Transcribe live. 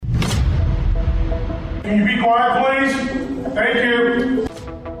Can you be quiet, please? Thank you.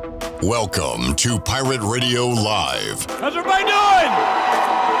 Welcome to Pirate Radio Live. How's everybody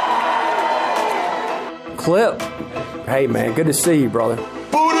doing? Clip. Hey, man, good to see you, brother.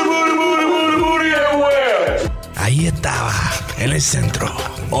 Booty, booty, booty, booty, booty everywhere. Ahí estaba, en el centro.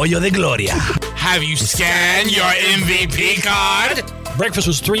 Hoyo de gloria. Have you scanned your MVP card? Breakfast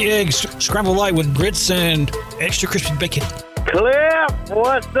was 3 eggs, scrambled light with grits and extra crispy bacon. Clip,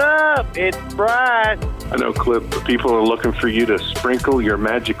 what's up? It's Bryce. I know, Clip, people are looking for you to sprinkle your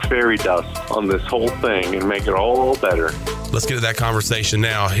magic fairy dust on this whole thing and make it all better. Let's get to that conversation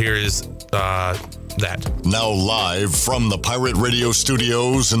now. Here is that. Now live from the Pirate Radio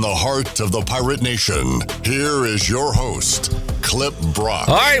studios in the heart of the Pirate Nation, here is your host, Clip Brock.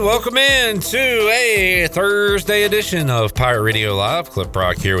 All right, welcome in to a Thursday edition of Pirate Radio Live. Clip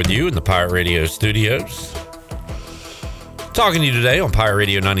Brock here with you in the Pirate Radio studios. Talking to you today on Pirate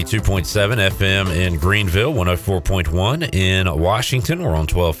Radio 92.7 FM in Greenville, 104.1 in Washington. We're on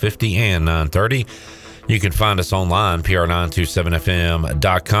 1250 and 930. You can find us online,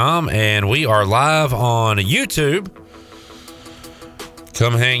 pr927fm.com, and we are live on YouTube.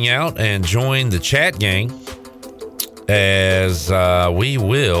 Come hang out and join the chat gang as we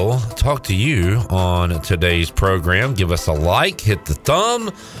will talk to you on today's program. Give us a like, hit the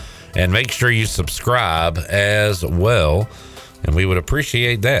thumb, and make sure you subscribe as well, and we would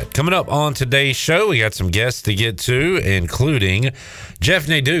appreciate that. Coming up on today's show, we got some guests to get to, including Jeff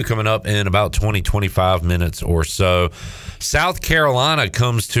Nadu coming up in about 20-25 minutes or so. South Carolina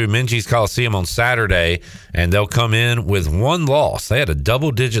comes to Minges Coliseum on Saturday, and they'll come in with one loss. They had a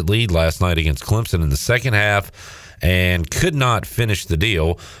double-digit lead last night against Clemson in the second half and could not finish the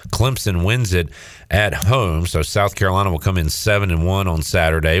deal. Clemson wins it at home, so South Carolina will come in 7-1 on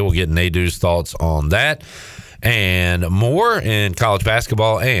Saturday. We'll get Nadu's thoughts on that and more in college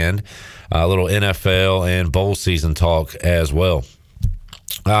basketball and a little NFL and bowl season talk as well.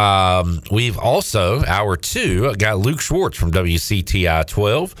 We've also, hour two, got Luke Schwartz from WCTI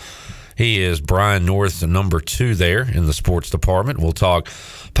 12. He is Brian North's number 2 there in the sports department. We'll talk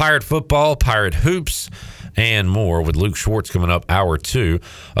Pirate football, Pirate hoops, and more with Luke Schwartz coming up hour 2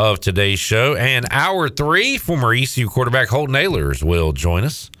 of today's show. And hour 3, former ECU quarterback Holton Ahlers will join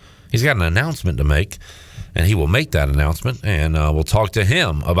us. He's got an announcement to make, and he will make that announcement, and we'll talk to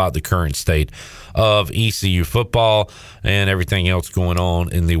him about the current state of ECU football and everything else going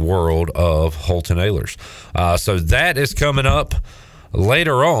on in the world of Holton Ahlers. So that is coming up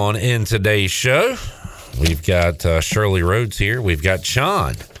later on in today's show. We've got Shirley Rhodes here. We've got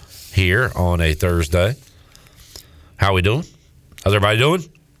Sean here on a Thursday. How we doing? How's everybody doing?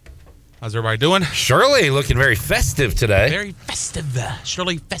 How's everybody doing? Shirley looking very festive today. Very festive.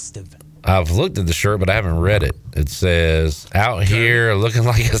 Shirley festive. I've looked at the shirt, but I haven't read it. It says, out here looking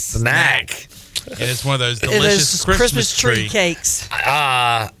like a snack. And it's one of those delicious Christmas tree cakes.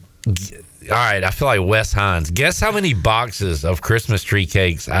 All right, I feel like Wes Hines. Guess how many boxes of Christmas tree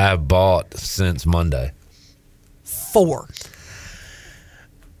cakes I've bought since Monday? 4.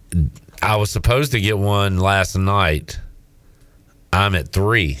 I was supposed to get one last night. I'm at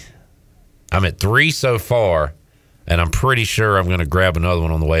 3. I'm at 3 so far, and I'm pretty sure I'm going to grab another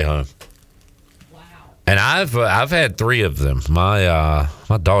one on the way home. Wow! And I've had 3 of them. My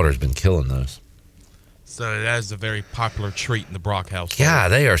daughter's been killing those. So that is a very popular treat in the Brock household. Yeah,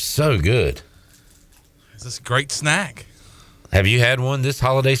 they are so good. It's this great snack. Have you had one this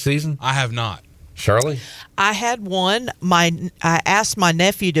holiday season? I have not. Shirley? I had one. I asked my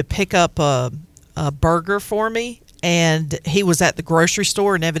nephew to pick up a burger for me, and he was at the grocery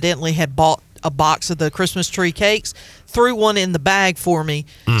store and evidently had bought a box of the Christmas tree cakes, threw one in the bag for me.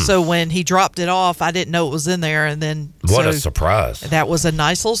 So when he dropped it off, I didn't know it was in there. And then what a surprise. That was a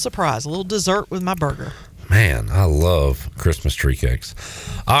nice little surprise, a little dessert with my burger. Man, I love Christmas tree cakes.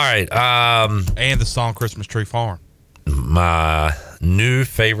 All right. And the song Christmas Tree Farm. My new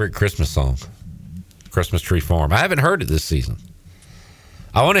favorite Christmas song, Christmas Tree Farm. I haven't heard it this season.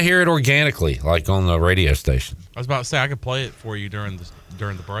 I want to hear it organically, like on the radio station. I was about to say, I could play it for you during the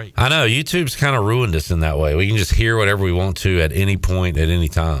break. I know. YouTube's kind of ruined us in that way. We can just hear whatever we want to at any point, at any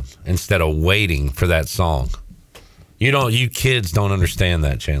time, instead of waiting for that song. You kids don't understand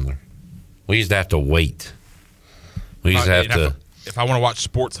that, Chandler. We used to have to wait. We used to have to. If I want to watch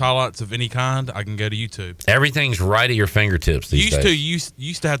sports highlights of any kind, I can go to YouTube. Everything's right at your fingertips these days. You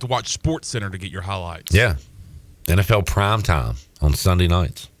used to have to watch Sports Center to get your highlights. Yeah. NFL primetime on Sunday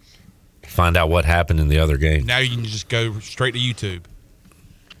nights. Find out what happened in the other game. Now you can just go straight to YouTube.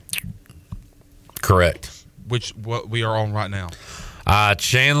 Correct. What we are on right now.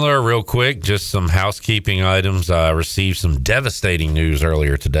 Chandler, real quick, just some housekeeping items. I received some devastating news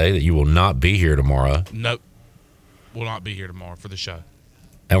earlier today that you will not be here tomorrow. Nope. Will not be here tomorrow for the show.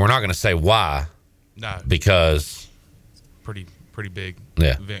 And we're not going to say why. No. Because pretty big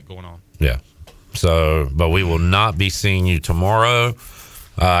event going on. Yeah. So, but we will not be seeing you tomorrow.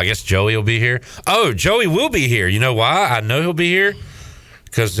 I guess Joey will be here. Oh, Joey will be here. You know why? I know he'll be here.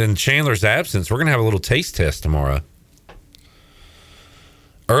 Because in Chandler's absence, we're going to have a little taste test tomorrow.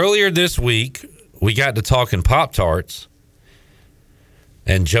 Earlier this week, we got to talking Pop-Tarts.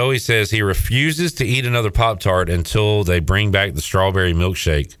 And Joey says he refuses to eat another Pop-Tart until they bring back the strawberry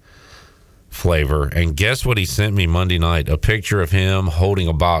milkshake flavor. And guess what he sent me Monday night? A picture of him holding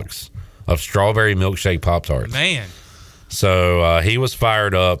a box of strawberry milkshake Pop-Tarts. Man. So he was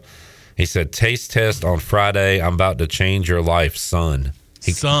fired up. He said, taste test on Friday. I'm about to change your life, son.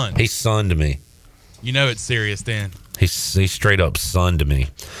 He sunned me. You know it's serious then. He straight up sunned me.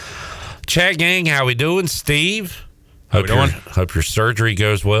 Chat gang, how we doing? Steve? Hope your surgery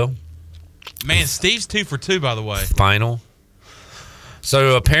goes well. Man, Steve's 2 for 2, by the way. Final.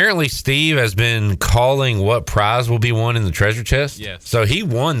 So apparently Steve has been calling what prize will be won in the treasure chest. Yes. So he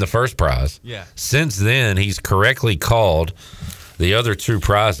won the first prize. Yeah. Since then, he's correctly called the other 2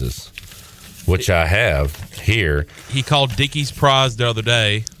 prizes, which I have here. He called Dickie's prize the other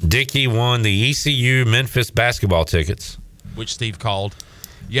day. Dickie won the ECU Memphis basketball tickets, which Steve called.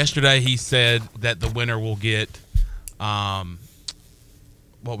 Yesterday, he said that the winner will get, what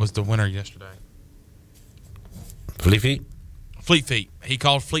was the winner yesterday? Fleet Feet? Fleet Feet. He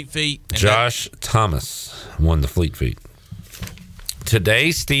called Fleet Feet. Josh Thomas won the Fleet Feet.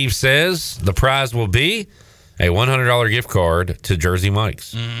 Today, Steve says the prize will be a $100 gift card to Jersey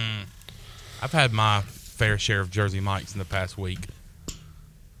Mike's. I've had my fair share of Jersey Mike's in the past week.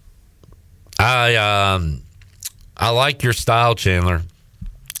 I like your style, Chandler.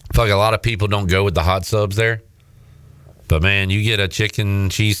 I feel like a lot of people don't go with the hot subs there. But, man, you get a chicken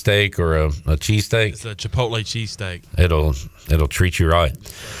cheesesteak or a cheesesteak. It's a Chipotle cheesesteak. It'll treat you right.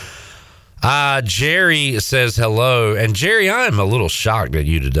 Jerry says hello. And, Jerry, I am a little shocked at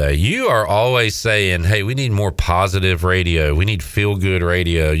you today. You are always saying, hey, we need more positive radio. We need feel-good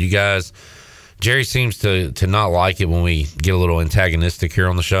radio. You guys, Jerry seems to not like it when we get a little antagonistic here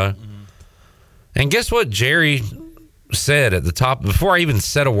on the show. Mm-hmm. And guess what Jerry said at the top, before I even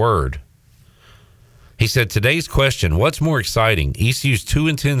said a word? He said, today's question, what's more exciting, ECU's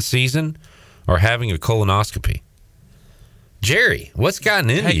 2-10 season or having a colonoscopy? Jerry, what's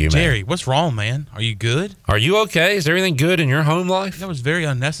gotten into you, man? Jerry, what's wrong, man? Are you good? Are you okay? Is everything good in your home life? That was very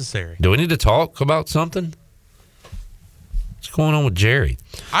unnecessary. Do we need to talk about something? What's going on with Jerry?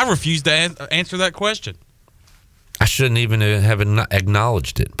 I refuse to answer that question. I shouldn't even have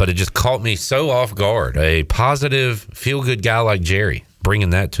acknowledged it, but it just caught me so off guard. A positive, feel-good guy like Jerry.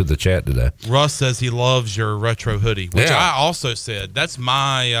 Bringing that to the chat today. Russ says he loves your retro hoodie, which I also said that's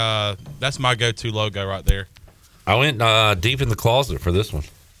my go-to logo right there. I went deep in the closet for this one.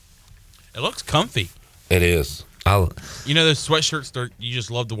 It looks comfy. It is. You know those sweatshirts you just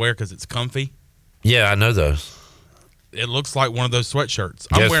love to wear because it's comfy? Yeah, I know those. It looks like one of those sweatshirts.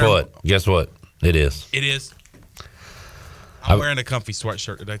 Guess what? It is. It is. I'm wearing a comfy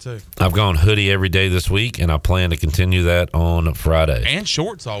sweatshirt today, too. I've gone hoodie every day this week, and I plan to continue that on Friday. And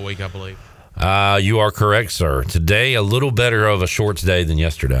shorts all week, I believe. You are correct, sir. Today, a little better of a shorts day than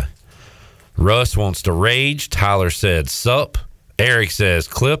yesterday. Russ wants to rage. Tyler said, sup. Eric says,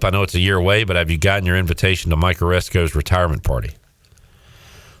 Clip, I know it's a year away, but have you gotten your invitation to Mike Oresco's retirement party?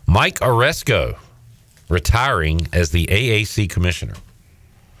 Mike Oresco retiring as the AAC commissioner.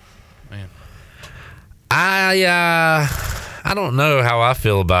 Man. I don't know how I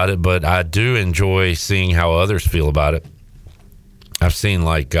feel about it, but I do enjoy seeing how others feel about it. I've seen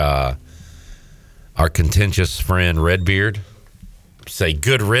like our contentious friend Redbeard say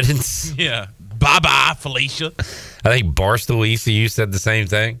good riddance. Yeah. Bye-bye, Felicia. I think Barstool ECU said the same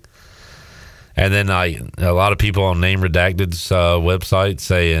thing. And then a lot of people on Name Redacted's website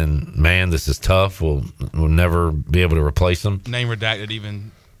saying, man, this is tough. We'll never be able to replace him. Name Redacted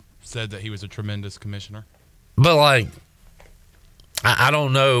even said that he was a tremendous commissioner. But, like, I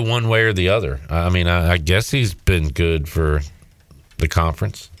don't know one way or the other. I mean, I guess he's been good for the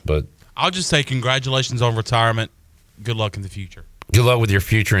conference, but I'll just say congratulations on retirement. Good luck in the future. Good luck with your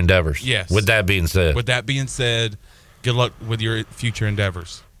future endeavors. Yes. With that being said, good luck with your future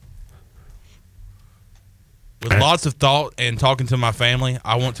endeavors. With lots of thought and talking to my family,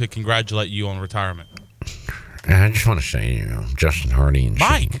 I want to congratulate you on retirement. I just want to say, Justin Hardy and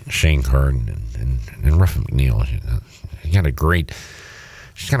Mike. Shane Carden and Ruffin McNeil, she's got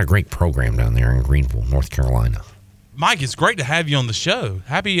a great program down there in Greenville, North Carolina. Mike, it's great to have you on the show.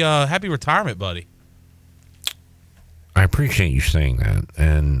 Happy retirement, buddy. I appreciate you saying that.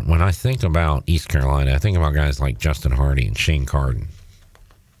 And when I think about East Carolina, I think about guys like Justin Hardy and Shane Carden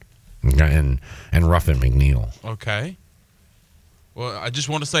and Ruffin McNeil. Okay. Well, I just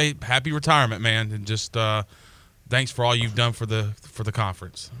want to say happy retirement, man, and just thanks for all you've done for the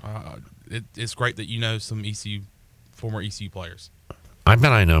conference. It's great that you know some former ECU players. I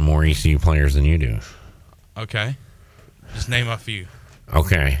bet I know more ECU players than you do. Okay. Just name a few.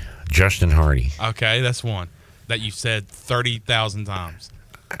 Okay. Justin Hardy. Okay, that's one that you've said 30,000 times.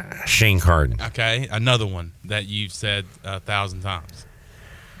 Shane Carden. Okay, another one that you've said 1,000 times.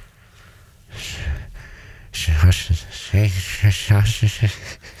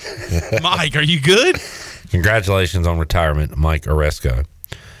 Mike, are you good? Congratulations on retirement, Mike Oresco.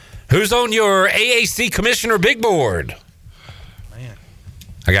 Who's on your AAC Commissioner Big Board? Man.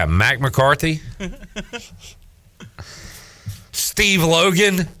 I got Mac McCarthy. Steve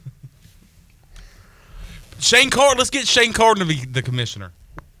Logan. Shane Carden. Let's get Shane Carden to be the commissioner.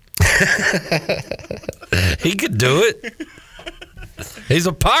 He could do it. He's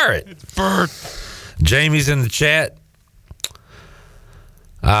a pirate. Bird. Jamie's in the chat.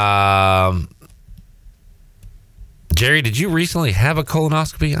 Jerry, did you recently have a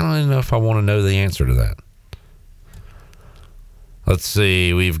colonoscopy? I don't even know if I want to know the answer to that. Let's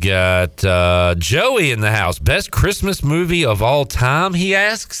see. We've got Joey in the house. Best Christmas movie of all time, he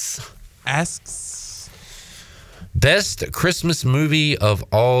asks. Best Christmas movie of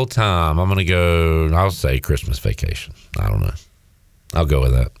all time. I'm going to go, I'll say Christmas Vacation. I don't know. I'll go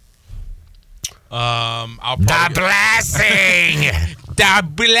with that. I'll The Blessing! The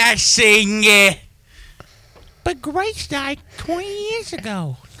Blessing! But Grace died 20 years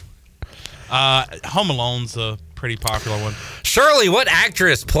ago. Home Alone's a pretty popular one. Shirley, what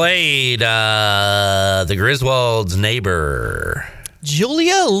actress played the Griswolds' neighbor?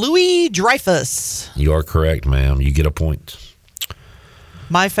 Julia Louis-Dreyfus. You are correct, ma'am. You get a point.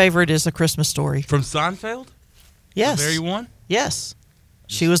 My favorite is A Christmas Story. From Seinfeld? Yes. The very one? Yes.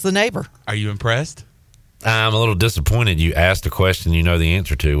 She was the neighbor. Are you impressed? I'm a little disappointed you asked a question you know the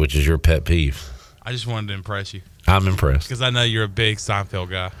answer to, which is your pet peeve. I just wanted to impress you. I'm impressed. Because I know you're a big Seinfeld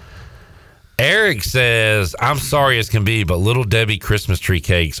guy. Eric says, I'm sorry as can be, but Little Debbie Christmas tree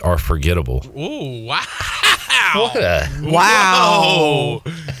cakes are forgettable. Ooh, wow. Wow.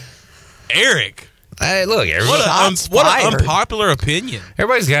 Whoa. Eric. Hey, look, What an unpopular opinion.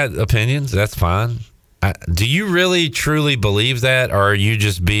 Everybody's got opinions. That's fine. Do you really, truly believe that, or are you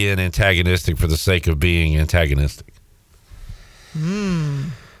just being antagonistic for the sake of being antagonistic?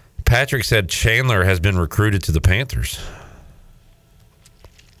 Patrick said Chandler has been recruited to the Panthers.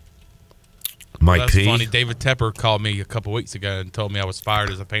 Mike That's P. funny. David Tepper called me a couple weeks ago and told me I was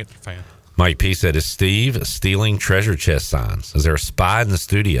fired as a Panther fan. Mike P said, is Steve stealing treasure chest signs? Is there a spy in the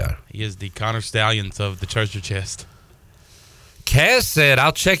studio? He is the Connor Stallions of the treasure chest. Kaz said,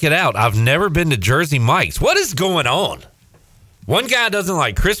 I'll check it out. I've never been to Jersey Mike's. What is going on? One guy doesn't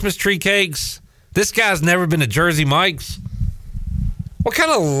like Christmas tree cakes. This guy's never been to Jersey Mike's. What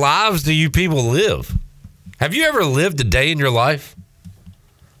kind of lives do you people live? Have you ever lived a day in your life?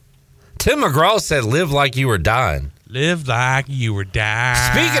 Tim McGraw said, live like you were dying. Live like you were dying.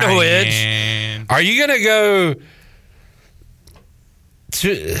 Speaking of which, are you going to go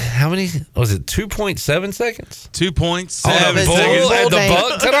to, how many, was it 2.7 seconds? 2.7 On a bull seconds. at the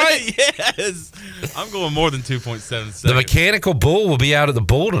Buck tonight? Yes. I'm going more than 2.7 seconds. The mechanical bull will be out at the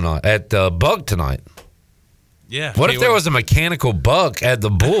bull tonight, at the Buck tonight. Yeah. What if there was a mechanical buck at the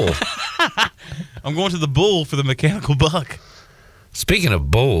bull? I'm going to the bull for the mechanical buck. Speaking of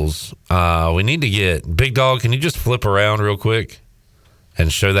bulls, we need to get Big Dog. Can you just flip around real quick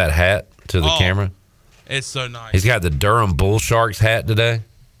and show that hat to the camera? It's so nice. He's got the Durham Bull Sharks hat today.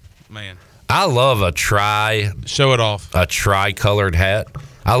 Man, I love show it off. A tri-colored hat.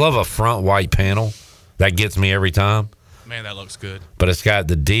 I love a front white panel. That gets me every time. Man, that looks good. But it's got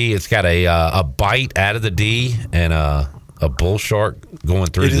the D. It's got a bite out of the D and a bull shark going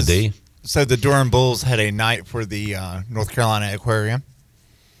through the D. So the Durham Bulls had a night for the North Carolina Aquarium,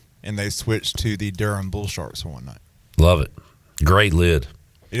 and they switched to the Durham Bull Sharks for one night. Love it. Great lid.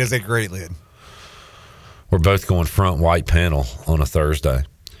 It is a great lid. We're both going front white panel on a Thursday.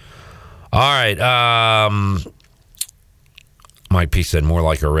 All right. Mike P said more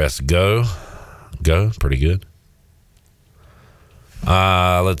like a rest. Go. Pretty good.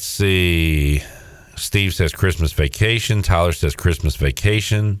 Let's see. Steve says Christmas Vacation. Tyler says Christmas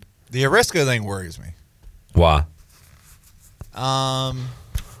Vacation. The Oresco thing worries me. Why? I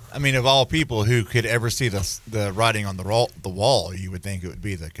mean, of all people who could ever see the writing on the wall, you would think it would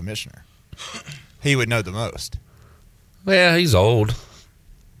be the commissioner. He would know the most. Well, he's old.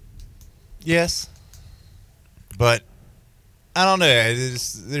 Yes. But I don't know.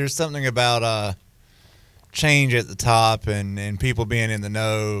 There's something about change at the top and people being in the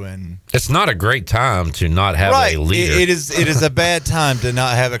know, and it's not a great time to not have a leader. It is a bad time to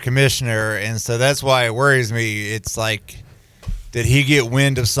not have a commissioner, and so that's why it worries me. It's like, did he get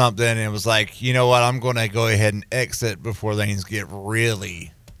wind of something and was like, you know what, I'm going to go ahead and exit before things get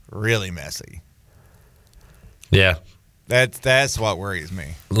really, really messy. Yeah. That's what worries me.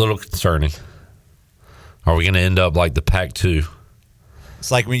 A little concerning. Are we going to end up like the Pac-2?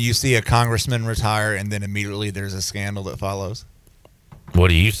 It's like when you see a congressman retire and then immediately there's a scandal that follows.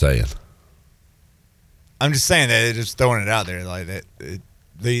 What are you saying? I'm just saying that, just throwing it out there like that.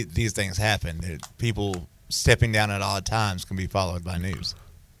 These things happen. People stepping down at odd times can be followed by news.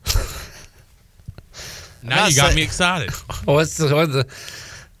 Now you got me excited. What you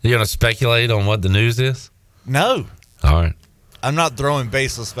going to speculate on what the news is? No. All right. I'm not throwing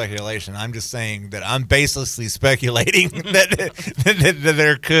baseless speculation. I'm just saying that I'm baselessly speculating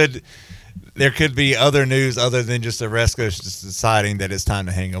that there could be other news other than just the rest just deciding that it's time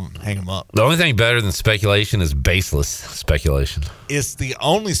to hang them up. The only thing better than speculation is baseless speculation. It's the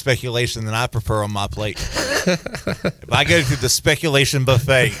only speculation that I prefer on my plate. If I go through the speculation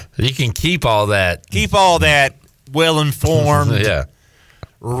buffet, you can keep all that. Keep all that well-informed, yeah,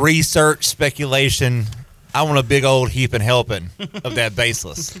 research speculation. I want a big old heaping helping of that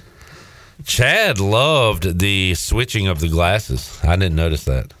baseless. Chad loved the switching of the glasses. I didn't notice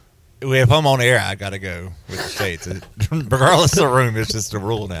that. If I'm on air, I got to go with the shades. Regardless of the room, it's just a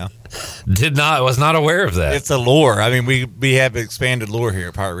rule now. Was not aware of that. It's a lore. I mean, we have expanded lore here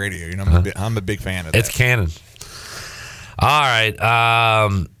at Pirate Radio. You know, I'm a big fan of that. It's canon. All right.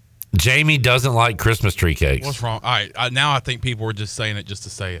 Jamie doesn't like Christmas tree cakes. What's wrong? All right. Now I think people were just saying it just to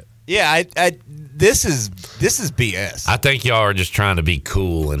say it. Yeah, this is BS. I think y'all are just trying to be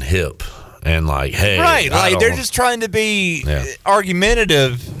cool and hip and like, hey, right? Like they're just trying to be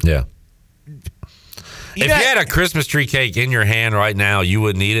argumentative. Yeah. If you had a Christmas tree cake in your hand right now, you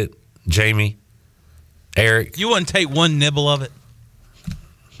wouldn't eat it, Jamie, Eric. You wouldn't take one nibble of it.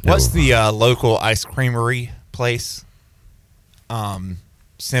 What's the local ice creamery place?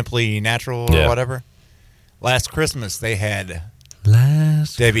 Simply Natural or whatever. Last Christmas they had Little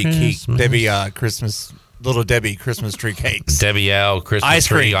Debbie Christmas tree cakes. Debbie Al Christmas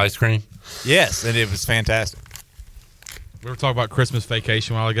tree ice cream. Yes, and it was fantastic. We were talking about Christmas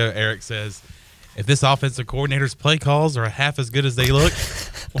vacation a while ago. Eric says, if this offensive coordinator's play calls are half as good as they look,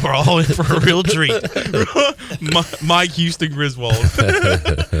 we're all in for a real treat. Mike Houston Griswold.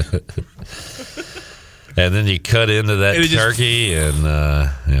 And then you cut into that turkey and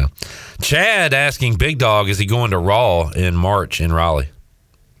Chad asking Big Dog, is he going to Raw in March in Raleigh?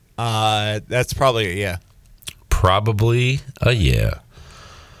 That's probably a yeah. Probably a yeah.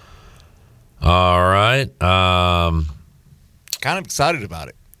 All right. Kind of excited about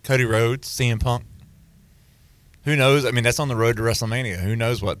it. Cody Rhodes, CM Punk. Who knows? I mean, that's on the road to WrestleMania. Who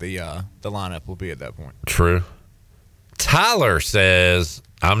knows what the lineup will be at that point? True. Tyler says,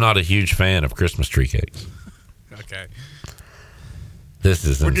 I'm not a huge fan of Christmas tree cakes. Okay. This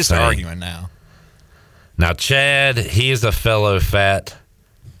is We're insane. just arguing now. Now, Chad, he is a fellow fat.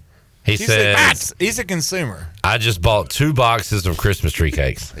 He says he's a consumer. I just bought 2 boxes of Christmas tree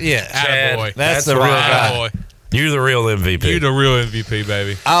cakes. Yeah, Chad, that's the real guy. You're the real MVP. You're the real MVP,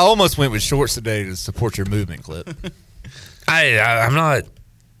 baby. I almost went with shorts today to support your movement clip. I'm not.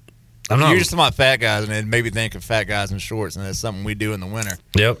 You're just talking about fat guys, and it made me think of fat guys in shorts, and that's something we do in the winter.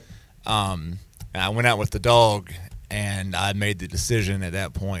 Yep. And I went out with the dog, and I made the decision at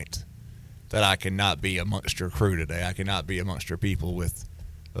that point that I cannot be amongst your crew today. I cannot be amongst your people with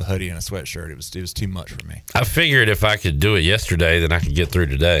a hoodie and a sweatshirt. It was too much for me. I figured if I could do it yesterday, then I could get through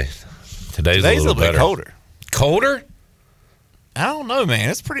today. Today's a little bit better. colder. Colder? I don't know, man.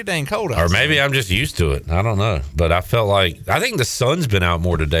 It's pretty dang cold outside. Or maybe I'm just used to it. I don't know. But I felt like I think the sun's been out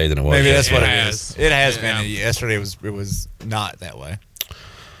more today than it was. Maybe that's what it has. is. It has been. Yesterday it was not that way.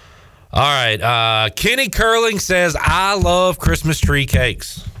 All right. Kenny Curling says, I love Christmas tree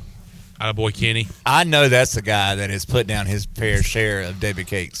cakes. Attaboy, Kenny. I know that's the guy that has put down his fair share of Debbie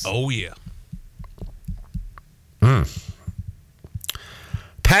cakes. Oh, yeah.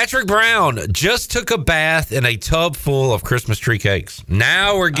 Patrick Brown just took a bath in a tub full of Christmas tree cakes.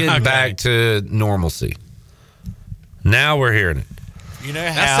 Now we're getting back to normalcy. Now we're hearing it. You know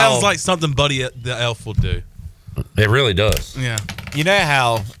how that sounds like something Buddy the Elf will do. It really does. Yeah. You know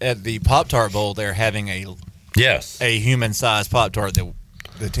how at the Pop-Tart Bowl they're having a human-sized Pop-Tart that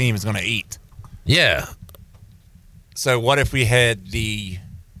the team is going to eat. Yeah. So what if we had the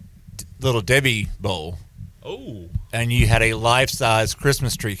Little Debbie Bowl Oh. And you had a life-size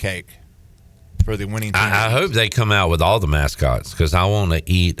Christmas tree cake for the winning team. I hope they come out with all the mascots because I want to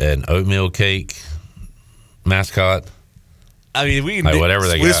eat an oatmeal cake mascot. I mean, we can Like do whatever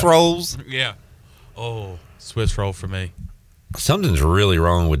they Swiss got. rolls. Yeah. Oh, Swiss roll for me. Something's really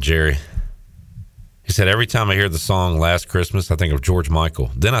wrong with Jerry. He said, every time I hear the song Last Christmas, I think of George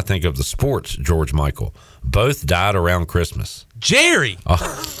Michael. Then I think of the sports George Michael. Both died around Christmas. Jerry.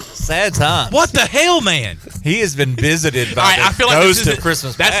 Sad time. What the hell, man? He has been visited by I the feel like ghost this is of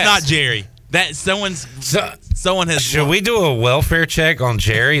Christmas That's past. not Jerry. That someone has. Should we do a welfare check on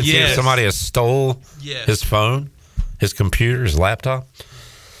Jerry and see if Yes. somebody has stole Yes. his phone, his computer, his laptop?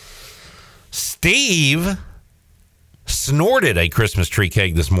 Steve snorted a Christmas tree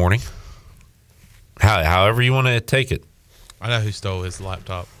cake this morning. However you want to take it. I know who stole his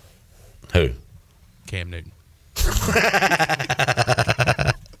laptop. Who? Cam Newton.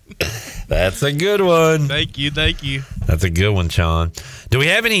 That's a good one. Thank you. That's a good one, Sean. Do we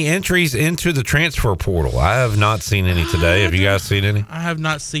have any entries into the transfer portal? I have not seen any today. Have you guys seen any? I have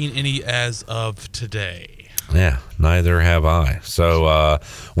not seen any as of today. Yeah, neither have I. So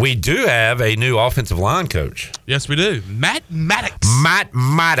we do have a new offensive line coach. Yes, we do. Matt Maddox. Matt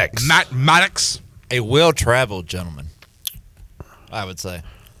Maddox. A well-traveled gentleman, I would say.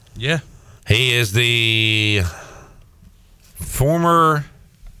 Yeah. He is the former...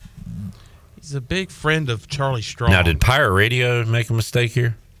 He's a big friend of Charlie Strong. Now, did Pirate Radio make a mistake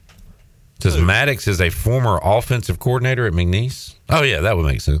here? It says Maddox is a former offensive coordinator at McNeese. Oh, yeah, that would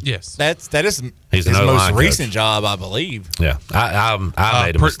make sense. Yes. That is He's his an most O-line recent coach. job, I believe. Yeah, I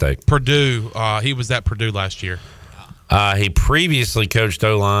made a mistake. Purdue. He was at Purdue last year. He previously coached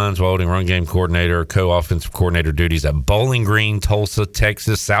O-lines while holding run game coordinator, co-offensive coordinator duties at Bowling Green, Tulsa,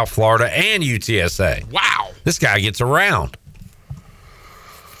 Texas, South Florida, and UTSA. Wow. This guy gets around.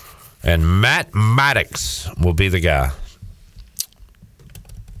 And Matt Maddox will be the guy.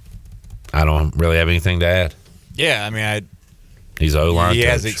 I don't really have anything to add. Yeah, I mean, He's an O-line he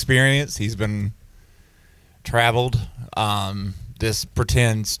coach. has experience. He's been traveled. This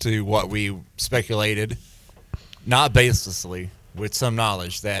pretends to what we speculated, not baselessly, with some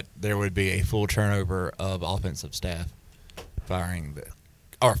knowledge that there would be a full turnover of offensive staff following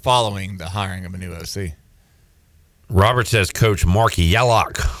the hiring of a new OC. Robert says Coach Mark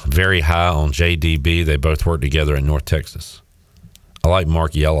Yellock, very high on JDB. They both work together in North Texas. I like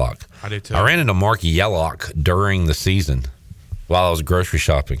Mark Yellock. I do too. I ran into Mark Yellock during the season while I was grocery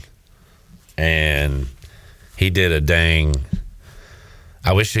shopping. And he did a dang...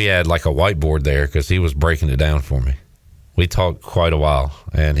 I wish he had like a whiteboard there because he was breaking it down for me. We talked quite a while,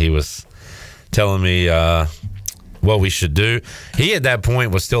 and he was telling me what we should do. He, at that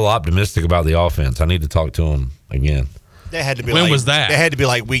point, was still optimistic about the offense. I need to talk to him again. That had to be When was that? That had to be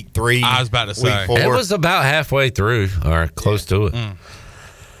like week 3. I was about to say. Week 4. It was about halfway through, or close to it.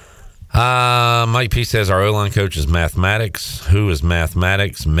 Mike P says our O-line coach is mathematics. Who is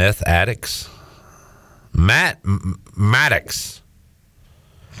mathematics? Meth addicts? Maddox.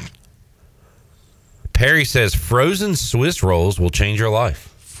 Perry says frozen Swiss rolls will change your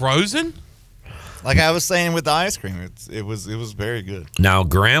life. Frozen? Like I was saying with the ice cream, it was very good. Now, at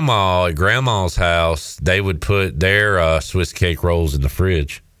Grandma's house, they would put their Swiss cake rolls in the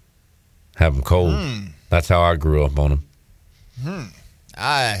fridge, have them cold. That's how I grew up on them.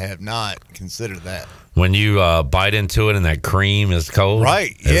 I have not considered that. When you bite into it and that cream is cold,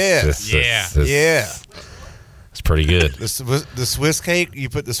 Right? It's pretty good. The Swiss cake, you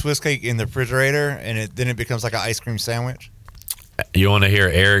put the Swiss cake in the refrigerator, and then it becomes like an ice cream sandwich. You want to hear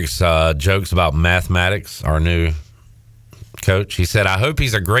Eric's jokes about mathematics, our new coach? He said, I hope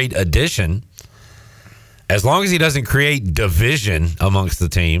he's a great addition. As long as he doesn't create division amongst the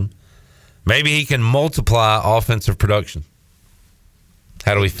team, maybe he can multiply offensive production.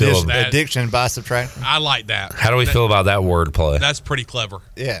 How do we feel? Addiction by subtraction. I like that. How do we feel about that wordplay? That's pretty clever.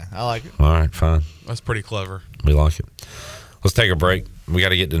 Yeah, I like it. All right, fine. That's pretty clever. We like it. Let's take a break. We got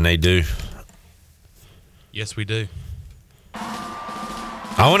to get to Nadu. Yes, we do.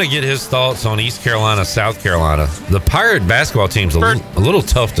 I want to get his thoughts on East Carolina, South Carolina. The Pirate basketball team's a little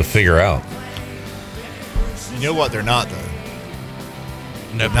tough to figure out. You know what? They're not, though.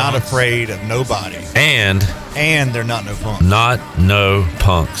 No They're not punks. afraid of nobody. And they're not no punks. Not no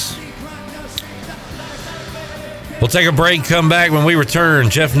punks. We'll take a break, come back. When we return,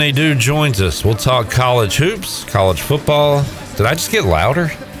 Jeff Nadu joins us. We'll talk college hoops, college football. Did I just get louder?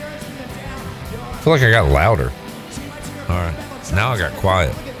 I feel like I got louder. All right. Now I got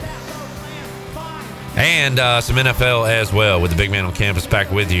quiet. And some NFL as well with the big man on campus back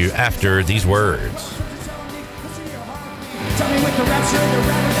with you after these words. Tell me with the rapture, the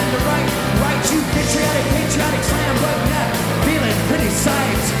rapper, and the right, you get patriotic slam, but not feeling pretty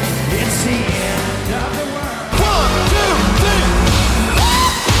sight. It's the end of the world. 1, 2,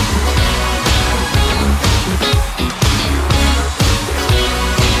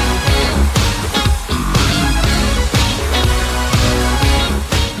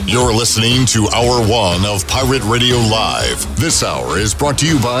 3. You're listening to Hour 1 of Pirate Radio Live. This hour is brought to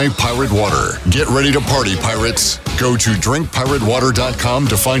you by Pirate Water. Get ready to party, pirates. Go to drinkpiratewater.com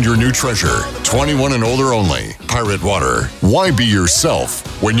to find your new treasure. 21 and older only. Pirate Water. Why be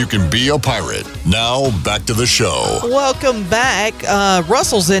yourself when you can be a pirate? Now, back to the show. Welcome back.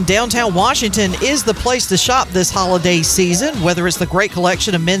 Russell's in downtown Washington is the place to shop this holiday season. Whether it's the great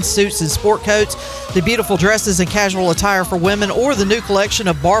collection of men's suits and sport coats, the beautiful dresses and casual attire for women, or the new collection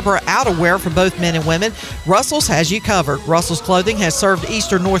of Barbara outerwear for both men and women, Russell's has you covered. Russell's Clothing has served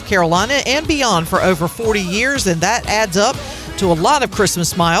Eastern North Carolina and beyond for over 40 years, and that adds up to a lot of Christmas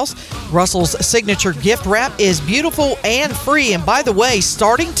smiles. Russell's signature gift wrap is beautiful and free. And by the way,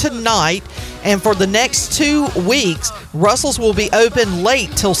 starting tonight and for the next 2 weeks, Russell's will be open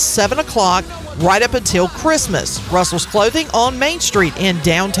late till 7 o'clock right up until Christmas. Russell's Clothing on Main Street in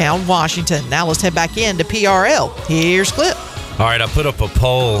downtown Washington. Now let's head back into PRL. Here's Clip. All right, I put up a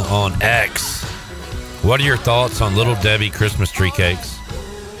poll on X. What are your thoughts on Little Debbie Christmas tree cakes?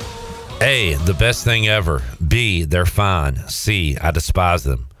 A, the best thing ever. B, they're fine. C, I despise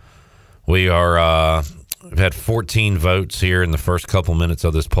them. We've had 14 votes here in the first couple minutes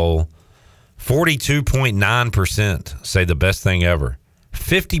of this poll. 42.9% say the best thing ever.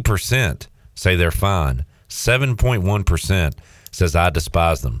 50% say they're fine. 7.1% says I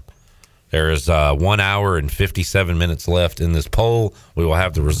despise them. There is 1 hour and 57 minutes left in this poll. We will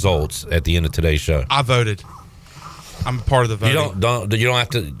have the results at the end of today's show. I voted. I'm part of the voting. You don't have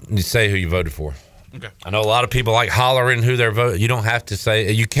to say who you voted for. Okay. I know a lot of people like hollering who they're voting. You don't have to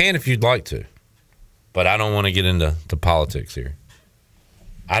say. You can if you'd like to, but I don't want to get into politics here.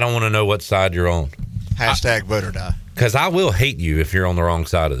 I don't want to know what side you're on. Hashtag vote or die. Because I will hate you if you're on the wrong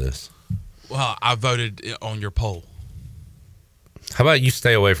side of this. Well, I voted on your poll. How about you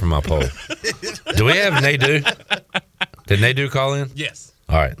stay away from my poll? Do we have Nadu? Did Nadu call in? Yes.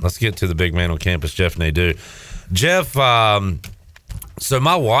 All right, let's get to the big man on campus, Jeff Nadu. Jeff, so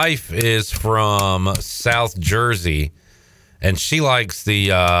my wife is from South Jersey, and she likes the,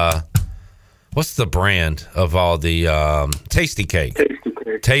 what's the brand of all the Tasty Cake?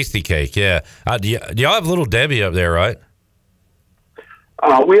 Tasty Cake, yeah. Do y'all have Little Debbie up there, right?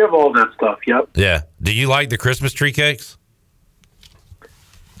 We have all that stuff, yep. Yeah. Do you like the Christmas tree cakes?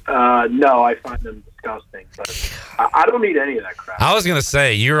 No, I find them disgusting, but I don't eat any of that crap. I was going to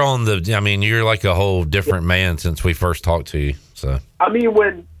say, you're you're like a whole different man since we first talked to you. So I mean,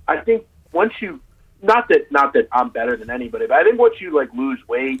 once you, not that I'm better than anybody, but I think once you like lose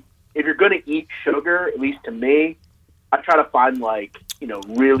weight, if you're going to eat sugar, at least to me, I try to find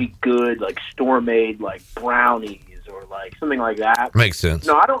really good, like store-made, like brownies or like something like that. Makes sense.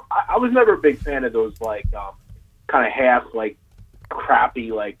 No, I was never a big fan of those like kind of half like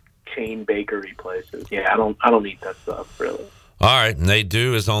crappy like chain bakery places. Yeah, I don't eat that stuff really. All right,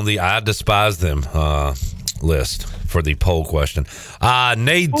 Nadu is on the I despise them list for the poll question.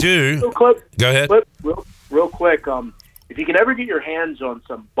 Nadu, go ahead. Real quick. If you can ever get your hands on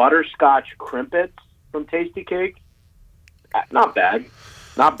some butterscotch crimpets from Tasty Cake, not bad.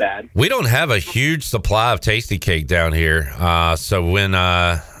 Not bad. We don't have a huge supply of Tasty Cake down here, so when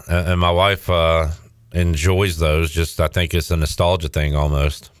and my wife enjoys those. I think it's a nostalgia thing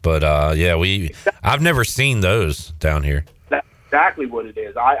almost. But I've never seen those down here. That's exactly what it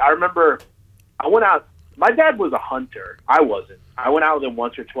is. I remember I went out. My dad was a hunter. I wasn't. I went out with him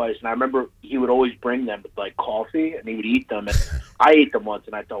once or twice, and I remember he would always bring them with like coffee, and he would eat them. And I ate them once,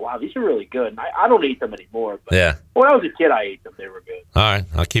 and I thought, wow, these are really good. And I don't eat them anymore. But yeah. When I was a kid, I ate them. They were good. All right.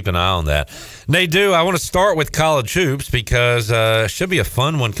 I'll keep an eye on that. Nadu, I want to start with college hoops because should be a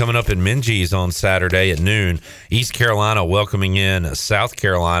fun one coming up in Minges on Saturday at noon. East Carolina welcoming in South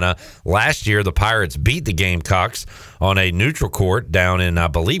Carolina. Last year, the Pirates beat the Gamecocks on a neutral court down in, I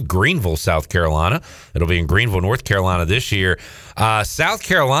believe, Greenville, South Carolina. It'll be in Greenville, North Carolina this year. South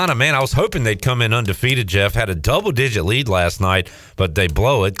Carolina, man, I was hoping they'd come in undefeated, Jeff. Had a double-digit lead last night, but they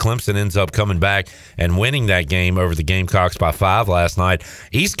blow it. Clemson ends up coming back and winning that game over the Gamecocks by 5 last night.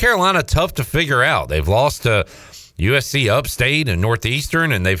 East Carolina, tough to figure out. They've lost to USC Upstate and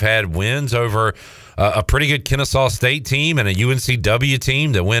Northeastern, and they've had wins over a pretty good Kennesaw State team and a UNCW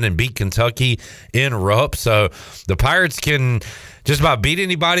team that went and beat Kentucky in Rupp. So the Pirates can just about beat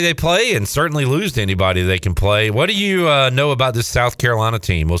anybody they play and certainly lose to anybody they can play. What do you know about this South Carolina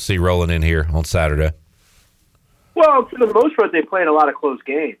team we'll see rolling in here on Saturday? Well, for the most part, they play in a lot of close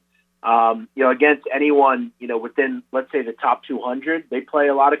games. Against anyone, within, let's say, the top 200, they play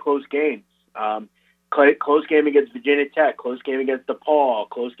a lot of close games. Close game against Virginia Tech, close game against DePaul,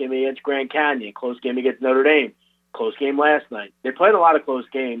 close game against Grand Canyon, close game against Notre Dame, close game last night. They played a lot of close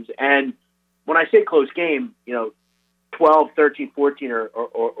games. And when I say close game, 12, 13, 14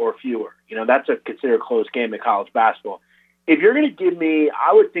 or fewer. That's a considered close game in college basketball. If you're going to give me,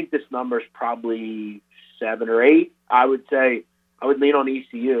 I would think this number is probably 7 or 8. I would say I would lean on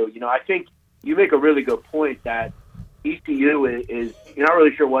ECU. I think you make a really good point that ECU is you're not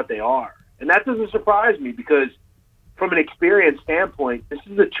really sure what they are. And that doesn't surprise me because from an experience standpoint, this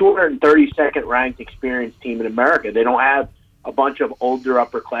is the 232nd ranked experienced team in America. They don't have a bunch of older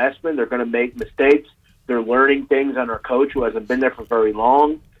upperclassmen. They're going to make mistakes. They're learning things under a coach who hasn't been there for very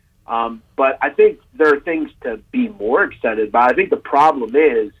long. But I think there are things to be more excited about. I think the problem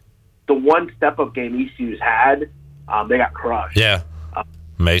is the one step-up game ECU's had, they got crushed. Yeah,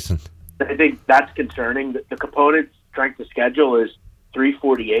 Mason. I think that's concerning. The component strength of schedule is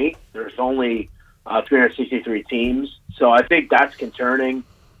 348. There's only 363 teams. So I think that's concerning.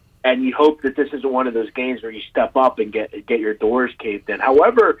 And you hope that this isn't one of those games where you step up and get your doors caved in.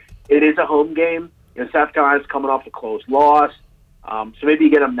 However, it is a home game. South Carolina's coming off a close loss. So maybe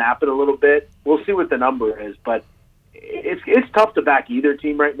you get them napping a little bit. We'll see what the number is. But it's tough to back either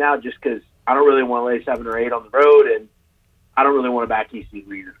team right now just because I don't really want to lay 7 or 8 on the road, and I don't really want to back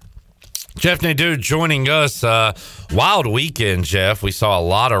ECU either. Jeff Nadu joining us. Wild weekend, Jeff. We saw a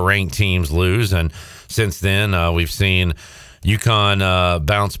lot of ranked teams lose, and since then we've seen UConn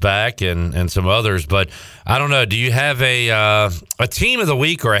bounce back and some others. But I don't know. Do you have a team of the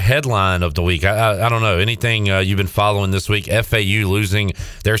week or a headline of the week? I don't know. Anything you've been following this week? FAU losing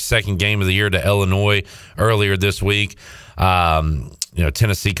their second game of the year to Illinois earlier this week.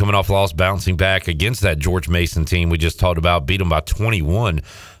 Tennessee coming off loss, bouncing back against that George Mason team we just talked about, beat them by 21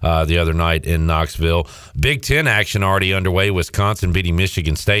 the other night in Knoxville. Big Ten action already underway. Wisconsin beating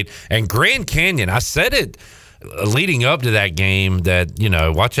Michigan State. And Grand Canyon, I said it leading up to that game that,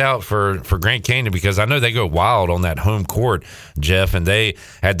 watch out for Grand Canyon because I know they go wild on that home court, Jeff, and they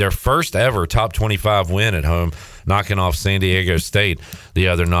had their first ever top 25 win at home, knocking off San Diego State the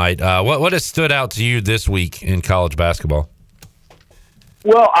other night. What has stood out to you this week in college basketball?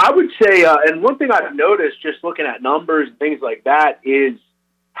 Well, I would say, and one thing I've noticed just looking at numbers and things like that is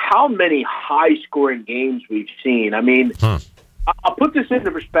how many high-scoring games we've seen. I mean, I'll put this into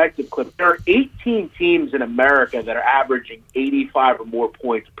perspective, Clip. There are 18 teams in America that are averaging 85 or more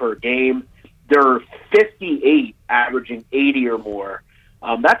points per game. There are 58 averaging 80 or more.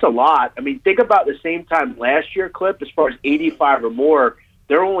 That's a lot. I mean, think about the same time last year, Clip, as far as 85 or more,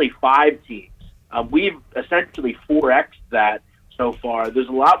 there are only 5 teams. We've essentially 4X'd that so far. There's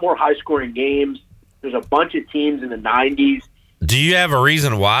a lot more high-scoring games. There's a bunch of teams in the 90s. Do you have a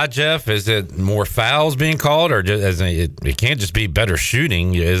reason why, Jeff? Is it more fouls being called, or just, it can't just be better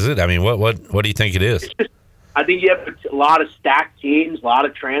shooting, is it? I mean, what do you think it is? I think you have a lot of stacked teams, a lot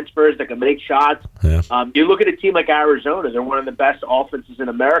of transfers that can make shots. Yeah. You look at a team like Arizona; they're one of the best offenses in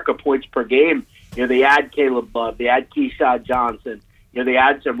America, points per game. They add Caleb Love, they add Keyshawn Johnson. They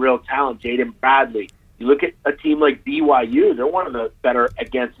add some real talent, Jaden Bradley. You look at a team like BYU; they're one of the better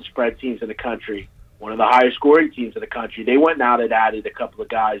against the spread teams in the country. One of the highest scoring teams in the country. They went out and added a couple of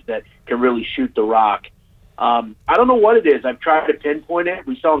guys that can really shoot the rock. I don't know what it is. I've tried to pinpoint it.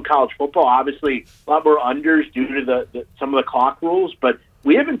 We saw in college football, obviously, a lot more unders due to some of the clock rules, but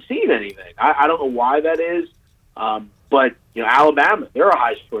we haven't seen anything. I don't know why that is. But Alabama, they're a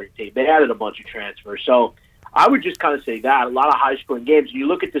high-scoring team. They added a bunch of transfers. So I would just kind of say that. A lot of high-scoring games. You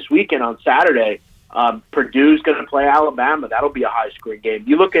look at this weekend on Saturday, Purdue's going to play Alabama. That'll be a high-scoring game.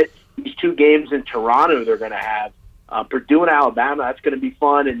 You look at these 2 games in Toronto they're going to have. Purdue and Alabama, that's going to be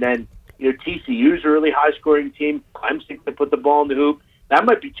fun. And then, TCU's a really high-scoring team. Clemson can put the ball in the hoop. That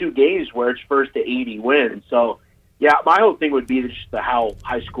might be 2 games where it's first to 80 wins. So, yeah, my whole thing would be just how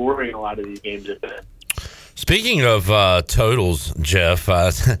high-scoring a lot of these games have been. Speaking of totals, Jeff, 2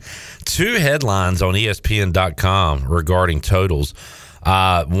 headlines on ESPN.com regarding totals.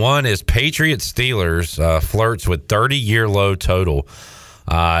 One is Patriots-Steelers flirts with 30-year low total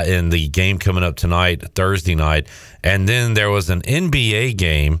in the game coming up tonight, Thursday night. And then there was an NBA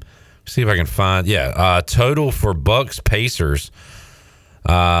game. See if I can find. Total for Bucks-Pacers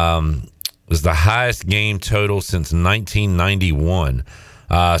was the highest game total since 1991.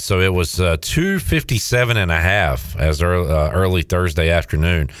 So it was 257.5 as early Thursday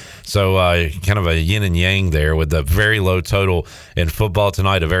afternoon. So kind of a yin and yang there with a very low total in football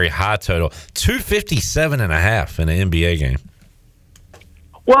tonight, a very high total, 257.5 in an NBA game.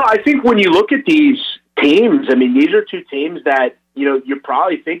 Well, I think when you look at these teams, I mean, these are 2 teams that you're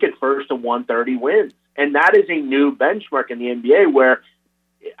probably thinking first to 130 wins. And that is a new benchmark in the NBA where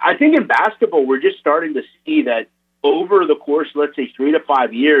I think in basketball, we're just starting to see that over the course, let's say 3 to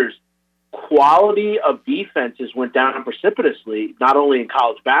 5 years, quality of defenses went down precipitously, not only in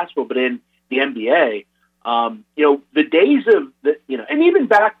college basketball, but in the NBA. The days of and even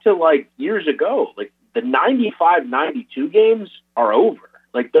back to like years ago, like the 95-92 games are over.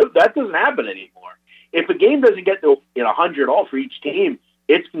 Like that doesn't happen anymore. If a game doesn't get to 100 all for each team,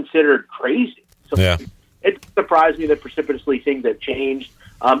 it's considered crazy. So it surprised me that precipitously things have changed.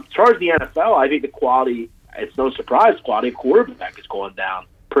 As far as the NFL, I think the quality, it's no surprise, quality of quarterback is going down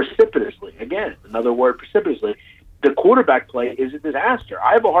precipitously. Again, another word, precipitously. The quarterback play is a disaster.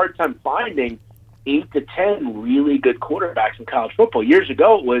 I have a hard time finding 8 to 10 really good quarterbacks in college football. Years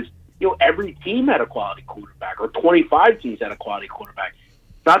ago, it was, every team had a quality quarterback, or 25 teams had a quality quarterback.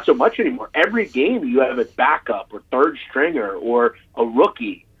 Not so much anymore. Every game you have a backup or third stringer or a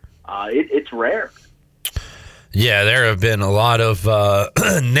rookie. It's rare. Yeah, there have been a lot of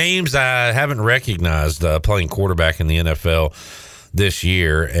names I haven't recognized playing quarterback in the NFL this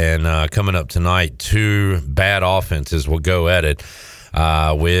year. And coming up tonight, 2 bad offenses will go at it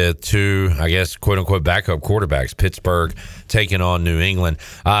with 2, I guess, quote-unquote backup quarterbacks. Pittsburgh taking on New England.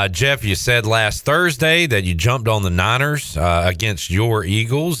 Jeff, you said last Thursday that you jumped on the Niners against your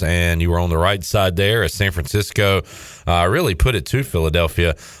Eagles, and you were on the right side there as San Francisco really put it to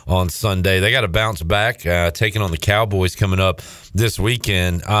Philadelphia on Sunday. They got to bounce back, taking on the Cowboys coming up this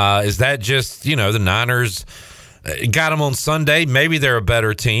weekend. Is that just, the Niners got them on Sunday? Maybe they're a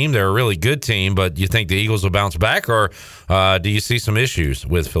better team. They're a really good team, but you think the Eagles will bounce back, or do you see some issues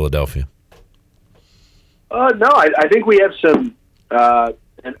with Philadelphia? No, I think we have some,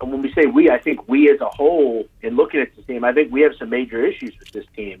 and when we say we, I think we as a whole, in looking at this team, I think we have some major issues with this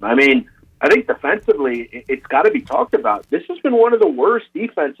team. I mean, I think defensively, it's got to be talked about. This has been one of the worst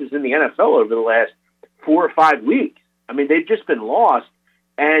defenses in the NFL over the last 4 or 5 weeks. I mean, they've just been lost.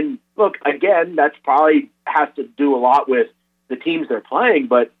 And look, again, that's probably has to do a lot with the teams they're playing,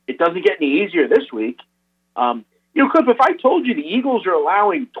 but it doesn't get any easier this week. Cliff, if I told you the Eagles are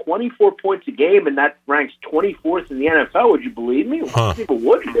allowing 24 points a game and that ranks 24th in the NFL, would you believe me? People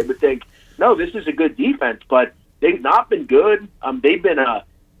wouldn't. They would think, no, this is a good defense, but they've not been good. They've been a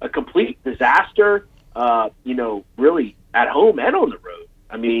complete disaster, really at home and on the road.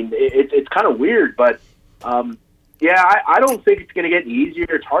 I mean, it's kind of weird, but I don't think it's going to get easier.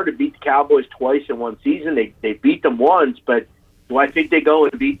 It's hard to beat the Cowboys twice in one season. They beat them once, but do I think they go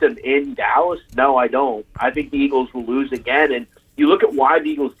and beat them in Dallas? No, I don't. I think the Eagles will lose again. And you look at why the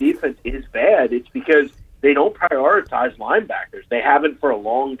Eagles' defense is bad. It's because they don't prioritize linebackers. They haven't for a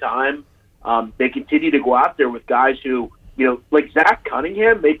long time. They continue to go out there with guys who, like Zach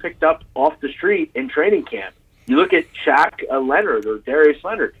Cunningham, they picked up off the street in training camp. You look at Shaq Leonard or Darius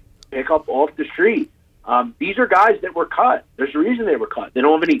Leonard, pick up off the street. These are guys that were cut. There's a reason they were cut. They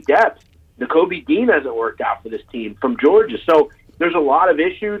don't have any depth. Nakobe Dean hasn't worked out for this team from Georgia. So there's a lot of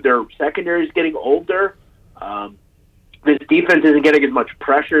issues. Their secondary is getting older. This defense isn't getting as much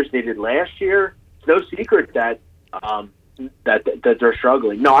pressure as they did last year. It's no secret that they're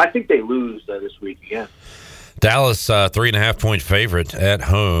struggling. No, I think they lose this week again. Dallas, 3.5-point favorite at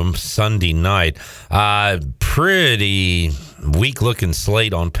home Sunday night. Pretty weak-looking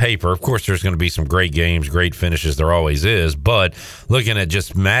slate on paper. Of course, there's going to be some great games, great finishes. There always is. But looking at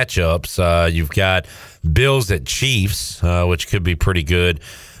just matchups, you've got Bills at Chiefs, which could be pretty good.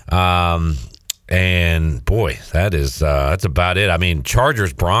 And boy, that's about it. I mean,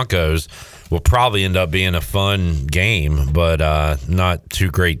 Chargers Broncos will probably end up being a fun game, but not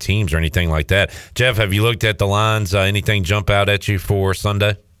 2 great teams or anything like that. Jeff, have you looked at the lines? Anything jump out at you for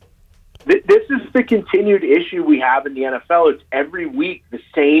Sunday? This is the continued issue we have in the NFL. It's every week the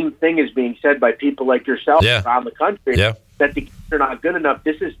same thing is being said by people like yourself around the country that the games are not good enough.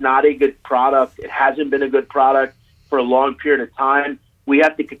 This is not a good product. It hasn't been a good product for a long period of time. We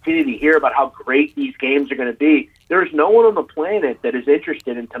have to continue to hear about how great these games are going to be. There's no one on the planet that is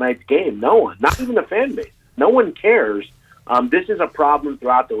interested in tonight's game. No one, not even the fan base. No one cares. This is a problem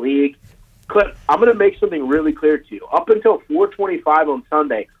throughout the league. Cliff, I'm going to make something really clear to you. Up until 4:25 on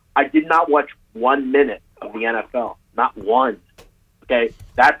Sunday, I did not watch 1 minute of the NFL. Not one. Okay?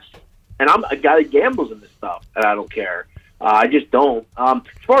 And I'm a guy that gambles in this stuff, and I don't care. I just don't. As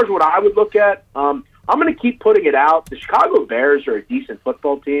far as what I would look at, I'm going to keep putting it out. The Chicago Bears are a decent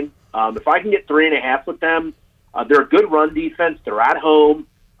football team. If I can get 3.5 with them, they're a good run defense. They're at home.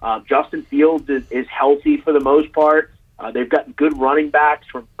 Justin Fields is healthy for the most part. They've got good running backs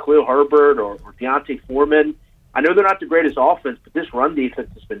from Khalil Herbert or Deontay Foreman. I know they're not the greatest offense, but this run defense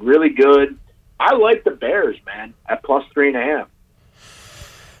has been really good. I like the Bears, man, at plus 3.5.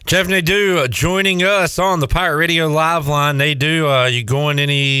 Jeff Nadu joining us on the Pirate Radio Live line. Nadu, you going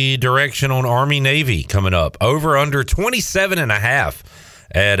any direction on Army-Navy coming up? Over under 27.5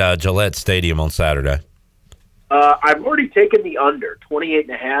 at Gillette Stadium on Saturday. I've already taken the under,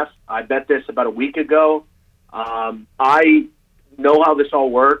 28.5. I bet this about a week ago. I know how this all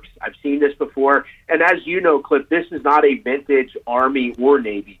works. I've seen this before. And as you know, Cliff, this is not a vintage Army or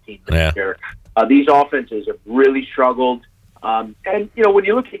Navy team this year. These offenses have really struggled. And, you know, when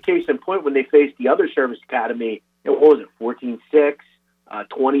you look at case in point, when they faced the other service academy, what was it, 14-6,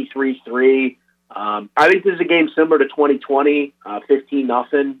 23-3. I think this is a game similar to 2020,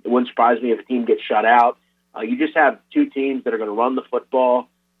 15-0. It wouldn't surprise me if a team gets shut out. You just have two teams that are going to run the football.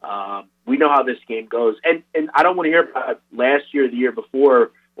 We know how this game goes. And I don't want to hear about last year, the year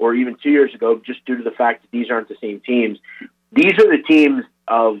before, or even 2 years ago, just due to the fact that these aren't the same teams. These are the teams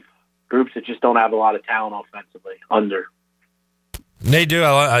of groups that just don't have a lot of talent offensively under.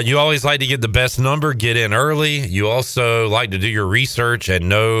 Nadu, you always like to get the best number, get in early. You also like to do your research and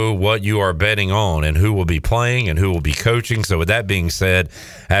know what you are betting on and who will be playing and who will be coaching. So with that being said,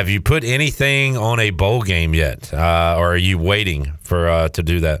 have you put anything on a bowl game yet? Or are you waiting for to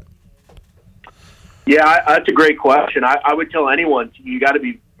do that? Yeah, that's a great question. I would tell anyone, you got to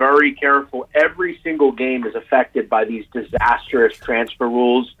be very careful. Every single game is affected by these disastrous transfer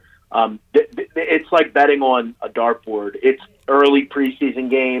rules. It's like betting on a dartboard. It's early preseason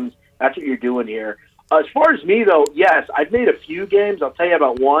games. That's what you're doing here. As far as me, though, yes, I've made a few games. I'll tell you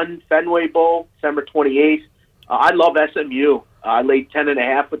about one, Fenway Bowl, December 28th. I love SMU. I laid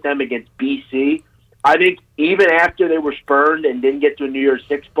 10.5 with them against BC. I think even after they were spurned and didn't get to a New Year's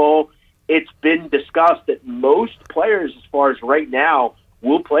Six Bowl, it's been discussed that most players, as far as right now,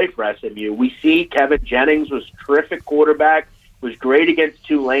 will play for SMU. We see Kevin Jennings was a terrific quarterback, was great against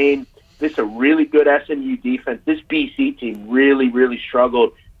Tulane. This is a really good SMU defense. This BC team really, really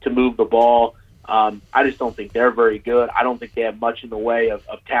struggled to move the ball. I just don't think they're very good. I don't think they have much in the way of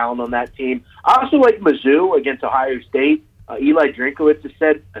talent on that team. I also like Mizzou against Ohio State. Eli Drinkowitz has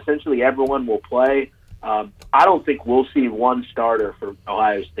said essentially everyone will play. I don't think we'll see one starter for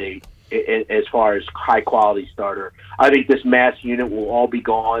Ohio State as far as high-quality starter. I think this mass unit will all be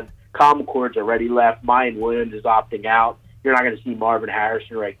gone. Common Core's already left. Mayan Williams is opting out. You're not going to see Marvin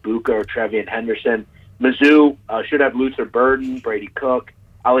Harrison, Rick Buka, or Trevian Henderson. Mizzou should have Luther Burden, Brady Cook.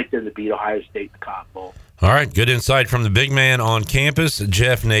 I like them to beat Ohio State in the Cotton Bowl. All right, good insight from the big man on campus,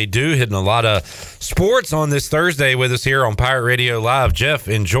 Jeff Nadu, hitting a lot of sports on this Thursday with us here on Pirate Radio Live. Jeff,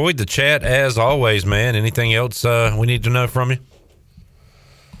 enjoyed the chat as always, man. Anything else we need to know from you?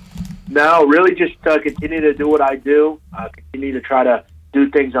 No, really just continue to do what I do, continue to try to do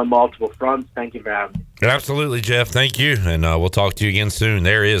things on multiple fronts. Thank you for having me. Absolutely, Jeff. Thank you. And we'll talk to you again soon.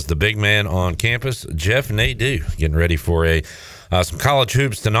 There is the big man on campus, Jeff Nadu, getting ready for some college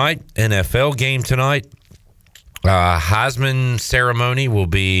hoops tonight, NFL game tonight. Heisman ceremony will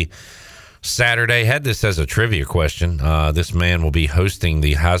be Saturday. Had this as a trivia question. This man will be hosting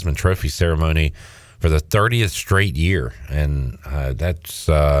the Heisman Trophy ceremony for the 30th straight year. And it's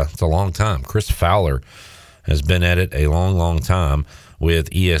a long time. Chris Fowler has been at it a long, long time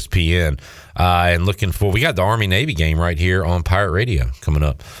with ESPN. And we got the Army-Navy game right here on Pirate Radio coming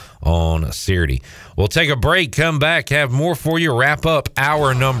up on Saturday. We'll take a break, come back, have more for you, wrap up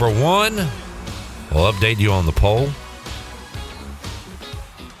hour number 1. We'll update you on the poll.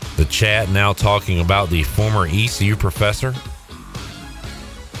 The chat now talking about the former ECU professor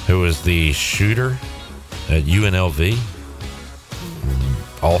who was the shooter at UNLV.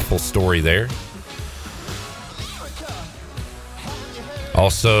 Awful story there.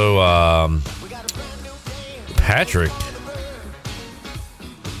 Also, Patrick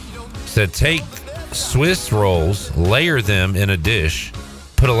said take Swiss rolls, layer them in a dish,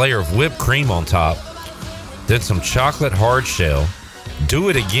 put a layer of whipped cream on top, then some chocolate hard shell, do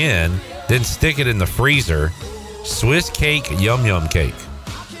it again, then stick it in the freezer. Swiss cake, yum yum cake.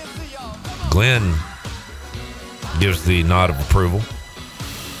 Glenn gives the nod of approval.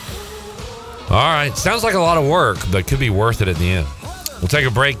 All right, sounds like a lot of work, but could be worth it at the end. We'll take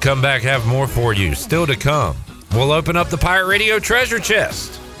a break, come back, have more for you. Still to come, we'll open up the Pirate Radio treasure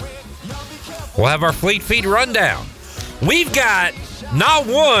chest. We'll have our Fleet Feet rundown. We've got not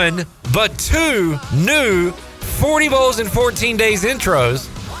one, but 2 new 40 Bowls in 14 Days intros.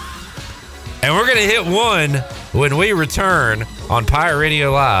 And we're going to hit one when we return on Pirate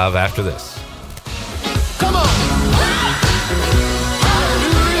Radio Live after this. Come on.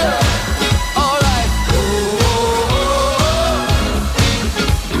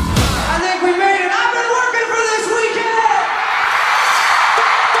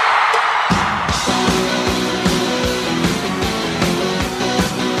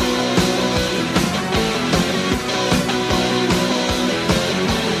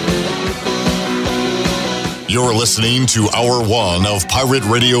 You're listening to Hour 1 of Pirate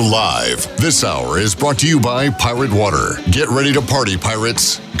Radio Live. This hour is brought to you by Pirate Water. Get ready to party,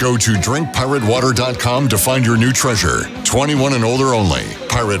 pirates. Go to drinkpiratewater.com to find your new treasure. 21 and older only.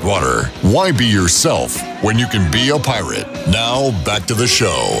 Pirate Water. Why be yourself when you can be a pirate? Now, back to the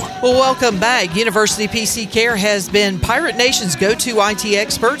show. Well, welcome back. University PC Care has been Pirate Nation's go-to IT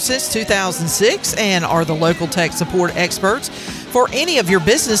expert since 2006 and are the local tech support experts for any of your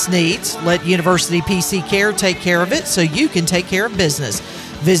business needs. Let University PC Care take care of it so you can take care of business.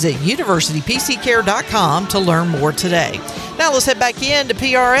 Visit universitypccare.com to learn more today. Now let's head back in to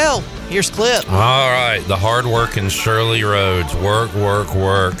PRL. Here's Clip. All right, the hard-working Shirley Rhodes, work.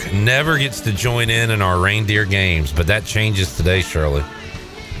 Never gets to join in our reindeer games, but that changes today, Shirley,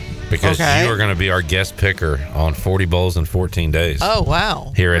 because you are going to be our guest picker on 40 Bowls in 14 days. Oh,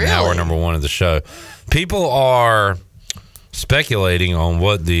 wow. Here in hour number 1 of the show. People are speculating on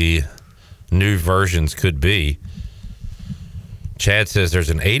what the new versions could be. Chad says there's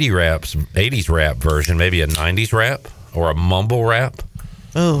an 80s rap version, maybe a 90s rap or a mumble rap.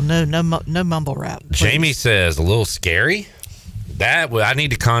 Oh, no mumble rap. Please. Jamie says a little scary. I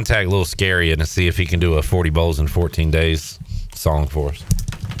need to contact Little Scary and see if he can do a 40 Bowls in 14 days song for us.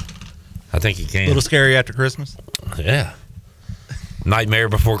 I think he can. Little Scary After Christmas. Yeah. Nightmare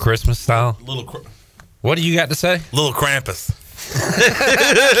Before Christmas style. What do you got to say? Little Krampus.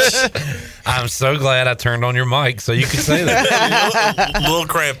 I'm so glad I turned on your mic so you could say that. Little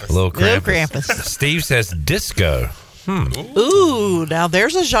Krampus. Little Krampus. Steve says disco. Ooh, now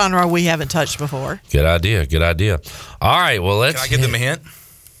there's a genre we haven't touched before. Good idea. All right, well, let's... Can I give them a hint?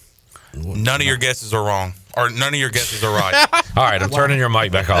 None of your guesses are wrong. Or none of your guesses are right. All right, I'm turning your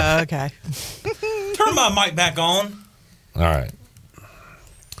mic back off. Okay. Turn my mic back on. All right.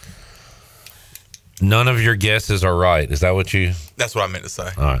 None of your guesses are right. Is that what you... That's what I meant to say.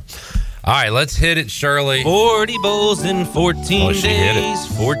 All right, let's hit it, Shirley. 40 bowls in 14 she hit it. days.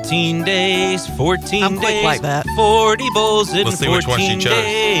 14 days. 14 I'm days. quick like that. 40 bowls in Let's see 14 which one she chose.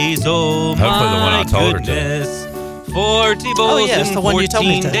 days. Oh, Hopefully the one I told her to. goodness. 40 bowls yes, in the one you told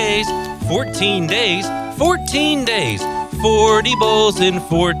me 14 to. days. 14 days. 14 days. 40 bowls in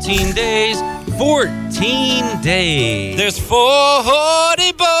 14 days. 14 days. There's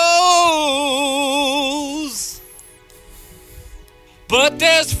 40 bowls, but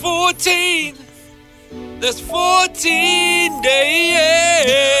there's 14. There's 14 days.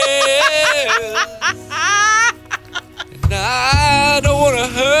 And I don't want to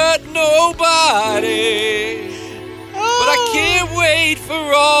hurt nobody, but I can't wait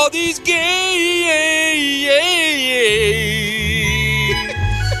for all these games.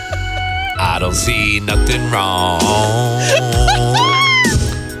 I don't see nothing wrong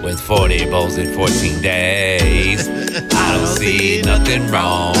with 40 bowls in 14 days. I don't see nothing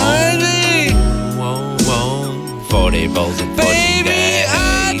wrong. 40 bowls in 14 days.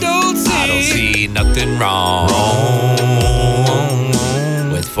 I don't see nothing wrong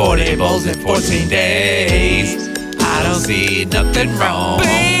with 40 bowls in 14 days. I don't see nothing wrong.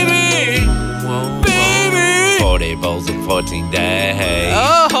 Baby. 40 bowls in 14 days.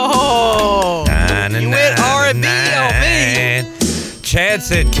 Oh, you went R&B on me. Chad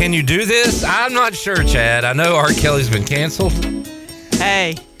said, "Can you do this?" I'm not sure, Chad. I know R. Kelly's been canceled.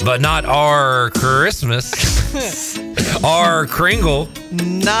 Hey. But not R. Christmas. R. Kringle.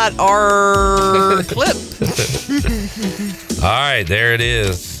 Not R. Clip. All right, there it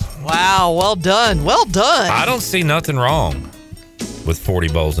is. Wow, well done. I don't see nothing wrong with 40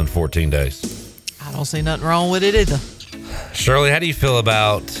 bowls in 14 days. I don't see nothing wrong with it either. Shirley, how do you feel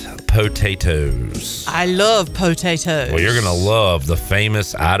about potatoes? I love potatoes. Well, you're going to love the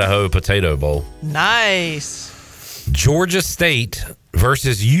famous Idaho Potato Bowl. Nice. Georgia State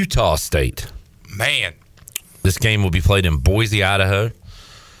versus Utah State. Man. This game will be played in Boise, Idaho.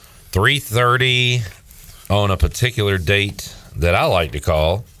 3:30 on a particular date that I like to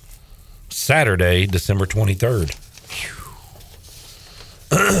call Saturday, December 23rd.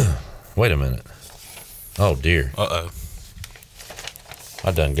 Wait a minute. Oh, dear. Uh-oh.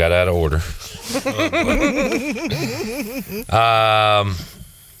 I done got out of order.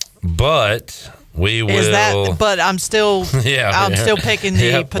 But we will. Is that? But I'm still. Yeah, I'm still picking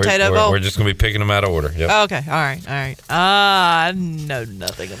the potato bowl. We're just going to be picking them out of order. Yep. Okay. All right. I know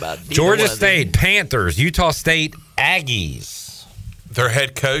nothing about Georgia State Panthers, Utah State Aggies. Their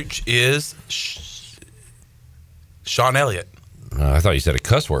head coach is Sean Elliott. I thought you said a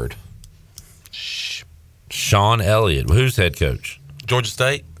cuss word. Sean Elliott. Who's head coach? Georgia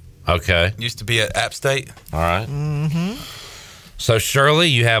State. Okay. Used to be at App State. All right. Mm-hmm. So, Shirley,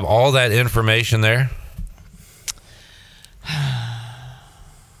 you have all that information there?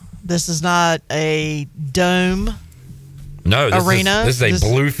 This is not a dome. No, arena. This is a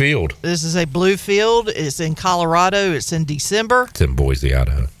blue field. This is a blue field. It's in Colorado. It's in December. It's in Boise,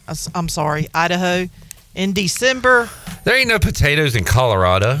 Idaho. I'm sorry, Idaho. In December. There ain't no potatoes in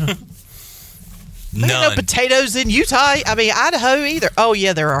Colorado. There ain't no potatoes in Utah. I mean, Idaho either. Oh,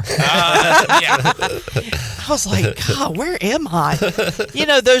 yeah, there are. Yeah. I was like, God, where am I? You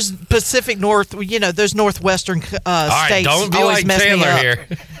know, those Pacific North, those northwestern states. All right, don't be always like mess me Chandler up. here.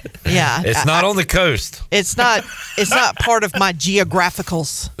 Yeah. It's not on the coast. It's not part of my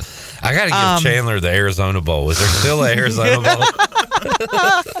geographicals. I got to give Chandler the Arizona Bowl. Is there still an Arizona Bowl?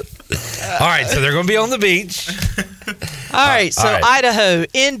 All right, so they're going to be on the beach. All right, so Idaho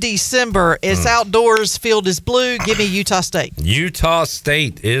in December. It's outdoors. Field is blue. Give me Utah State. Utah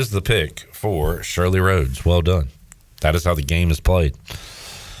State is the pick for Shirley Rhodes. Well done. That is how the game is played.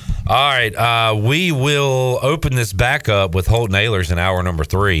 All right, we will open this back up with Holton Ahlers in hour number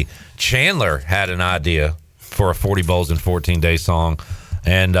 3. Chandler had an idea for a 40 Bowls in 14 Days song,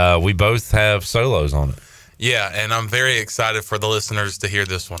 and we both have solos on it. Yeah, and I'm very excited for the listeners to hear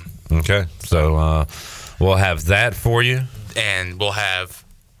this one. Okay, so we'll have that for you. And we'll have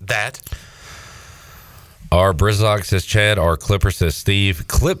that. Our Brizzock says Chad. Our Clipper says Steve.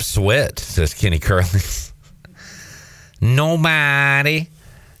 Clip Sweat says Kenny Curley. Nobody.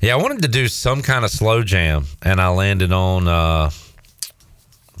 Yeah, I wanted to do some kind of slow jam, and I landed on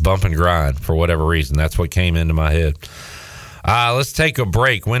Bump and Grind for whatever reason. That's what came into my head. Let's take a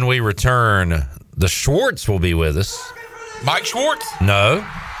break. When we return, the Schwartz will be with us. Mike Schwartz? No.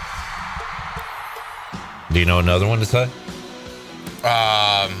 Do you know another one to say?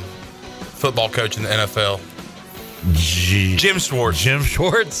 Football coach in the NFL. Jim Schwartz. Jim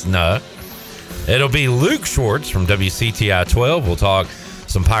Schwartz? No. It'll be Luke Schwartz from WCTI 12. We'll talk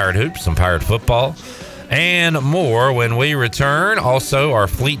some Pirate hoops, some Pirate football, and more when we return. Also, our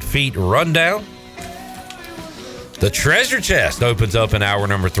Fleet Feet rundown. The treasure chest opens up in hour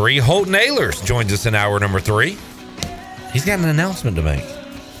number 3. Holton Ahlers joins us in hour number 3. He's got an announcement to make.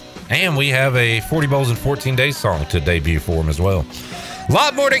 And we have a 40 Bowls in 14 Days song to debut for him as well. A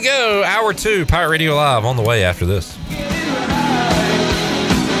lot more to go. Hour 2, Pirate Radio Live on the way after this.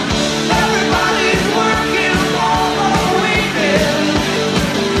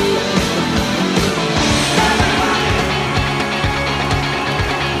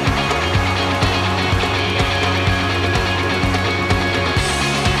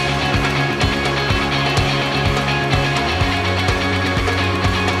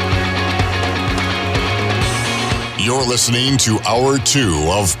 You're listening to Hour 2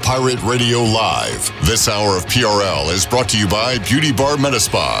 of Pirate Radio Live. This hour of PRL is brought to you by Beauty Bar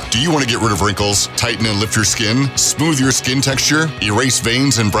Metaspa. Do you want to get rid of wrinkles, tighten and lift your skin, smooth your skin texture, erase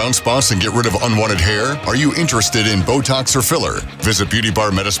veins and brown spots and get rid of unwanted hair? Are you interested in Botox or filler? Visit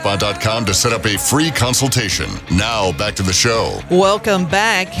beautybarmetaspa.com to set up a free consultation. Now, back to the show. Welcome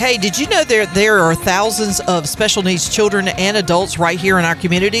back. Hey, did you know there are thousands of special needs children and adults right here in our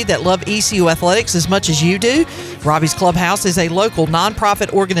community that love ECU athletics as much as you do? Robbie's Clubhouse is a local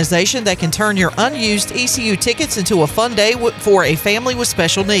nonprofit organization that can turn your unused ECU tickets into a fun day for a family with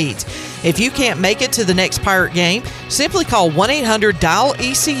special needs. If you can't make it to the next Pirate game, simply call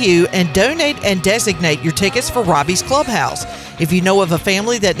 1-800-DIAL-ECU and donate and designate your tickets for Robbie's Clubhouse. If you know of a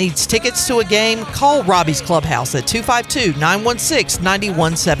family that needs tickets to a game, call Robbie's Clubhouse at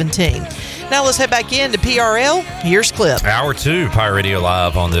 252-916-9117. Now let's head back into PRL. Here's Clip. Hour 2, Pirate Radio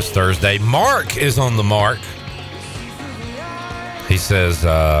Live on this Thursday. Mark is on the mark. He says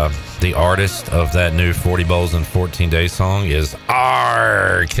the artist of that new 40 Bowls in 14 Days song is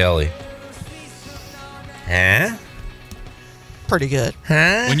R. Kelly. Huh? Pretty good.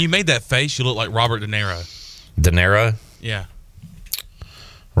 Huh? When you made that face, you look like Robert De Niro. De Niro? Yeah.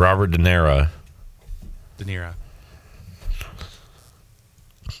 Robert De Niro. De Niro.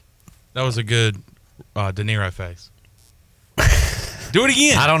 That was a good De Niro face. Do it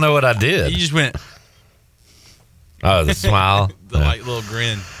again. I don't know what I did. You just went. Oh, the smile. The little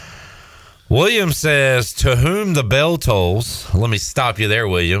grin. William says, to whom the bell tolls. Let me stop you there,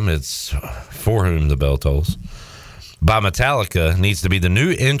 William. It's For Whom the Bell Tolls. By Metallica needs to be the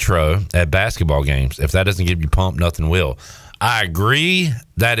new intro at basketball games. If that doesn't get you pumped, nothing will. I agree.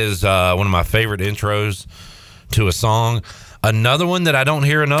 That is one of my favorite intros to a song. Another one that I don't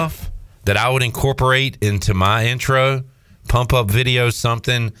hear enough that I would incorporate into my intro, pump up video,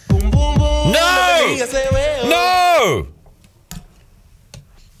 something. No!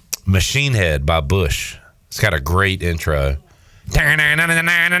 Machine Head by Bush. It's got a great intro. That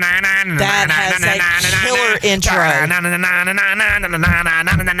has a killer intro.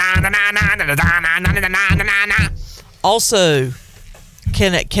 Also,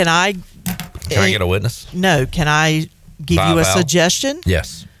 Can I? Can I get a witness? No. Can I give you a suggestion?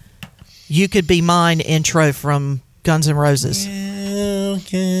 Yes. You could be mine intro from Guns N' Roses. I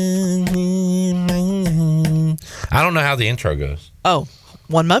don't know how the intro goes. Oh,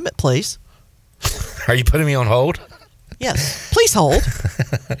 one moment, please. Are you putting me on hold? Yes. Please hold.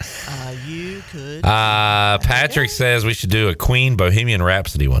 You could. Patrick says we should do a Queen Bohemian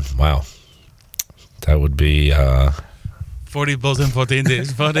Rhapsody one. Wow. That would be 40 balls in 14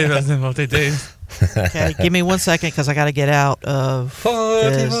 days. 40 balls in 14 days. Okay, give me 1 second because I got to get out of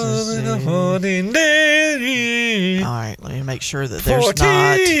 40 balls in 14 days. All right, let me make sure that there's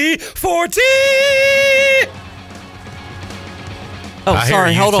not 40. Oh, I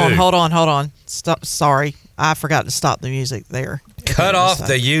sorry. hear you Hold too. on. Stop. Sorry, I forgot to stop the music there. Cut off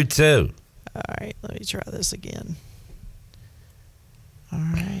the U2. All right, let me try this again. All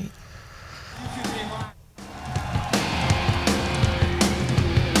right.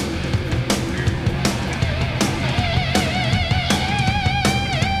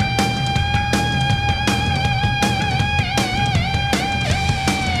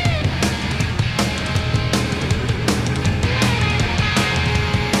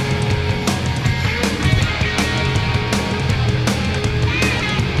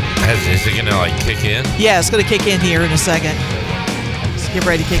 Is it gonna like kick in? Yeah, it's going to kick in here in a second. Let's get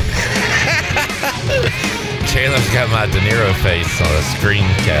ready to kick. Chandler's got my De Niro face on a screen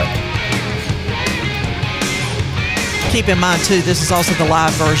cap. Keep in mind, too, this is also the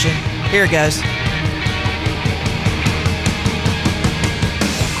live version. Here it goes.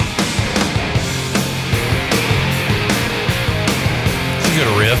 It's a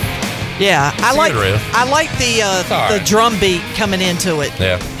good riff. Yeah, It's a good riff. I like the drum beat coming into it.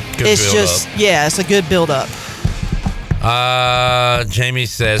 Yeah. Good It's build just up. it's a good build up. Jamie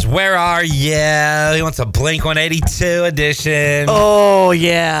says, "Where are you?" He wants a Blink 182 edition. Oh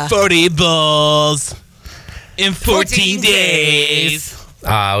yeah, 40 balls in 14 days.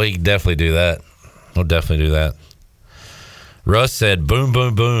 We can definitely do that. We'll definitely do that. Russ said, "Boom,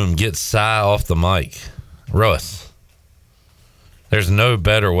 boom, boom, get Cy off the mic." Russ, there's no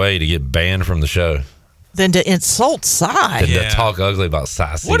better way to get banned from the show than to insult Cy. than to talk ugly about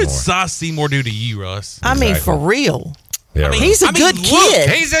Cy Seymour. What did Cy Seymour do to you, Russ? I mean, for real. Yeah, right. He's a good kid.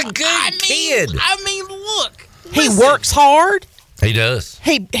 He's a good kid. I mean, look. He works hard. He does.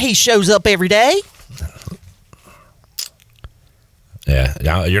 He shows up every day.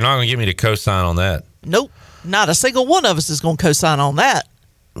 Yeah, you're not going to get me to co-sign on that. Nope. Not a single one of us is going to co-sign on that.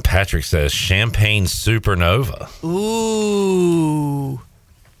 Patrick says, Champagne Supernova. Ooh.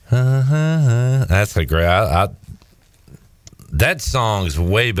 That's a great... that song's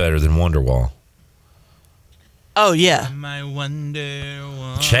way better than Wonderwall. Oh, yeah. My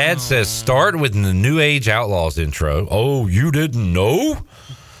wonder. Chad says, start with the New Age Outlaws intro. Oh, you didn't know?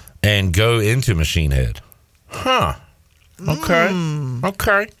 And go into Machine Head. Huh. Okay.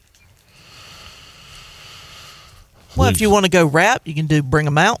 Okay. Well, if you want to go rap, you can do Bring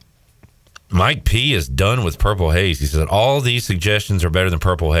 'Em Out. Mike P is done with Purple Haze. He said, all these suggestions are better than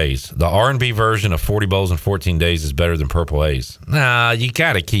Purple Haze. The R&B version of 40 Bowls in 14 Days is better than Purple Haze. Nah, you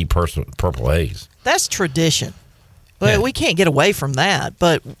got to keep Purple Haze. That's tradition. Well, we can't get away from that.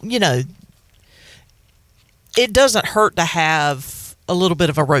 But, you know, it doesn't hurt to have a little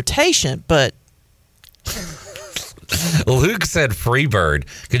bit of a rotation, but... Luke said Freebird.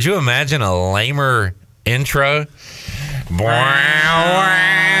 Could you imagine a lamer intro? Here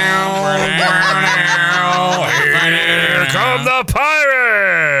come the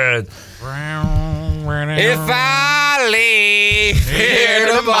pirate. If I leave here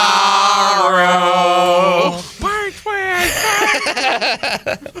tomorrow.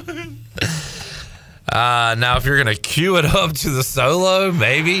 Now, if you're going to cue it up to the solo,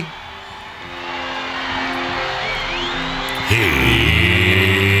 maybe. Here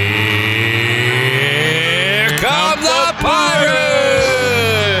come the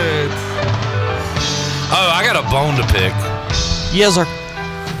pirates! Oh, I got a bone to pick. Yes, sir.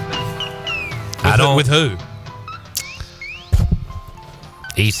 I don't. With who?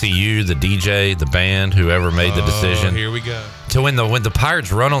 ECU, the DJ, the band, whoever made the decision. Here we go. So when the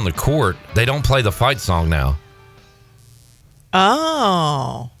Pirates run on the court, they don't play the fight song now.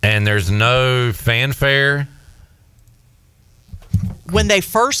 Oh. And there's no fanfare. When they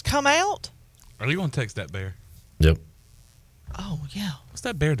first come out? Are you going to text that bear? Yep. Oh, yeah. What's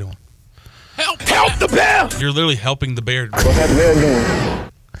that bear doing? Help the bear! You're literally helping the bear. What's that bear doing?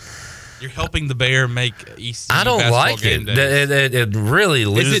 You're helping the bear make ECU I don't basketball like game it. days. It really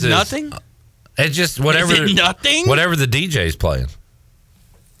loses. Is it nothing? It just whatever. Is it nothing? Whatever the DJ's playing.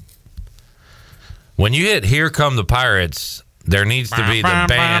 When you hit "Here Come the Pirates," There needs to be the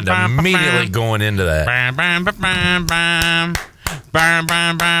band immediately going into that.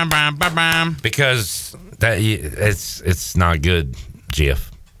 Because it's not good,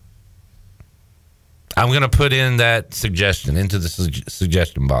 Jeff. I'm going to put in that suggestion into the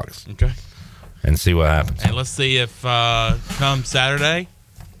suggestion box. Okay. And see what happens. And let's see if come Saturday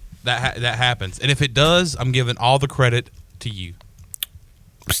that happens. And if it does, I'm giving all the credit to you.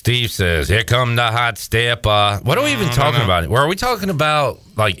 Steve says, "Here come the hot step." What are we even talking about? Or are we talking about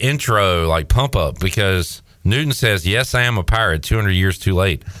like intro, like pump up? Because Newton says, "Yes, I am a pirate. 200 years too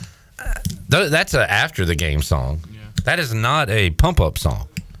late." That's a after the game song. Yeah. That is not a pump up song.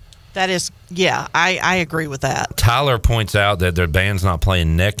 That is, yeah, I agree with that. Tyler points out that their band's not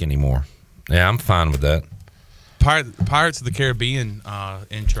playing neck anymore. Yeah, I'm fine with that. Pirates of the Caribbean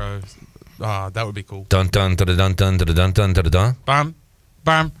intro, that would be cool. Dun dun dun dun dun dun dun dun dun dun. Bam,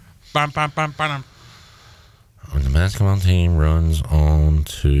 bam, bam, bam, bam, bam. When the basketball team runs on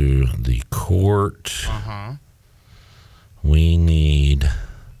to the court, we need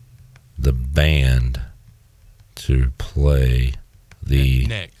the band to play the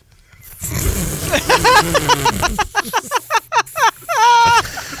neck.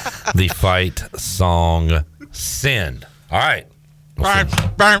 The fight song "Send." All right. Here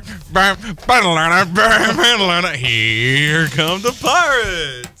come the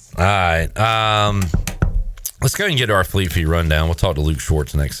Pirates. All right. Let's go ahead and get to our Fleet Feet rundown. We'll talk to Luke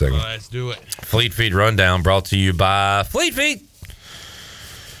Schwartz next segment. Let's do it. Fleet Feet rundown brought to you by Fleet Feet.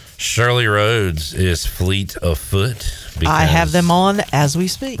 Shirley Rhodes is fleet of foot. I have them on as we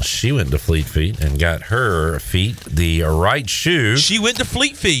speak. She went to Fleet Feet and got her feet the right shoe. She went to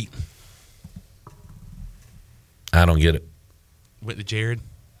Fleet Feet. I don't get it. Went to Jared.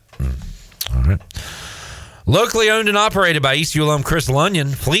 All right. Locally owned and operated by ECU alum Chris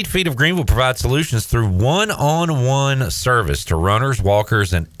Lunyon, Fleet Feet of Greenville provides solutions through one-on-one service to runners,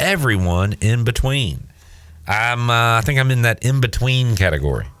 walkers, and everyone in between. I think I'm in that in-between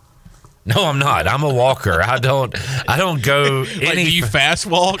category. No, I'm not. I'm a walker. I don't go any. Like, do you fast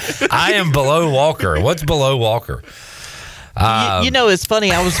walk? I am below walker. What's below walker? You know, it's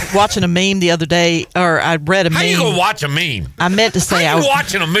funny. I was watching a meme the other day, or I read a meme. How you gonna watch a meme? I meant to say How you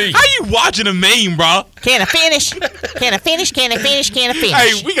watching a meme? How you watching a meme, bro? Can I finish? Can I finish? Can I finish? Can I finish?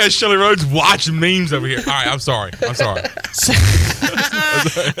 Hey, we got Shirley Rhodes watching memes over here. All right, I'm sorry.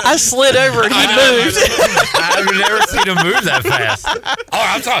 I slid over and he moved. I've never seen him move that fast. Oh,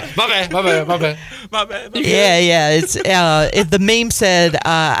 I'm sorry. My bad. Yeah. It's the meme said,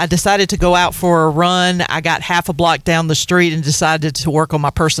 I decided to go out for a run. I got half a block down the street and decided to work on my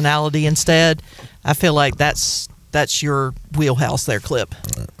personality instead. I feel like that's your wheelhouse there, Clip.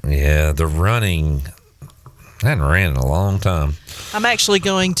 Yeah, the running. I hadn't ran in a long time. I'm actually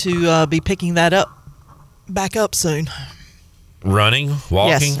going to be picking that back up soon. Running,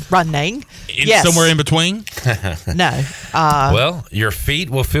 walking, yes, running. Somewhere in between. No. Well, your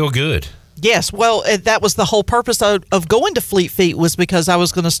feet will feel good. Yes. Well, that was the whole purpose of going to Fleet Feet, was because I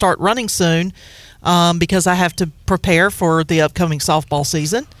was going to start running soon, because I have to prepare for the upcoming softball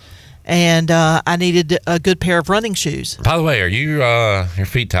season, and I needed a good pair of running shoes. By the way, are you your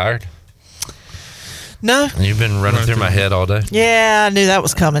feet tired? No. You've been running through my head all day? Yeah, I knew that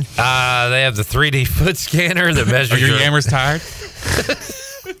was coming. They have the 3D foot scanner that measures your yammers tired?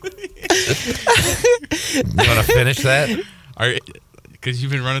 You want to finish that? Because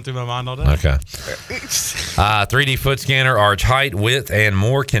you've been running through my mind all day. Okay. 3D foot scanner, arch height, width, and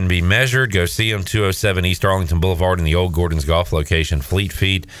more can be measured. Go see them, 207 East Arlington Boulevard in the old Gordon's Golf location. Fleet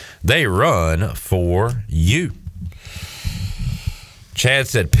Feet. They run for you. Chad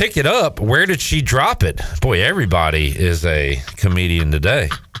said, pick it up. Where did she drop it? Boy, everybody is a comedian today.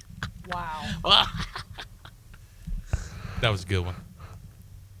 Wow. That was a good one.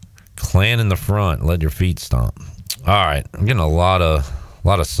 Clan in the front. Let your feet stomp. All right. I'm getting a lot of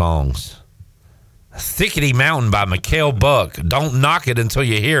songs. Thickety Mountain by Mikhail Buck. Don't knock it until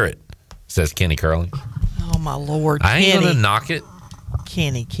you hear it, says Kenny Curling. Oh, my Lord. I ain't going to knock it.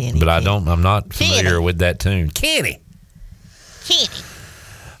 Kenny. But I'm not familiar with that tune. Kenny.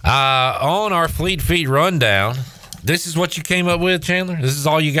 On our Fleet Feet rundown, this is what you came up with, Chandler? This is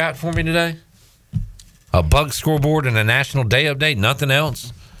all you got for me today? A bug scoreboard and a National Day update? Nothing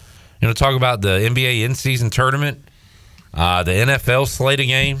else? You want to talk about the NBA in-season tournament? The NFL slate of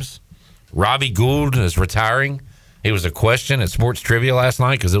games? Robbie Gould is retiring. He was a question at Sports Trivia last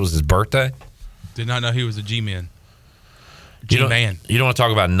night because it was his birthday. Did not know he was a G-man. G-man. You don't want to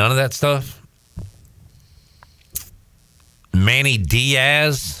talk about none of that stuff? Manny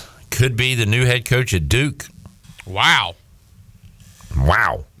Diaz could be the new head coach at Duke. Wow.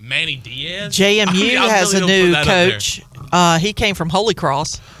 Wow. Manny Diaz? JMU has a new coach. He came from Holy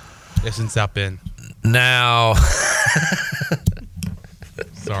Cross. It's in South Bend. Now,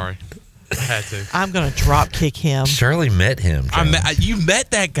 sorry, I had to. I'm going to drop kick him. Shirley met him. You met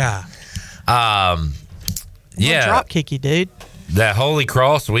that guy. Yeah, drop kick you, dude. That Holy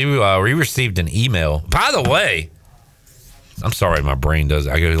Cross. We received an email. By the way, I'm sorry, my brain does.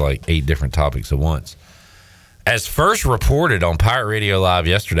 I go to like 8 different topics at once. As first reported on Pirate Radio Live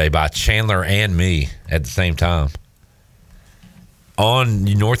yesterday by Chandler and me at the same time. On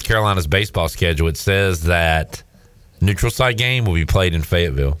North Carolina's baseball schedule, it says that neutral site game will be played in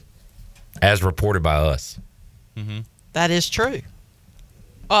Fayetteville, as reported by us. Mm-hmm. That is true.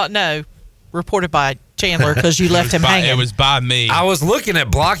 No, reported by Chandler because you left him hanging. It was by me. I was looking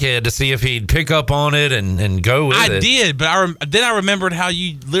at Blockhead to see if he'd pick up on it and go with it. I did, but then I remembered how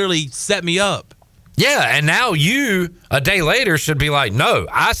you literally set me up. Yeah, and now you, a day later, should be like, no,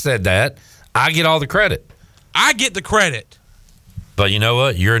 I said that. I get all the credit. I get the credit. But you know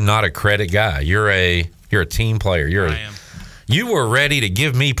what? You're not a credit guy. You're a team player. I am. You were ready to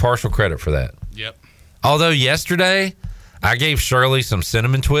give me partial credit for that. Yep. Although yesterday, I gave Shirley some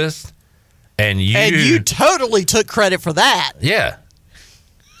cinnamon twist, and you totally took credit for that. Yeah.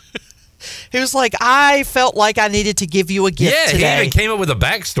 He was like, I felt like I needed to give you a gift today. He even came up with a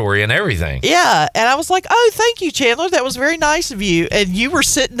backstory and everything. Yeah, and I was like, oh, thank you, Chandler. That was very nice of you. And you were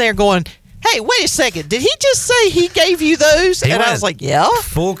sitting there going, hey, wait a second. Did he just say he gave you those? And I was like, yeah.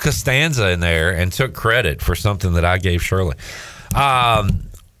 Full Costanza in there and took credit for something that I gave Shirley.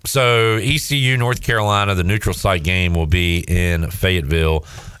 So ECU, North Carolina, the neutral site game will be in Fayetteville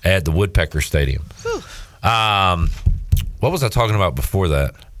at the Woodpecker Stadium. What was I talking about before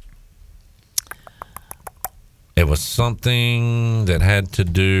that? It was something that had to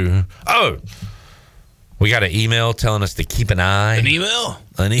do... Oh! We got an email telling us to keep an eye. An email?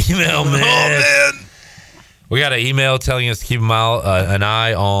 An email, man. Oh, man. We got an email telling us to keep an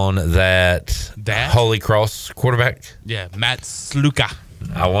eye on that Holy Cross quarterback. Yeah, Matt Sluka.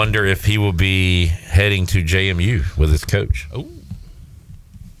 I wonder if he will be heading to JMU with his coach. Oh.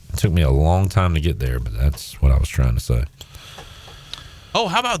 It took me a long time to get there, but that's what I was trying to say. Oh,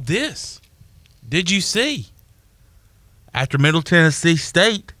 how about this? Did you see? After Middle Tennessee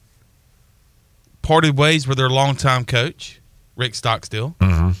State parted ways with their longtime coach, Rick Stockstill,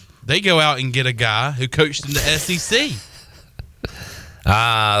 they go out and get a guy who coached in the SEC.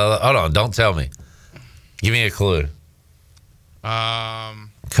 Hold on. Don't tell me. Give me a clue.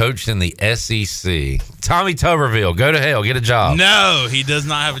 Coached in the SEC. Tommy Tuberville. Go to hell. Get a job. No, he does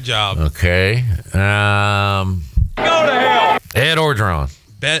not have a job. Okay. Go to hell. Ed Orgeron.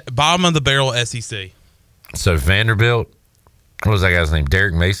 Bottom of the barrel SEC. So Vanderbilt. What was that guy's name?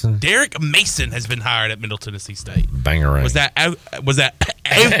 Derek Mason? Derek Mason has been hired at Middle Tennessee State. Bangarang. Was that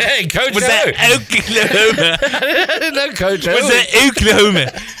Hey, Coach was that Oklahoma? No, Coach Was that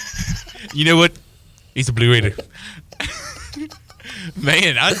Oklahoma? You know what? He's a Blue Raider.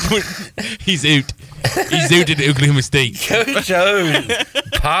 Man, he's out. He's out at Oklahoma State. Coach O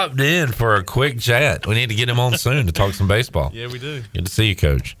popped in for a quick chat. We need to get him on soon to talk some baseball. Yeah, we do. Good to see you,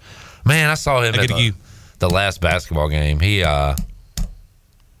 Coach. Man, I saw him at the last basketball game. He, I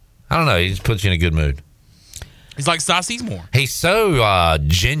don't know. He just puts you in a good mood. He's like Cy Seymour. He's so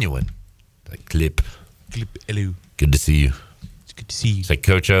genuine. Like, Clip, hello. Good to see you. It's good to see you. It's like,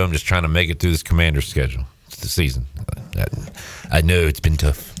 Coach O, I'm just trying to make it through this Commander's schedule. It's the season. I know it's been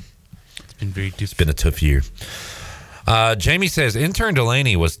tough. It's been very tough. It's been a tough year. Jamie says, intern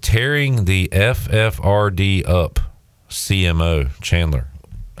Delaney was tearing the FFRD up. CMO Chandler.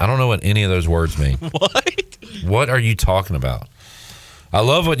 I don't know what any of those words mean. What? What are you talking about? I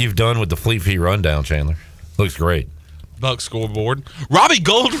love what you've done with the Fleet Feet rundown, Chandler. Looks great. Buck scoreboard. Robbie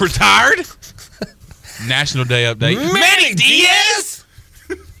Gold retired. National Day update. Manny Diaz.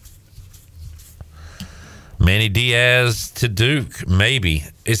 Manny Diaz to Duke, maybe.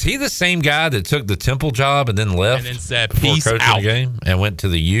 Is he the same guy that took the Temple job and then left? And then said, before peace coaching out. the game and went to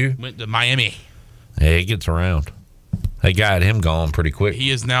the U? Went to Miami. Yeah, he gets around. They got him gone pretty quick. He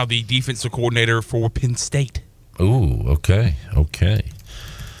is now the defensive coordinator for Penn State. Ooh, okay.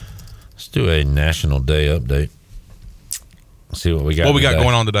 Let's do a National Day update. See what we got. What we got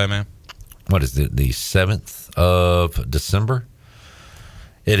going on today, man? What is it? The 7th of December.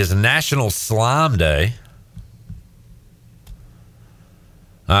 It is National Slime Day.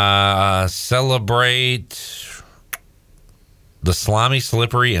 Celebrate the slimy,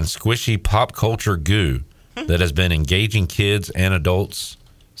 slippery, and squishy pop culture goo that has been engaging kids and adults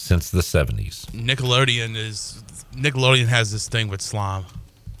since the 70s. Nickelodeon has this thing with slime.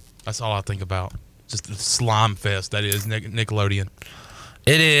 That's all I think about. Just the slime fest that is Nickelodeon.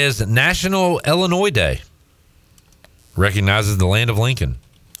 It is National Illinois Day. recognizes the land of Lincoln,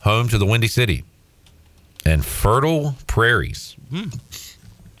 home to the Windy City and fertile prairies.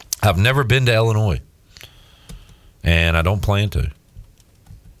 I've never been to Illinois, and I don't plan to.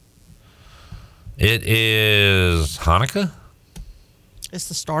 It is Hanukkah. It's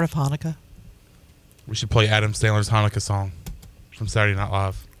the start of Hanukkah. We should play Adam Sandler's Hanukkah song from Saturday Night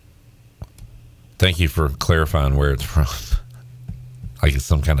Live. Thank you for clarifying where it's from. Like it's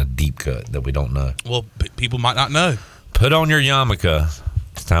some kind of deep cut that we don't know. Well, people might not know. Put on your yarmulke.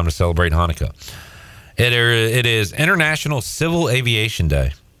 It's time to celebrate Hanukkah. It is International Civil Aviation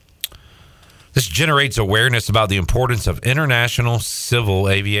Day. This generates awareness about the importance of international civil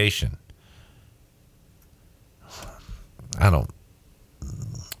aviation.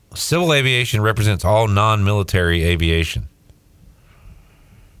 Civil aviation represents all non-military aviation.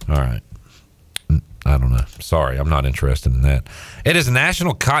 All right. I don't know. Sorry, I'm not interested in that. It is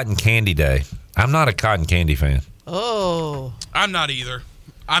National Cotton Candy Day. I'm not a cotton candy fan. Oh. I'm not either.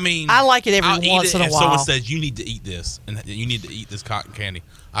 I mean, I like it every I'll once eat it in a if while. someone says you need to eat this and you need to eat this cotton candy,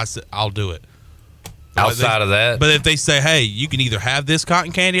 I said I'll do it. Outside of that, but if they say, "Hey, you can either have this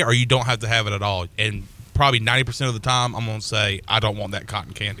cotton candy or you don't have to have it at all," and probably 90% of the time, I'm gonna say I don't want that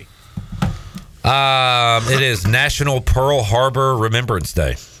cotton candy. It is National Pearl Harbor Remembrance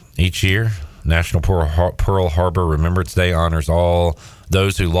Day. Each year, National Pearl Harbor Remembrance Day honors all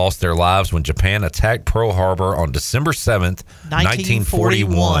those who lost their lives when Japan attacked Pearl Harbor on December 7th,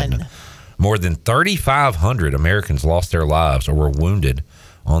 1941. More than 3,500 Americans lost their lives or were wounded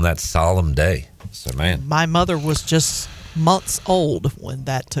on that solemn day. So, man. My mother was just months old when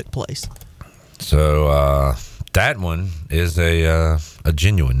that took place. So, that one is a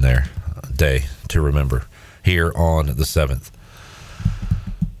genuine day to remember here on the 7th.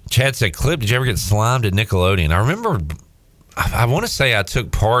 Chad said, Clip, did you ever get slimed at Nickelodeon? I remember, I want to say I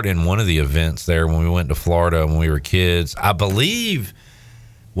took part in one of the events there when we went to Florida when we were kids. I believe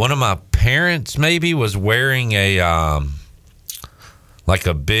one of my parents maybe was wearing a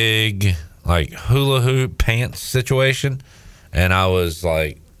big hula hoop pants situation, and I was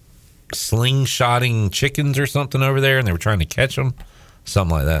like slingshotting chickens or something over there, and they were trying to catch them,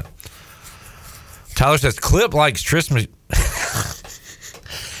 something like that. Tyler says Clip likes Christmas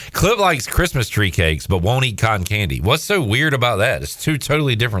tree cakes but won't eat cotton candy. What's so weird about that? It's two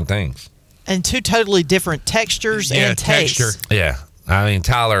totally different things and two totally different textures and tastes. Texture. Yeah, I mean,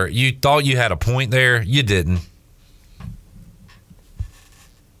 Tyler, you thought you had a point there. You didn't.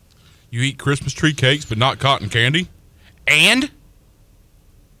 You eat Christmas tree cakes, but not cotton candy? And?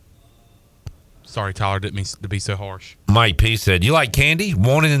 Sorry, Tyler, didn't mean to be so harsh. Mike P said, you like candy?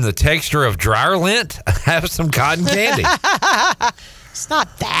 Want it in the texture of dryer lint? Have some cotton candy. It's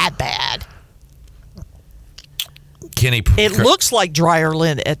not that bad. Kenny, it looks like dryer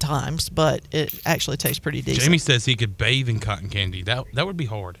lint at times, but it actually tastes pretty decent. Jamie says he could bathe in cotton candy. That would be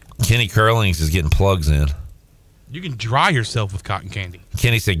hard. Kenny Curlings is getting plugs in. You can dry yourself with cotton candy.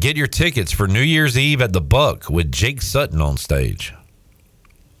 Kenny said, get your tickets for New Year's Eve at the Buck with Jake Sutton on stage.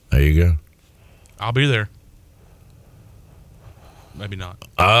 There you go. I'll be there. Maybe not.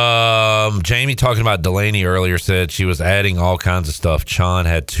 Jamie, talking about Delaney earlier, said she was adding all kinds of stuff. Chon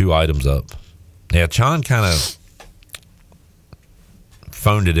had 2 items up. Yeah, Chon kind of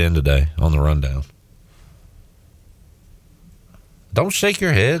phoned it in today on the rundown. Don't shake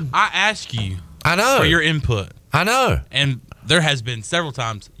your head. I ask you I know. for your input. I know. And there has been several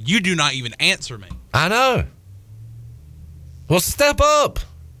times you do not even answer me. I know. Well, step up.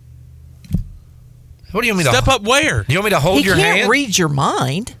 What do you want me to step up where? You want me to hold your hand? He can't read your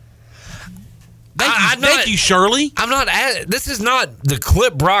mind. Thank you, Shirley. I'm not. This is not the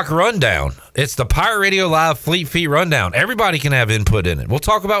Clip Brock rundown. It's the Pirate Radio Live Fleet Feet rundown. Everybody can have input in it. We'll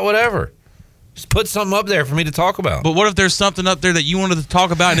talk about whatever. Just put something up there for me to talk about. But what if there's something up there that you wanted to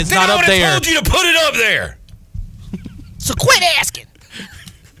talk about and it's not up there? I told you to put it up there. So quit asking.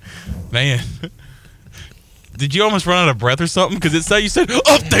 Man, did you almost run out of breath or something? Because you said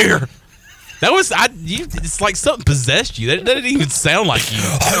up there. That was it's like something possessed you. That didn't even sound like you.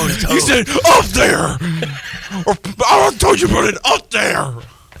 You said up there. Or I told you to put it up there.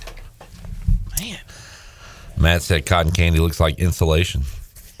 Man. Matt said cotton candy looks like insulation.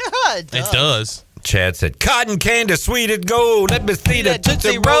 It does. Chad said cotton candy, sweet as gold. Let me see that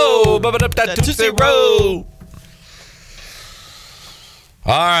Tootsie Roll. That Tootsie Roll.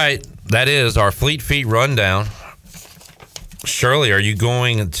 All right, that is our Fleet Feet rundown. Shirley, are you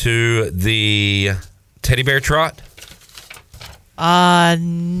going to the Teddy Bear Trot?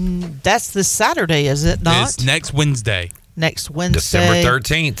 That's this Saturday, is it not? It's next Wednesday. Next Wednesday. December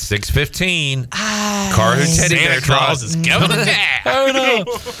 13th, 6:15. Carhoon Teddy Bear Trot is coming to town. Oh, no.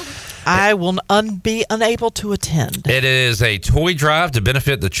 I will be unable to attend. It is a toy drive to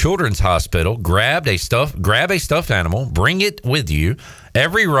benefit the Children's Hospital. Grab a stuffed animal, bring it with you.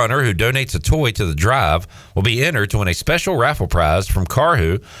 Every runner who donates a toy to the drive will be entered to win a special raffle prize from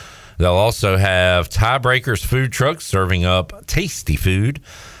Carhu. They'll also have Tiebreakers food trucks serving up tasty food.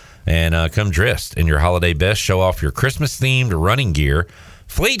 And come dressed in your holiday best. Show off your Christmas-themed running gear.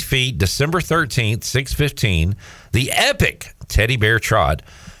 Fleet Feet, December 13th, 6:15. The epic Teddy Bear Trot.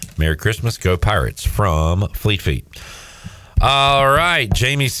 Merry Christmas, go Pirates, from Fleet Feet. All right.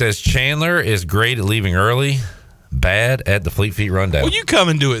 Jamie says Chandler is great at leaving early, bad at the Fleet Feet rundown. Well, you come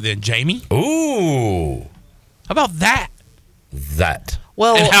and do it then, Jamie. Ooh. How about that?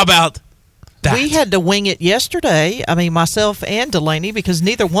 Well, and how about that? We had to wing it yesterday. I mean, myself and Delaney, because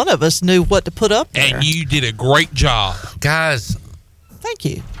neither one of us knew what to put up there. And you did a great job. Guys. Thank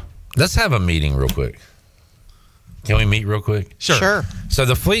you. Let's have a meeting real quick. Can we meet real quick? Sure. So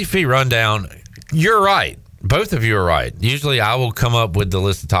the Fleet Feet rundown, you're right. Both of you are right. Usually I will come up with the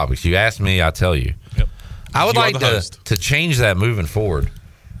list of topics. You ask me, I tell you. Yep. I would like to change that moving forward.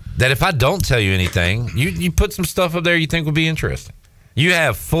 That if I don't tell you anything, you put some stuff up there you think would be interesting. You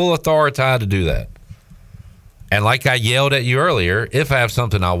have full authority to do that. And like I yelled at you earlier, if I have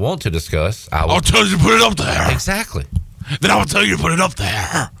something I want to discuss, I'll tell you to put it up there. Exactly. Then I will tell you to put it up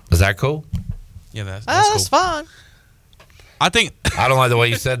there. Is that cool? Yeah, that's that's cool. fine. I think I don't like the way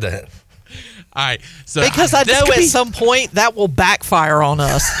you said that. All right, so because I know at some point that will backfire on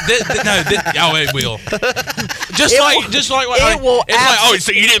us. It will. Just like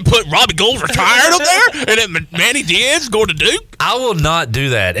so you didn't put Robbie Gould retired up there, and then Manny Diaz going to Duke. I will not do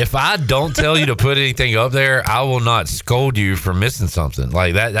that. If I don't tell you to put anything up there, I will not scold you for missing something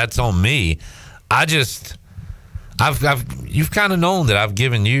like that. That's on me. You've kind of known that I've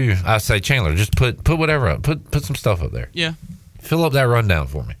given you. I say, Chandler, just put whatever up. Put some stuff up there. Yeah. Fill up that rundown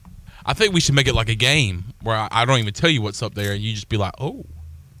for me. I think we should make it like a game where I don't even tell you what's up there, and you just be like, oh,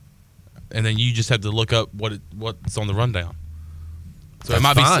 and then you just have to look up what's on the rundown. So it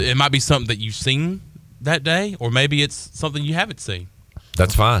might be something that you've seen that day, or maybe it's something you haven't seen.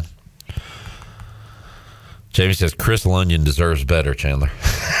 That's fine. Jamie says Chris Lunyon deserves better, Chandler.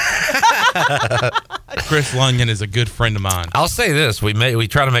 Chris Lunyon is a good friend of mine. I'll say this: we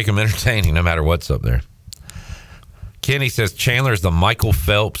try to make him entertaining, no matter what's up there. Kenny says Chandler's the Michael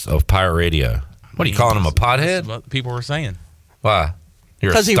Phelps of Pirate Radio. What are you calling him, a pothead? That's what people were saying. Why?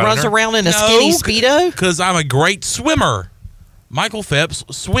 Because he runs around in a skinny Speedo? Because I'm a great swimmer. Michael Phelps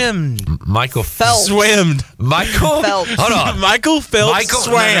swimmed. Michael Phelps swimmed. Michael Phelps. Hold on. Michael Phelps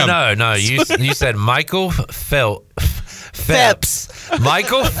swam. No. You said Michael Phelps.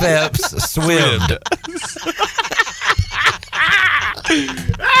 Michael Phelps swimmed.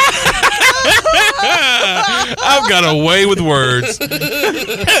 I've got a way with words.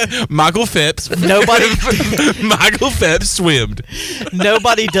 Michael Phelps. Michael Phelps swimmed.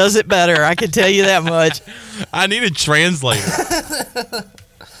 Nobody does it better. I can tell you that much. I need a translator.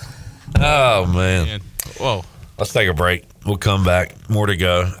 Oh, man. Whoa. Let's take a break. We'll come back. More to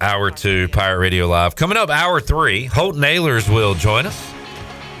go. Hour 2, Pirate Radio Live. Coming up, Hour 3, Holton Ahlers will join us.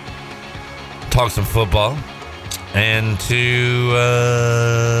 Talk some football. And to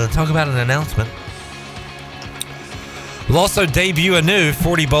talk about an announcement. We'll also debut a new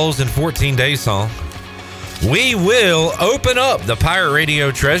 40 Bowls in 14 Days song. We will open up the Pirate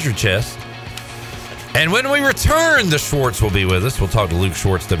Radio treasure chest. And when we return, the Schwartz will be with us. We'll talk to Luke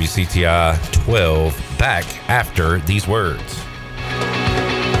Schwartz, WCTI 12, back after these words.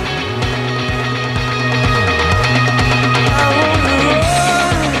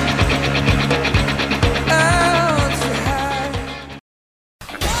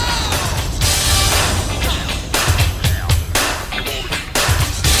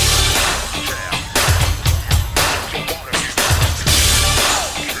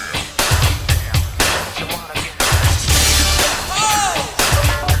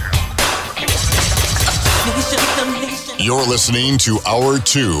 You're listening to Hour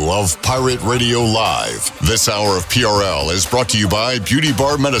 2 of Pirate Radio Live. This hour of PRL is brought to you by Beauty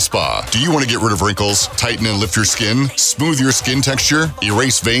Bar Metaspa. Do you want to get rid of wrinkles, tighten and lift your skin, smooth your skin texture,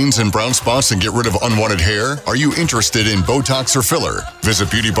 erase veins and brown spots and get rid of unwanted hair? Are you interested in Botox or filler? Visit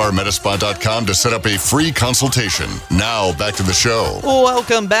beautybarmetaspa.com to set up a free consultation. Now, back to the show.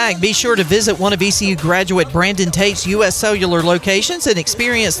 Welcome back. Be sure to visit one of ECU graduate Brandon Tate's U.S. Cellular locations and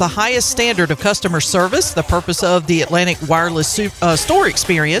experience the highest standard of customer service. The purpose of the Atlantic Wireless store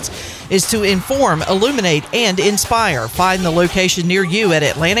experience is to inform, illuminate, and inspire. Find the location near you at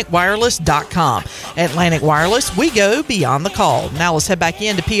AtlanticWireless.com. Atlantic Wireless, we go beyond the call. Now let's head back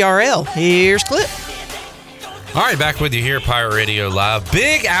into PRL. Here's Clip. All right, back with you here, Pirate Radio Live.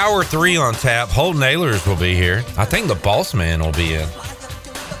 Big hour 3 on tap. Holton Ahlers will be here. I think the boss man will be in.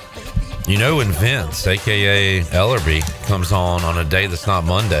 You know, when Vince, a.k.a. Ellerbe, comes on a day that's not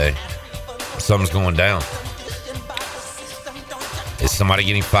Monday, something's going down. Is somebody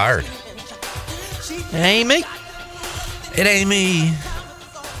getting fired? It ain't me. It ain't me.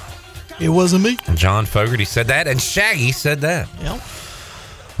 It wasn't me. And John Fogerty said that, and Shaggy said that. Yep.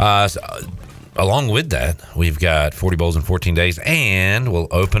 Along with that, we've got 40 bowls in 14 days, and we'll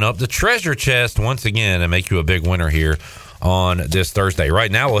open up the treasure chest once again and make you a big winner here on this Thursday. Right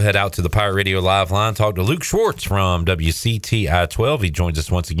now, we'll head out to the Pirate Radio Live line, talk to Luke Schwartz from WCTI 12. He joins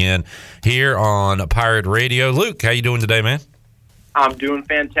us once again here on Pirate Radio. Luke, how you doing today, man? I'm doing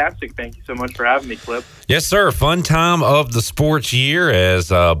fantastic. Thank you so much for having me, Clip. Yes, sir. Fun time of the sports year as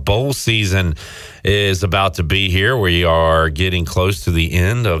bowl season is about to be here. We are getting close to the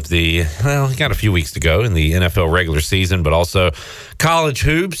end of we got a few weeks to go in the NFL regular season, but also college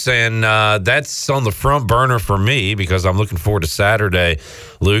hoops, and that's on the front burner for me because I'm looking forward to Saturday,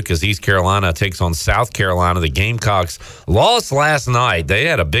 Luke, as East Carolina takes on South Carolina. The Gamecocks lost last night. They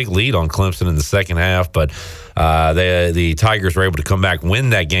had a big lead on Clemson in the second half, but the Tigers were able to come back,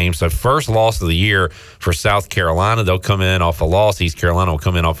 win that game. So first loss of the year for South Carolina. They'll come in off a loss. East Carolina will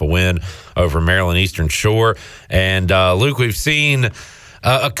come in off a win over Maryland Eastern Shore. And Luke, we've seen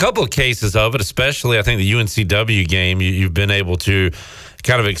a couple of cases of it, especially I think the UNCW game. You've been able to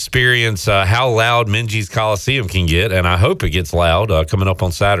kind of experience how loud Minges Coliseum can get, and I hope it gets loud coming up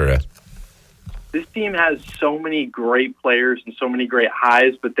on Saturday. This team has so many great players and so many great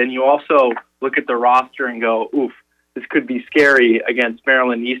highs, but then you also look at the roster and go, oof, this could be scary against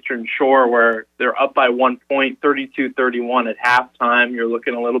Maryland Eastern Shore, where they're up by 1 point, 32-31 at halftime. You're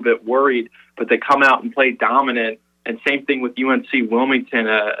looking a little bit worried, but they come out and play dominant. And same thing with UNC Wilmington,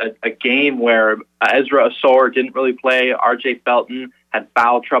 a game where Ezra Asor didn't really play. R.J. Felton had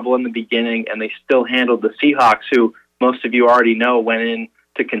foul trouble in the beginning, and they still handled the Seahawks, who most of you already know went in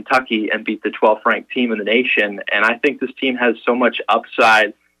to Kentucky and beat the 12th ranked team in the nation. And I think this team has so much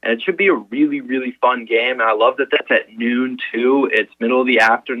upside, and it should be a really, really fun game. And I love that that's at noon too. It's middle of the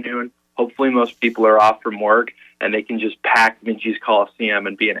afternoon. Hopefully most people are off from work and they can just pack Minges Coliseum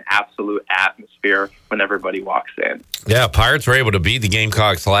and be an absolute atmosphere when everybody walks in. Yeah, Pirates were able to beat the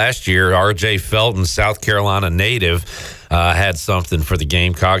Gamecocks last year. R.J. Felton, South Carolina native, had something for the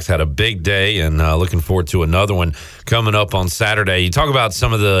Gamecocks, had a big day, and looking forward to another one coming up on Saturday. You talk about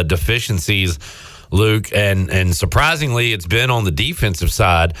some of the deficiencies, Luke, and surprisingly, it's been on the defensive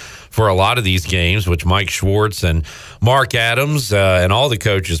side for a lot of these games, which Mike Schwartz and Mark Adams and all the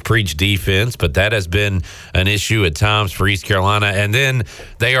coaches preach defense, but that has been an issue at times for East Carolina. And then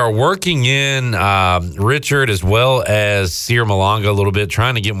they are working in Richard as well as Sear Malanga a little bit,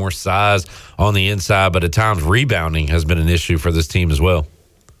 trying to get more size on the inside, but at times rebounding has been an issue for this team as well.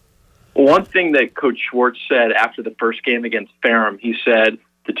 One thing that Coach Schwartz said after the first game against Ferrum, he said,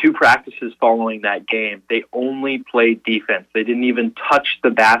 the two practices following that game, they only played defense. They didn't even touch the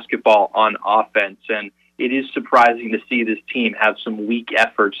basketball on offense. And it is surprising to see this team have some weak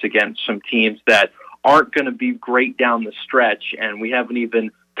efforts against some teams that aren't going to be great down the stretch. And we haven't even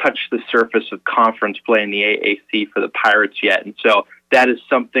touched the surface of conference play in the AAC for the Pirates yet. And so that is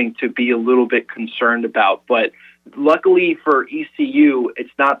something to be a little bit concerned about. But luckily for ECU, it's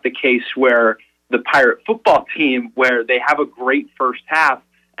not the case where the Pirate football team, where they have a great first half,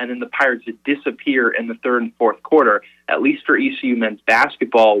 and then the Pirates disappear in the third and fourth quarter. At least for ECU men's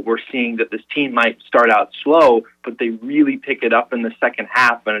basketball, we're seeing that this team might start out slow, but they really pick it up in the second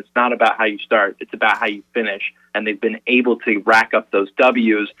half, and it's not about how you start. It's about how you finish, and they've been able to rack up those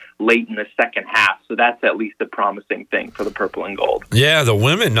W's late in the second half, so that's at least a promising thing for the Purple and Gold. Yeah, the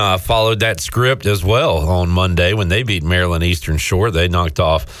women followed that script as well on Monday when they beat Maryland Eastern Shore. They knocked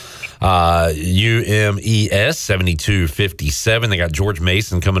off UMES 72-57. They got George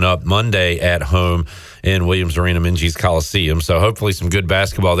Mason coming up Monday at home in Williams Arena, Minges Coliseum. So hopefully some good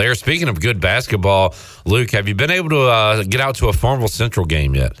basketball there. Speaking of good basketball, Luke, have you been able to get out to a Farmville Central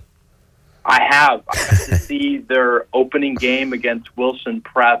game yet? I have. I got to see their opening game against Wilson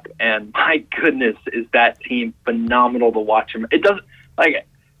Prep, and my goodness, is that team phenomenal to watch them. It doesn't, like,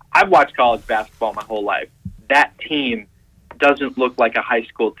 I've watched college basketball my whole life. That team doesn't look like a high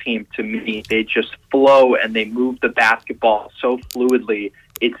school team to me. They just flow and they move the basketball so fluidly.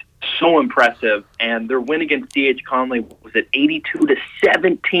 It's so impressive. And their win against D.H. Conley was at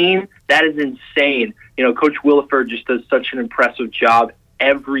 82-17. That is insane. You know, Coach Williford just does such an impressive job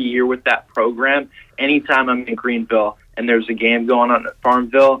every year with that program. Anytime I'm in Greenville, and there's a game going on at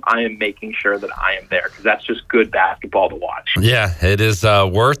Farmville, I am making sure that I am there because that's just good basketball to watch. Yeah, it is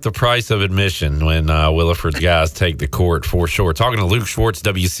worth the price of admission when Williford's guys take the court for sure. Talking to Luke Schwartz,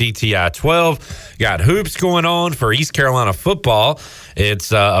 WCTI 12. Got hoops going on for East Carolina football.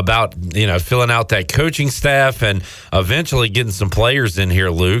 It's about, filling out that coaching staff and eventually getting some players in here,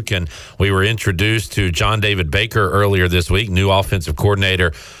 Luke. And we were introduced to John David Baker earlier this week, new offensive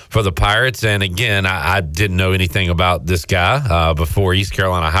coordinator for the Pirates. And again, I didn't know anything about this guy before East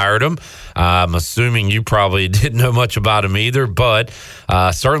Carolina hired him. I'm assuming you probably didn't know much about him either, but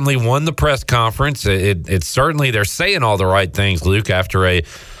certainly won the press conference. It's certainly, they're saying all the right things, Luke, after a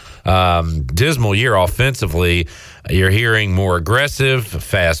dismal year offensively. You're hearing more aggressive,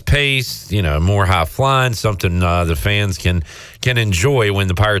 fast-paced, more high-flying, something the fans can enjoy when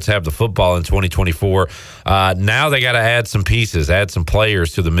the Pirates have the football in 2024. Now they got to add some pieces, add some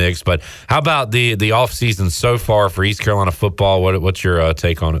players to the mix. But how about the offseason so far for East Carolina football? What's your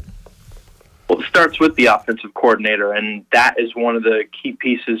take on it? Well, it starts with the offensive coordinator, and that is one of the key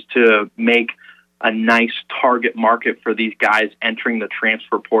pieces to make a nice target market for these guys entering the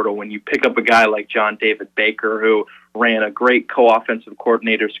transfer portal. When you pick up a guy like John David Baker, who ran a great co-offensive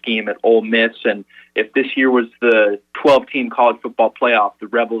coordinator scheme at Ole Miss, and if this year was the 12-team college football playoff, the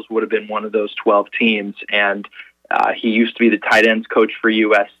Rebels would have been one of those 12 teams. And he used to be the tight ends coach for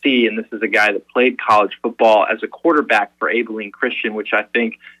USC, and this is a guy that played college football as a quarterback for Abilene Christian, which I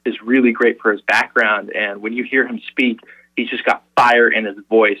think is really great for his background. And when you hear him speak, he's just got fire in his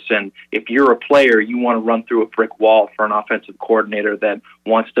voice. And if you're a player, you want to run through a brick wall for an offensive coordinator that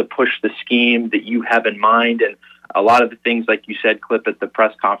wants to push the scheme that you have in mind. And a lot of the things, like you said, Clip, at the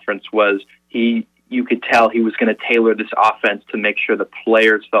press conference was you could tell he was going to tailor this offense to make sure the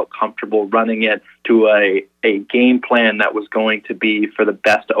players felt comfortable running it to a game plan that was going to be for the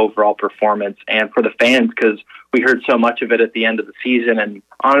best overall performance and for the fans, because we heard so much of it at the end of the season. And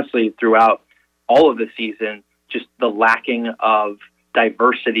honestly, throughout all of the season, just the lacking of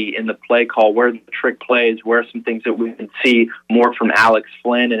diversity in the play call, where the trick plays, where some things that we can see more from Alex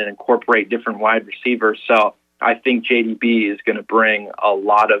Flynn and incorporate different wide receivers. So I think JDB is going to bring a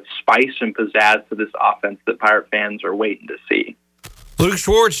lot of spice and pizzazz to this offense that Pirate fans are waiting to see. Luke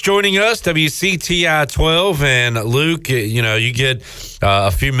Schwartz joining us, WCTI 12. And Luke, you get a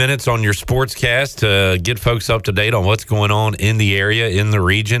few minutes on your sportscast to get folks up to date on what's going on in the area, in the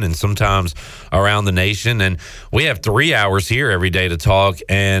region, and sometimes around the nation. And we have 3 hours here every day to talk.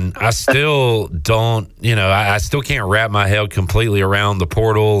 And I still don't, I still can't wrap my head completely around the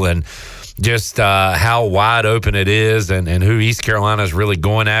portal and just how wide open it is and who East Carolina is really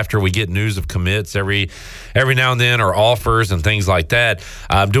going after. We get news of commits every now and then, or offers and things like that.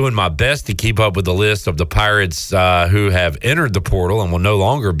 I'm doing my best to keep up with the list of the Pirates who have entered the portal and will no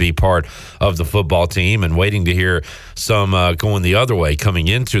longer be part of the football team, and waiting to hear some going the other way coming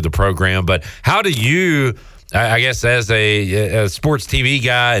into the program. But how do you, I guess, as a sports TV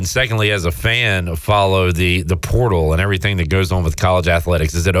guy, and secondly as a fan, follow the portal and everything that goes on with college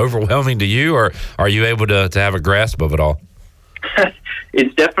athletics? Is it overwhelming to you, or are you able to have a grasp of it all?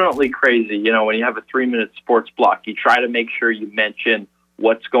 It's definitely crazy. When you have a 3-minute sports block, you try to make sure you mention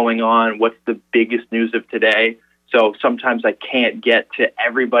what's going on, what's the biggest news of today. So sometimes I can't get to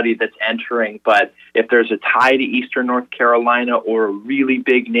everybody that's entering, but if there's a tie to Eastern North Carolina or a really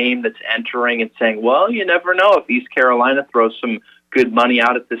big name that's entering and saying, well, you never know if East Carolina throws some good money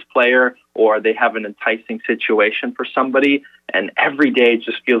out at this player or they have an enticing situation for somebody. And every day it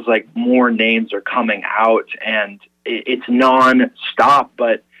just feels like more names are coming out, and it's non-stop,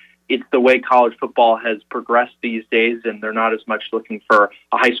 but it's the way college football has progressed these days, and they're not as much looking for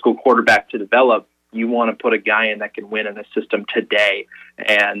a high school quarterback to develop. You want to put a guy in that can win in a system today.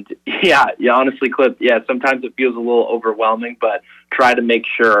 And honestly, Clip, sometimes it feels a little overwhelming, but try to make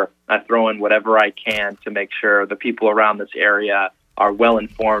sure I throw in whatever I can to make sure the people around this area are well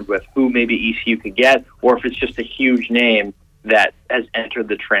informed with who maybe ECU could get, or if it's just a huge name that has entered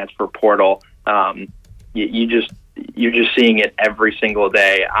the transfer portal. You're just seeing it every single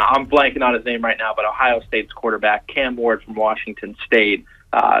day. I'm blanking on his name right now, but Ohio State's quarterback, Cam Ward from Washington State,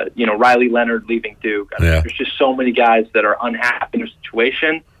 Riley Leonard leaving Duke. There's just so many guys that are unhappy in their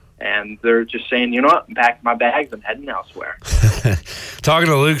situation, and they're just saying, you know what, I'm packing my bags, I'm heading elsewhere. Talking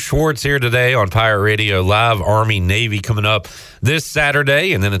to Luke Schwartz here today on Pirate Radio Live. Army-Navy coming up this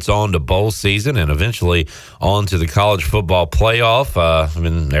Saturday, and then it's on to bowl season and eventually on to the college football playoff.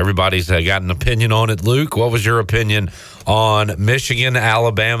 Everybody's got an opinion on it. Luke, what was your opinion on Michigan,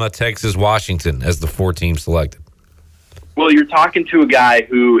 Alabama, Texas, Washington as the 4 teams selected? Well, you're talking to a guy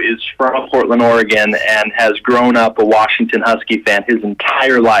who is from Portland, Oregon, and has grown up a Washington Husky fan his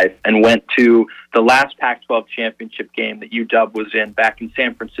entire life and went to the last Pac-12 championship game that UW was in back in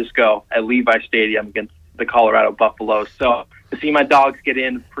San Francisco at Levi Stadium against the Colorado Buffaloes. So to see my Dogs get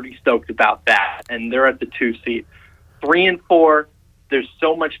in, pretty stoked about that. And they're at the 2 seed. 3 and 4, there's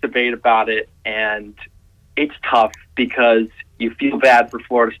so much debate about it, and it's tough because you feel bad for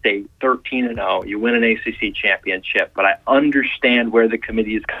Florida State, 13-0. You win an ACC championship, but I understand where the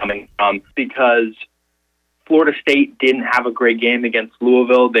committee is coming from because Florida State didn't have a great game against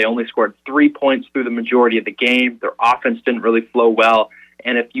Louisville. They only scored 3 points through the majority of the game. Their offense didn't really flow well,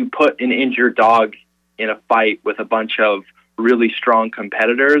 and if you put an injured dog in a fight with a bunch of really strong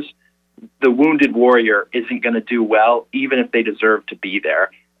competitors, the wounded warrior isn't going to do well, even if they deserve to be there.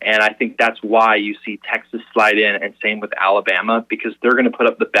 And I think that's why you see Texas slide in, and same with Alabama, because they're going to put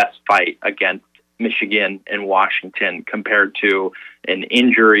up the best fight against Michigan and Washington compared to an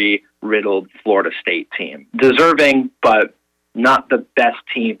injury-riddled Florida State team. Deserving, but not the best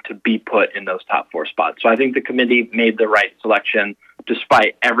team to be put in those top 4 spots. So I think the committee made the right selection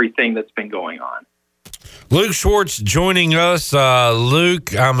despite everything that's been going on. Luke Schwartz joining us.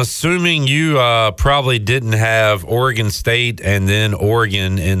 Luke, I'm assuming you probably didn't have Oregon State and then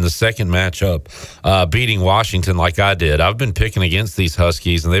Oregon in the second matchup beating Washington like I did. I've been picking against these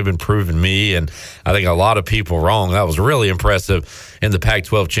Huskies, and they've been proving me and I think a lot of people wrong. That was really impressive in the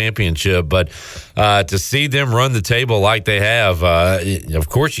Pac-12 championship. But to see them run the table like they have, of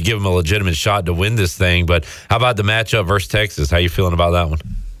course you give them a legitimate shot to win this thing. But how about the matchup versus Texas? How you feeling about that one?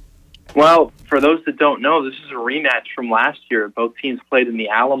 Well, for those that don't know, this is a rematch from last year. Both teams played in the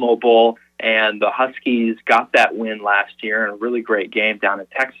Alamo Bowl, and the Huskies got that win last year in a really great game down in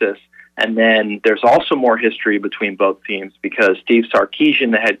Texas. And then there's also more history between both teams because Steve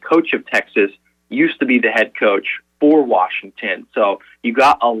Sarkisian, the head coach of Texas, used to be the head coach for Washington. So you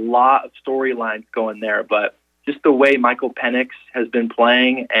got a lot of storylines going there, but just the way Michael Penix has been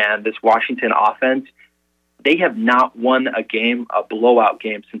playing and this Washington offense, they have not won a game, a blowout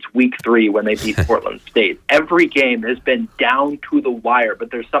game, since week 3 when they beat Portland State. Every game has been down to the wire,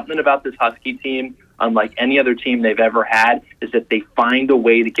 but there's something about this Husky team, unlike any other team they've ever had, is that they find a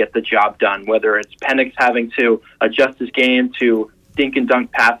way to get the job done, whether it's Penix having to adjust his game to dink and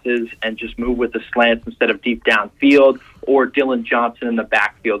dunk passes and just move with the slants instead of deep downfield, or Dylan Johnson in the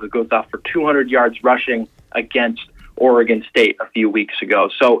backfield who goes off for 200 yards rushing against Oregon State a few weeks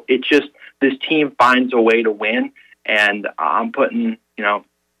ago. So it just, this team finds a way to win, and I'm putting,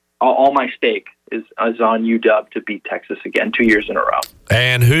 all my stake is on UW to beat Texas again 2 years in a row.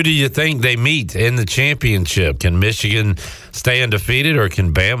 And who do you think they meet in the championship? Can Michigan stay undefeated, or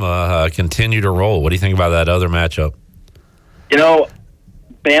can Bama continue to roll? What do you think about that other matchup?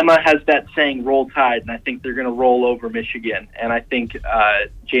 Bama has that saying, roll tide, and I think they're going to roll over Michigan. And I think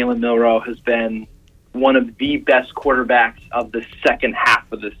Jalen Milroe has been one of the best quarterbacks of the second half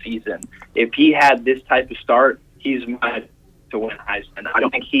of the season. If he had this type of start, he's my to win Heisman. I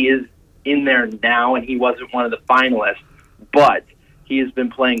don't think he is in there now, and he wasn't one of the finalists, but he has been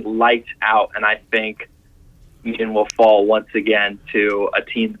playing lights out, and I think Michigan will fall once again to a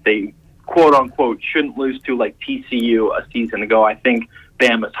team that they, quote-unquote, shouldn't lose to, like TCU a season ago. I think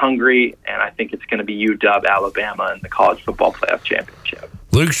Bama's hungry, and I think it's going to be UW, Alabama, in the College Football Playoff Championship.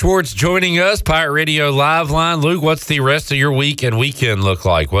 Luke Schwartz joining us, Pirate Radio Live Line. Luke, what's the rest of your week and weekend look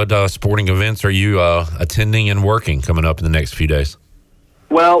like? What sporting events are you attending and working coming up in the next few days?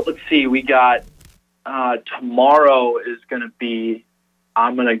 Well, let's see. We got tomorrow is going to be,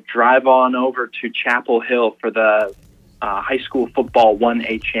 I'm going to drive on over to Chapel Hill for the high school football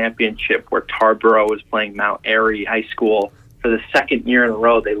 1A championship, where Tarboro is playing Mount Airy High School for the second year in a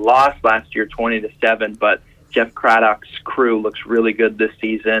row. They lost last year 20-7, but Jeff Craddock's crew looks really good this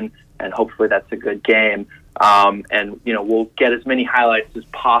season, and hopefully that's a good game. And we'll get as many highlights as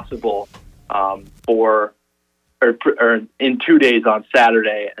possible for in 2 days on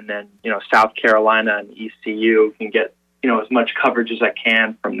Saturday, and then South Carolina and ECU can get as much coverage as I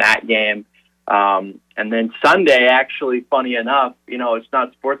can from that game. And then Sunday, actually, funny enough, it's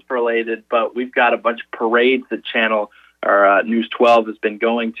not sports related, but we've got a bunch of parades that Channel or News 12 has been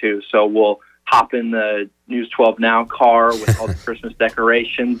going to, so we'll hop in the News 12 Now car with all the Christmas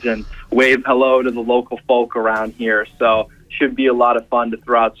decorations and wave hello to the local folk around here. So should be a lot of fun to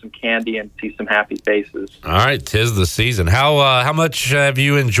throw out some candy and see some happy faces. All right, 'tis the season. How much have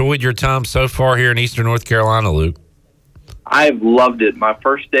you enjoyed your time so far here in Eastern North Carolina, Luke? I've loved it. My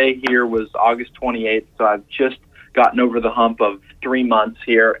first day here was August 28th, so I've just gotten over the hump of 3 months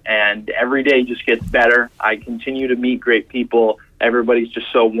here, and every day just gets better. I continue to meet great people. Everybody's just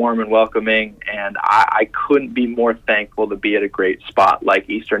so warm and welcoming, and I couldn't be more thankful to be at a great spot like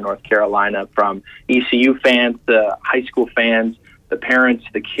Eastern North Carolina, from ECU fans to high school fans, the parents,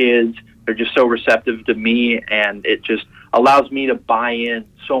 the kids, They're just so receptive to me, and it just allows me to buy in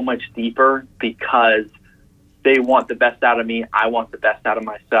so much deeper because they want the best out of me. I want the best out of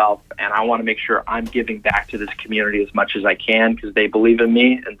myself, and I want to make sure I'm giving back to this community as much as I can because they believe in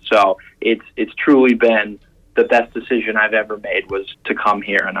me. And so it's truly been the best decision I've ever made was to come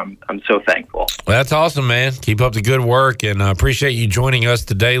here, and I'm so thankful. Well, that's awesome, man. Keep up the good work, and appreciate you joining us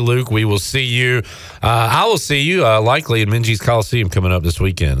today, Luke. We will see you. I will see you likely in Minji's Coliseum coming up this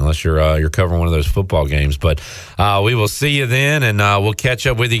weekend, unless you're covering one of those football games. But we will see you then, and we'll catch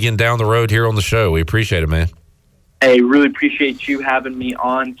up with you again down the road here on the show. We appreciate it, man. Hey, really appreciate you having me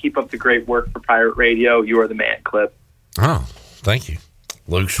on. Keep up the great work for Pirate Radio. You are the man, Clip. Oh, thank you.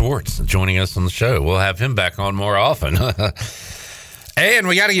 Luke Schwartz joining us on the show. We'll have him back on more often. And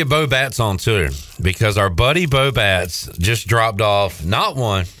we got to get Bo Bats on too, because our buddy Bo Bats just dropped off not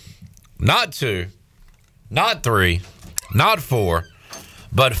one, not two, not three, not four,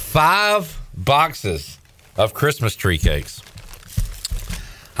 but 5 boxes of Christmas tree cakes.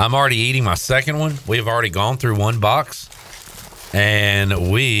 I'm already eating my second one. We've already gone through 1 box,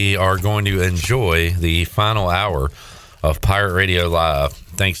 and we are going to enjoy the final hour of Pirate Radio Live,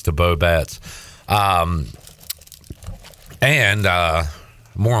 thanks to Bo Bats. And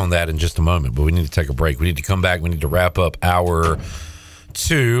more on that in just a moment, but we need to take a break. We need to come back. We need to wrap up hour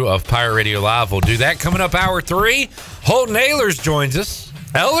 2 of Pirate Radio Live. We'll do that coming up hour 3. Holton Ahlers joins us.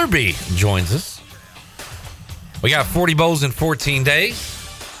 Ellerbe joins us. We got 40 bowls in 14 days.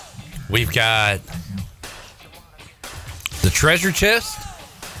 We've got the treasure chest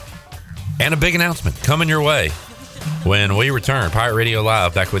and a big announcement coming your way when we return. Pirate Radio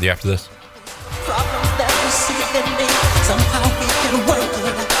Live, back with you after this. Problems that we see in me, somehow we can work it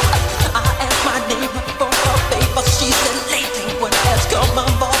out. I asked my neighbor for her favor, she's elated when has come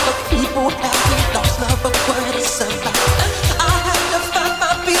of all the people have we lost love of what it's about. I have to find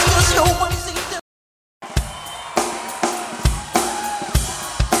my peace 'cause no one seems to.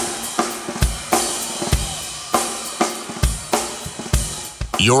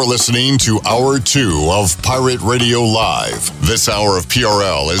 You're listening to Hour 2 of Pirate Radio Live. This hour of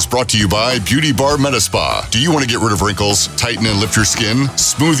PRL is brought to you by Beauty Bar Metaspa. Do you want to get rid of wrinkles, tighten and lift your skin,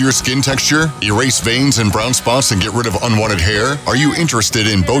 smooth your skin texture, erase veins and brown spots and get rid of unwanted hair? Are you interested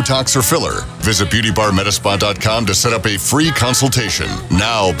in Botox or filler? Visit beautybarmetaspa.com to set up a free consultation.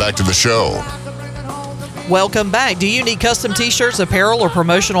 Now, back to the show. Welcome back. Do you need custom t-shirts, apparel, or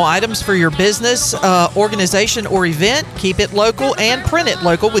promotional items for your business, organization, or event? Keep it local and print it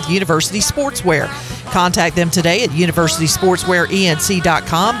local with University Sportswear. Contact them today at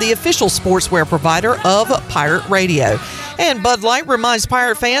universitysportswearenc.com, the official sportswear provider of Pirate Radio. And Bud Light reminds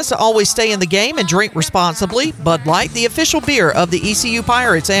Pirate fans to always stay in the game and drink responsibly. Bud Light, the official beer of the ECU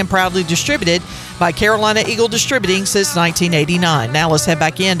Pirates and proudly distributed by Carolina Eagle Distributing since 1989. Now let's head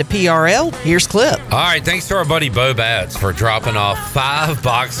back into PRL. Here's Clip. All right, thanks to our buddy Bo Bats for dropping off 5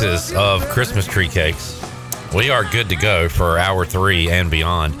 boxes of Christmas tree cakes. We are good to go for hour 3 and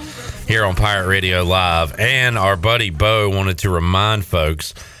beyond here on Pirate Radio Live. And our buddy Bo wanted to remind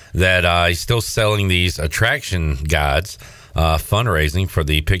folks that he's still selling these attraction guides, fundraising for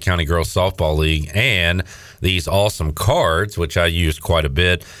the Pitt County Girls Softball League, and these awesome cards, which I use quite a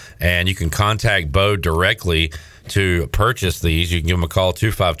bit. And you can contact Bo directly to purchase these. You can give him a call,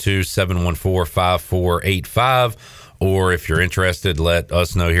 252-714-5485. Or if you're interested, let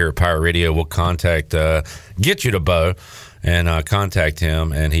us know here at Pirate Radio. We'll get you to Bo and contact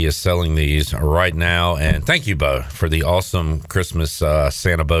him. And he is selling these right now. And thank you, Bo, for the awesome Christmas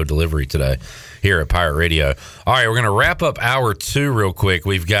Santa Bo delivery today here at Pirate Radio. All right, we're going to wrap up hour 2 real quick.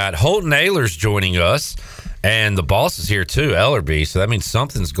 We've got Holton Ahlers joining us. And the boss is here too, Ellerbe. So that means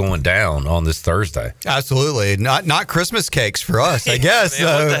something's going down on this Thursday. Absolutely. Not Christmas cakes for us, I guess.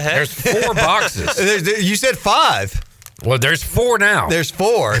 Man, what the heck? There's 4 boxes. You said 5. Well, there's 4 now. There's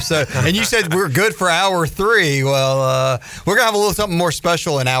 4. So, and you said we're good for hour 3. Well, we're gonna have a little something more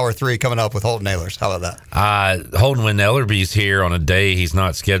special in hour 3 coming up with Holton Ahlers. How about that? Holton, when Ellerbe's here on a day he's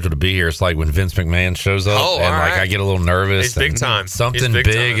not scheduled to be here, it's like when Vince McMahon shows up, and like I get a little nervous. He's big time. Something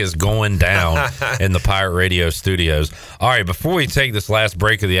big is going down in the Pirate Radio studios. All right, before we take this last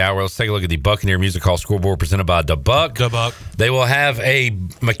break of the hour, let's take a look at the Buccaneer Music Hall scoreboard presented by the Buck. The Buck. They will have a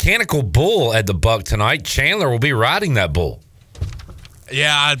mechanical bull at the Buck tonight. Chandler will be riding that bull.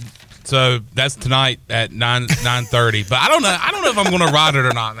 Yeah, so that's tonight at 9:30. But I don't know if I'm going to ride it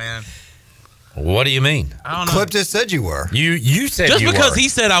or not, man. What do you mean? I don't know. Clip just said you were. You said just you were. Just because he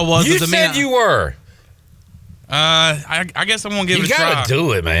said I was. You said you were. I guess I'm going to give it a try. You got to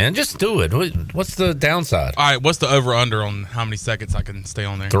do it, man. Just do it. What's the downside? All right, what's the over-under on how many seconds I can stay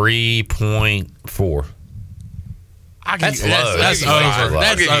on there? 3.4. That's low. That's over. over. I'll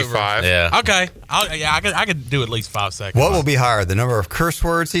That's give you over. 5. Yeah. Okay. I could do at least 5 seconds. What will be higher, the number of curse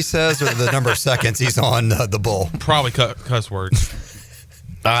words he says or the number of seconds he's on the bull? Probably cuss words.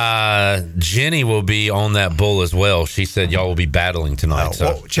 Jenny will be on that bull as well. She said y'all will be battling tonight.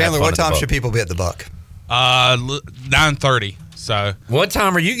 Well, Chandler, what time should people be at the buck? 9:30. So what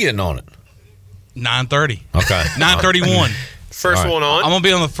time are you getting on it? 9:30. Okay. 9:31. First one on. I'm gonna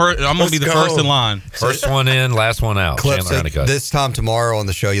be on the first. I'm gonna be the first in line. First one in, last one out. Clip, Chandler Honeycutt. this time tomorrow on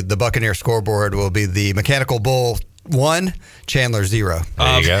the show, the Buccaneer scoreboard will be the Mechanical Bull 1, Chandler 0.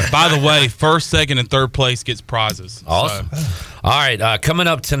 There you go. By the way, first, second, and third place gets prizes. Awesome. So. All right, coming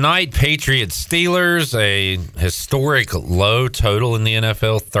up tonight, Patriots Steelers, a historic low total in the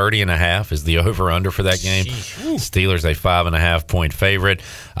NFL, 30.5 is the over-under for that game. Steelers a 5.5 point favorite.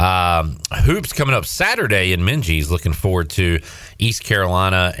 Hoops coming up Saturday in Minges. Looking forward to East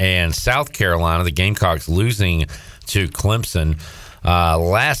Carolina and South Carolina. The Gamecocks losing to Clemson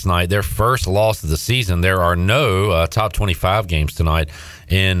last night, their first loss of the season. There are no top 25 games tonight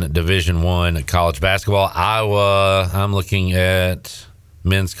in Division I college basketball. Iowa, I'm looking at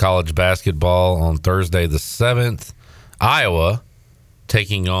men's college basketball on Thursday the 7th. Iowa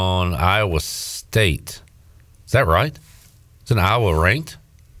taking on Iowa State. Is that right? Isn't Iowa ranked?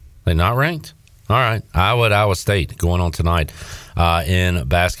 They not ranked? All right. Iowa at Iowa State going on tonight in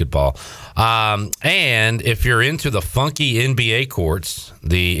basketball. And if you're into the funky NBA courts,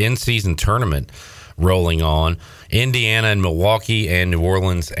 the in-season tournament rolling on, Indiana and Milwaukee and New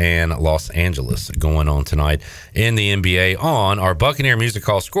Orleans and Los Angeles going on tonight in the NBA on our Buccaneer Music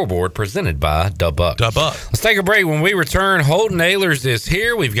Hall scoreboard presented by Dub Buck. Dub Buck. Let's take a break. When we return, Holton Ahlers is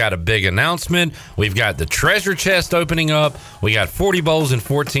here. We've got a big announcement. We've got the treasure chest opening up. We got 40 bowls in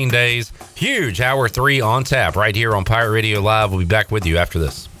 14 days. Huge Hour 3 on tap right here on Pirate Radio Live. We'll be back with you after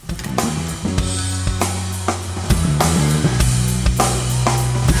this.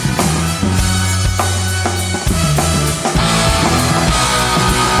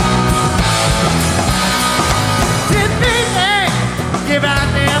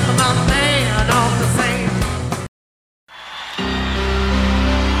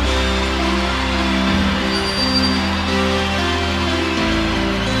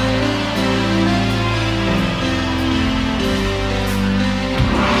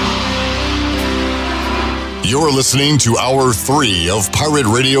 You're listening to Hour 3 of Pirate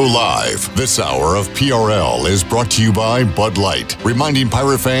Radio Live. This hour of PRL is brought to you by Bud Light, reminding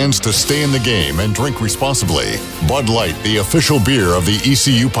Pirate fans to stay in the game and drink responsibly. Bud Light, the official beer of the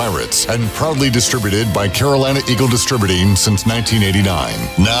ECU Pirates, and proudly distributed by Carolina Eagle Distributing since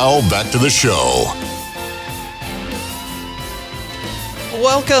 1989. Now, back to the show.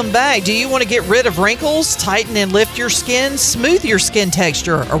 Welcome back. Do you want to get rid of wrinkles, tighten and lift your skin, smooth your skin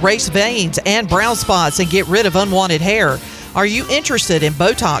texture, erase veins and brown spots, and get rid of unwanted hair? Are you interested in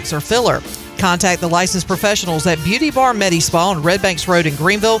Botox or filler? Contact the licensed professionals at Beauty Bar Medi-Spa on Red Banks Road in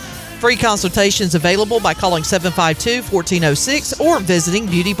Greenville. Free consultations available by calling 752-1406 or visiting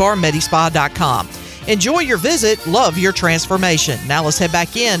beautybarmedispa.com. Enjoy your visit. Love your transformation. Now let's head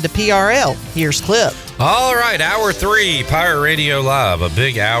back in to PRL. Here's Clip. All right, Hour 3, Pirate Radio Live. A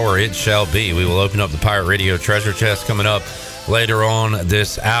big hour it shall be. We will open up the Pirate Radio treasure chest coming up later on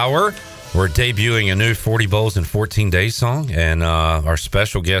this hour. We're debuting a new 40 Bowls in 14 Days song, and our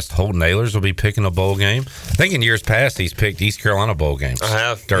special guest, Holton Ahlers, will be picking a bowl game. I think in years past, he's picked East Carolina bowl games. I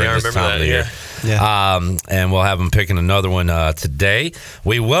have. During this time of the year. Yeah. And we'll have him picking another one today.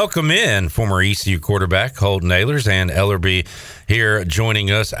 We welcome in former ECU quarterback Holton Ahlers and Ellerbe here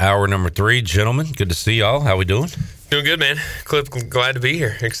joining us, hour number 3. Gentlemen, good to see y'all. How we doing? Doing good, man. Cliff, glad to be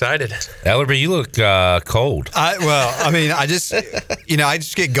here. Excited. Ellerbe, you look cold. I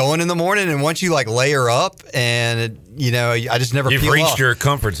just get going in the morning, and once you layer up, and I just never. You've peel reached off. your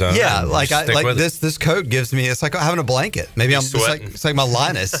comfort zone. Yeah, this coat gives me. It's like having a blanket. Maybe it's like my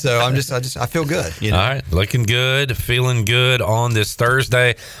Linus. So I feel good. All right, looking good, feeling good on this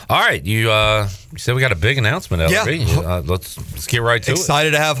Thursday. All right, you said we got a big announcement, Ellerbe. Yeah. Let's get right to it.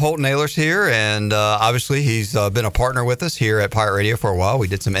 Excited to have Holton Ahlers here, and obviously he's been a partner with us here at Pirate Radio for a while. We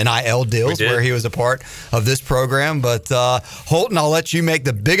did some NIL deals where he was a part of this program. But Holton, I'll let you make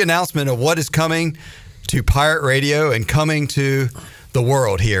the big announcement of what is coming to Pirate Radio and coming to the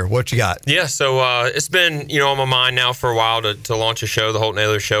world here. What you got? Yeah, so it's been, on my mind now for a while to launch a show, the Holton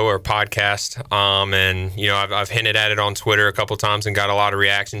Ahlers Show, or podcast. And, I've hinted at it on Twitter a couple times and got a lot of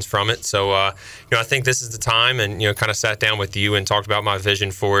reactions from it. So, I think this is the time, and, kind of sat down with you and talked about my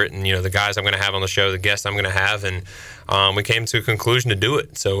vision for it and, the guys I'm going to have on the show, the guests I'm going to have. And we came to a conclusion to do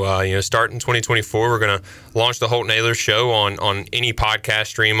it. So, starting 2024, we're going to launch the Holton Ahlers Show on any podcast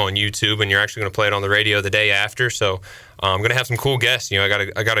stream on YouTube, and you're actually going to play it on the radio the day after. So, I'm going to have some cool guests. I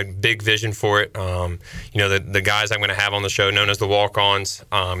got a big vision for it. The guys I'm going to have on the show, known as the Walk-Ons,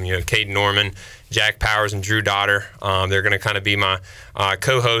 Caden Norman, Jack Powers, and Drew Dotter. They're going to kind of be my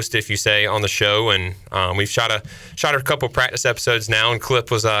co-host, if you say, on the show. And we've shot a couple practice episodes now, and Clip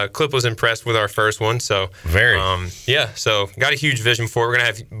was impressed with our first one. So so got a huge vision for it. We're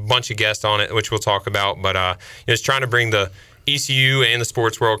going to have a bunch of guests on it, which we'll talk about. But just trying to bring the ECU and the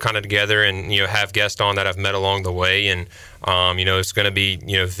sports world kind of together, and have guests on that I've met along the way. And it's going to be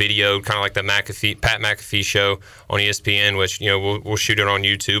video, kind of like the Pat McAfee show on ESPN, which we'll shoot it on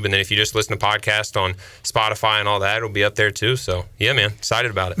YouTube, and then if you just listen to podcasts on Spotify and all that, it'll be up there too. So yeah, man, excited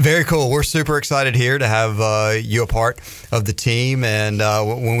about it. Very cool. We're super excited here to have you a part of the team. And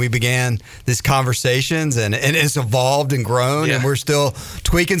when we began these conversations, and it's evolved and grown, and we're still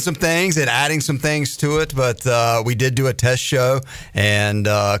tweaking some things and adding some things to it. But we did do a test show, and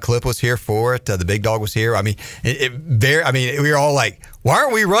Clip was here for it. The big dog was here. I mean, we were all like, why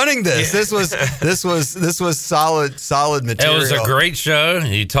aren't we running this? Yeah. This was solid material. It was a great show.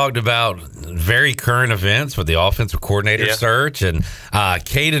 You talked about very current events with the offensive coordinator search, and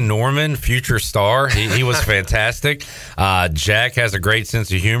Caden Norman, future star. He was fantastic. Jack has a great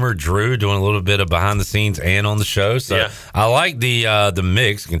sense of humor. Drew doing a little bit of behind the scenes and on the show. So I like the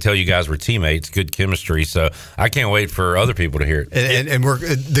mix. I can tell you guys were teammates. Good chemistry. So I can't wait for other people to hear it. And we're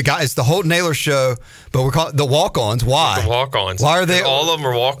the guys. It's the Holton Ahlers Show, but we're called the Walk-Ons. Why? The Walk-Ons. Why are they? All of them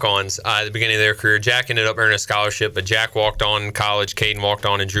are walk-ons at the beginning of their career. Jack ended up earning a scholarship, but Jack walked on in college, Caden walked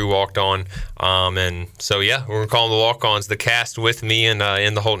on, and Drew walked on. And so, we're going to call them the Walk-Ons, the cast with me in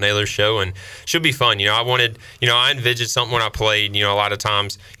the Holton Ahlers Show, and should be fun. I envisioned something when I played. A lot of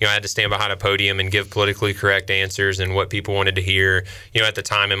times, I had to stand behind a podium and give politically correct answers and what people wanted to hear, at the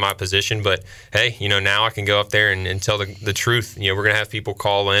time in my position. But, hey, now I can go up there and tell the truth. We're going to have people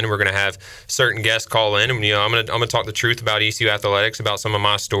call in. We're going to have certain guests call in, and, I'm going to talk the truth about ECU athletics, about some of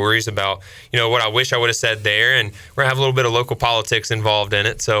my stories, about what I wish I would have said there, and we're gonna have a little bit of local politics involved in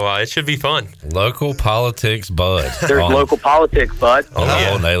it, so it should be fun. Local politics, bud. There's local politics, bud. On the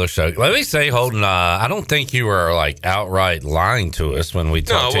Holton Ahlers Show. Let me say, Holton, I don't think you were outright lying to us when we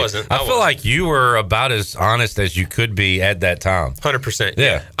talked. No, I wasn't. I feel like you were about as honest as you could be at that time. 100%.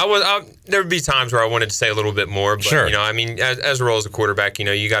 Yeah. There would be times where I wanted to say a little bit more, but as a role as a quarterback,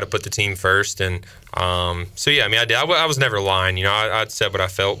 you got to put the team first, and I did. I was never lying. I said what I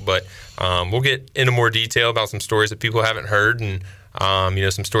felt, but we'll get into more detail about some stories that people haven't heard, and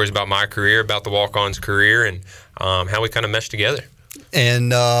some stories about my career, about the Walk-On's career, and how we kind of meshed together.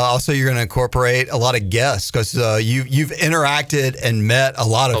 And also, you're going to incorporate a lot of guests because you've interacted and met a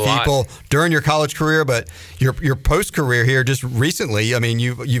lot of people during your college career, but your post career here just recently. I mean,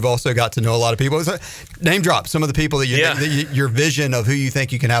 you've also got to know a lot of people. So, name drop some of the people that your vision of who you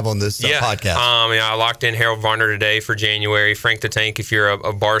think you can have on this podcast. I locked in Harold Varner today for January. Frank the Tank, if you're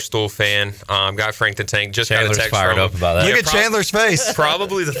a Barstool fan, got Frank the Tank. Just Chandler's got a text fired from up about that. Look at Chandler's face.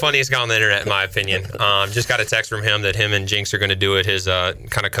 Probably the funniest guy on the internet, in my opinion. Just got a text from him that him and Jinx are going to do it. His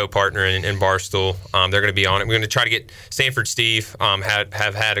kind of co-partner in Barstool. They're going to be on it. We're going to try to get Stanford Steve.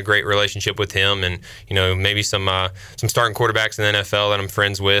 Have had a great relationship with him, and maybe some starting quarterbacks in the NFL that I'm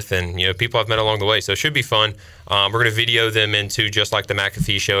friends with, and people I've met along the way. So it should be fun. We're going to video them into just like the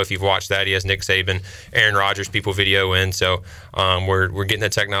McAfee show. If you've watched that, he has Nick Saban, Aaron Rodgers, people video in. So we're getting the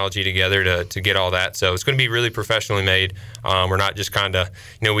technology together to get all that. So it's going to be really professionally made. We're not just kind of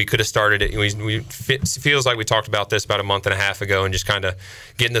we could have started it. It feels like we talked about this about a month and a half ago, and just kind of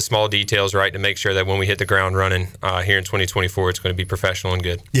getting the small details right to make sure that when we hit the ground running here in 2024, it's going to be professional and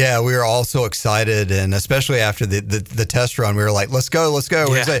good. Yeah, we were all so excited, and especially after the test run, we were like, let's go.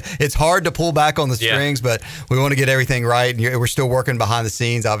 Yeah. It's hard to pull back on the strings, but we want to get everything right. And we're still working behind the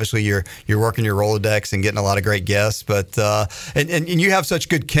scenes. Obviously, you're working your Rolodex and getting a lot of great guests, but and you have such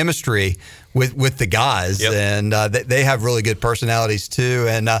good chemistry with the guys, and they have really good personalities too.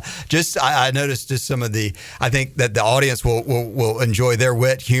 And I noticed just some of I think that the audience will enjoy their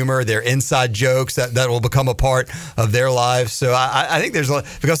wit, humor, their inside jokes that will become a part of their lives. So I think there's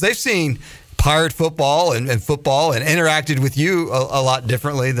because they've seen Pirate football and football and interacted with you a lot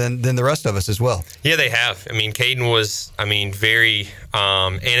differently than the rest of us as well. Yeah, they have. I mean, Caden was, very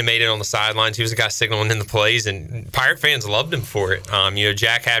animated on the sidelines. He was the guy signaling in the plays, and Pirate fans loved him for it.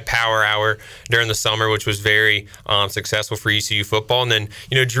 Jack had Power Hour during the summer, which was very successful for ECU football. And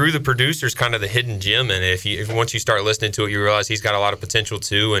then, Drew, the producer, is kind of the hidden gem. And if once you start listening to it, you realize he's got a lot of potential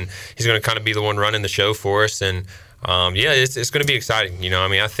too, and he's going to kind of be the one running the show for us. And it's going to be exciting.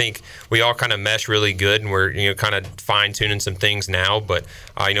 I think we all kind of mesh really good, and we're kind of fine tuning some things now. But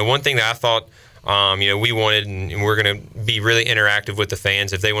one thing that I thought we wanted, and we're going to be really interactive with the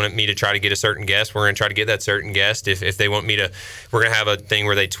fans. If they want me to try to get a certain guest, we're going to try to get that certain guest. If they want me to, we're going to have a thing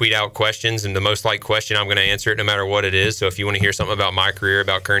where they tweet out questions, and the most liked question, I'm going to answer it no matter what it is. So if you want to hear something about my career,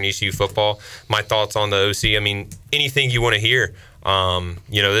 about current ECU football, my thoughts on the OC, anything you want to hear.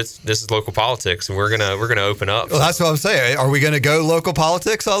 This is local politics, and we're gonna open up. Well, that's what I'm saying. Are we going to go local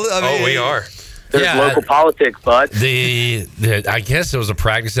politics? We are. There's local politics, bud. I guess it was a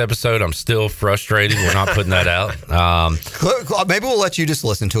practice episode. I'm still frustrated. We're not putting that out. Maybe we'll let you just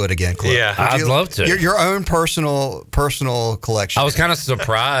listen to it again, Cliff. Yeah, I'd love to. Your own personal collection. I was kind of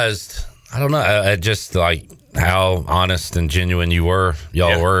surprised. I don't know. I just like how honest and genuine y'all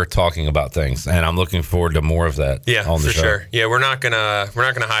were talking about things, and I'm looking forward to more of that. Yeah, on the for show. sure. Yeah, we're not gonna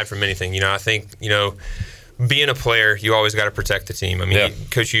hide from anything. I think being a player, you always got to protect the team.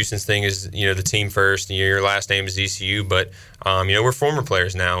 Coach Houston's thing is the team first. Your last name is ECU, but we're former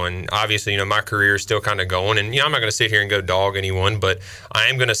players now, and obviously my career is still kind of going. And I'm not going to sit here and go dog anyone, but I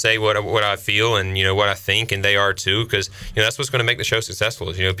am going to say what I feel and what I think, and they are too, because that's what's going to make the show successful.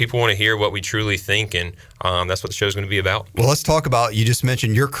 Is people want to hear what we truly think, and that's what the show is going to be about. Well, let's talk about. You just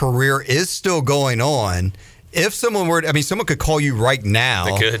mentioned your career is still going on. If someone someone could call you right now,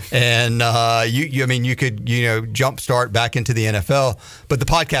 they could. And you could jumpstart back into the NFL, but the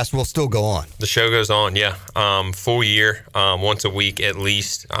podcast will still go on. The show goes on, yeah. Full year, once a week at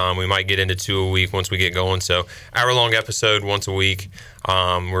least. We might get into 2 a week once we get going. So hour-long episode once a week.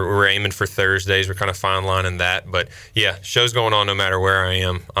 We're aiming for Thursdays. We're kind of fine lining that, but yeah, show's going on no matter where I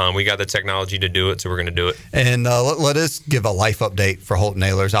am. We got the technology to do it, so we're going to do it. And let us give a life update for Holton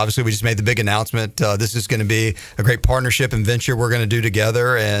Ahlers. Obviously, we just made the big announcement. This is going to be a great partnership and venture we're going to do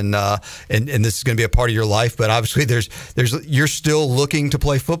together, and this is going to be a part of your life. But obviously, you're still looking to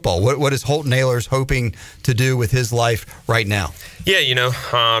play football. What is Holton Ahlers hoping to do with his life right now? Yeah,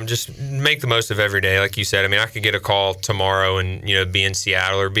 just make the most of every day, like you said. I could get a call tomorrow and be in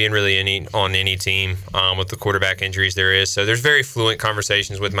Seattle or being really on any team with the quarterback injuries there is. So there's very fluent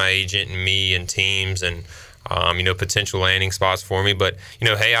conversations with my agent and me and teams and potential landing spots for me. But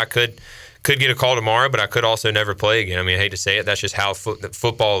hey, I could get a call tomorrow, but I could also never play again. I hate to say it, that's just how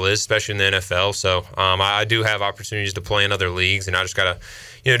football is, especially in the NFL. So I do have opportunities to play in other leagues, and I just gotta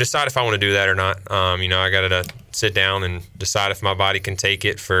decide if I want to do that or not. I got to sit down and decide if my body can take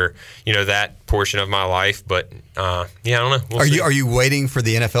it for, that portion of my life. But, I don't know. Are you waiting for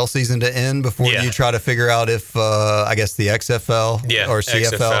the NFL season to end before you try to figure out if, the XFL or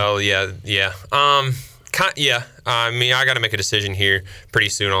CFL? XFL, yeah. I got to make a decision here pretty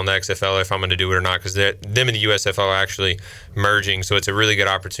soon on the XFL if I'm going to do it or not, because them and the USFL are actually merging, so it's a really good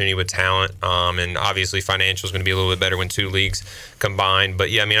opportunity with talent, and obviously financial is going to be a little bit better when two leagues combine. But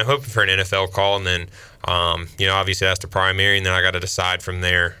I'm hoping for an NFL call, and then obviously that's the primary, and then I got to decide from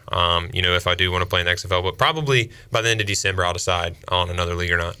there, if I do want to play in the XFL. But probably by the end of December I'll decide on another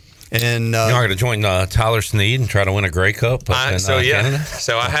league or not. And you're going to join Tyler Snead and try to win a Grey Cup Canada?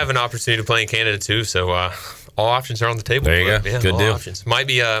 So I have an opportunity to play in Canada too. So all options are on the table. There you go. Yeah, good deal. Options. Might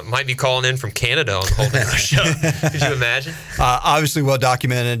be calling in from Canada on the Holton Ahlers show. Could you imagine? Obviously, well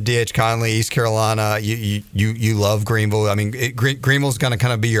documented. D.H. Conley, East Carolina. You love Greenville. Greenville's going to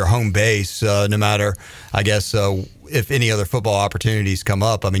kind of be your home base, no matter, I guess, if any other football opportunities come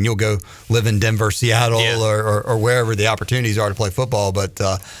up. You'll go live in Denver, Seattle, or wherever the opportunities are to play football. But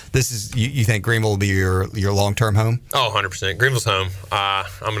this is you think Greenville will be your long-term home? Oh, 100%. Greenville's home.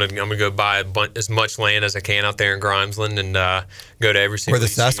 I'm gonna go buy as much land as I can out there in Grimesland and go to every single. Where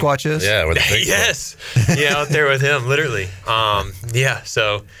the Sasquatch is? Yeah, where the yes, out there with him, literally.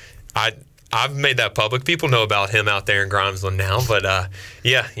 So I've made that public. People know about him out there in Grimesland now, but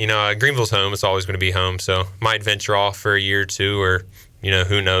Greenville's home. It's always going to be home. So might venture off for a year or two, or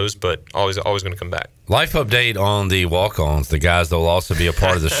who knows, but always going to come back. Life update on the walk-ons, the guys that will also be a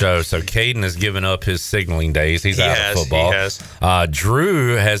part of the show. So Caden has given up his signaling days. He's out of football. He has.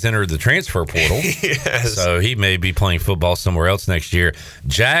 Drew has entered the transfer portal. Yes. So he may be playing football somewhere else next year.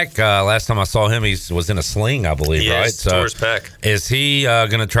 Jack, last time I saw him, he was in a sling, I believe, right? So tore his pec. Is he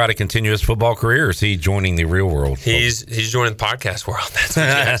going to try to continue his football career, or is he joining the real world? He's joining the podcast world. That's what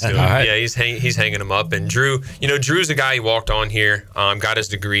Jack's doing. Right. Yeah, he's hanging him up. And Drew, Drew's a guy. He walked on here, got his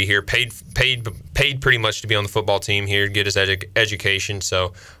degree here, paid pretty much to be on the football team here, get his education.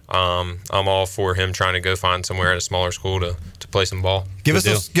 So I'm all for him trying to go find somewhere at a smaller school to play some ball. Give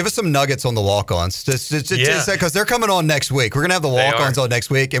us some nuggets on the walk-ons, because they're coming on next week. We're gonna have the walk-ons on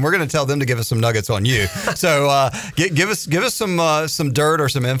next week, and we're gonna tell them to give us some nuggets on you. So give us some dirt or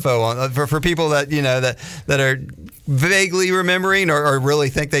some info on for people that that are vaguely remembering or really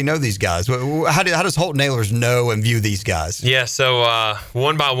think they know these guys. How does Holton Ahlers know and view these guys? Yeah, so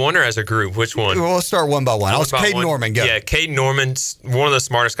one by one or as a group? Which one? Well, let's start one by one. Caden Norman, go. Yeah, Caden Norman's one of the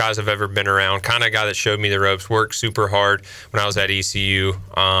smartest guys I've ever been around. Kind of guy that showed me the ropes, worked super hard when I was at ECU.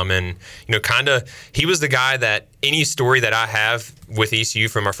 And, he was the guy that any story that I have with ECU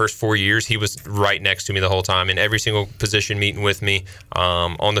from our first 4 years, he was right next to me the whole time in every single position meeting with me,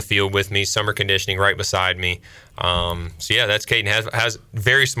 on the field with me, summer conditioning right beside me. So yeah, that's Caden. Has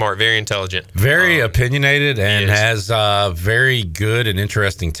very smart, very intelligent, very opinionated, and has very good and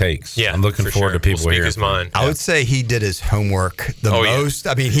interesting takes. Yeah, I'm looking forward to people hearing his mind. I would say he did his homework the most.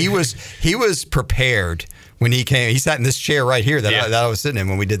 Yeah. I mean, he was prepared. When he came, he sat in this chair right here that I was sitting in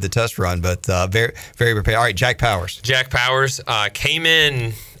when we did the test run, but very, very prepared. All right, Jack Powers. Jack Powers came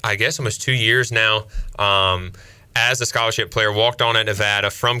in, I guess, almost 2 years now as a scholarship player, walked on at Nevada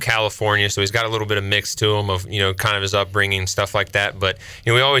from California, so he's got a little bit of mix to him of, kind of his upbringing, stuff like that. But,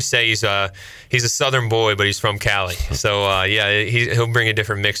 we always say he's a Southern boy, but he's from Cali. So, he'll bring a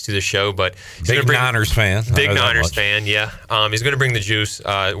different mix to the show. But big Niners fan. Big Niners fan, yeah. He's going to bring the juice,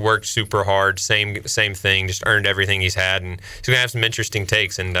 worked super hard, same thing, just earned everything he's had. And he's going to have some interesting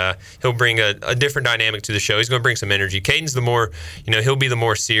takes, and he'll bring a different dynamic to the show. He's going to bring some energy. Caden's the more, he'll be the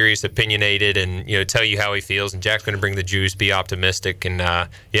more serious, opinionated, and, tell you how he feels. And Jack's going to bring the juice, be optimistic, and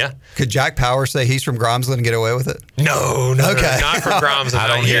Could Jack Powers say he's from Gromsland and get away with it? No, okay. Not from Gromsland. I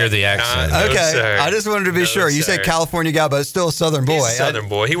don't hear the accent. Okay, sir. I just wanted to be sure. You say California guy, but still a Southern boy. He's a Southern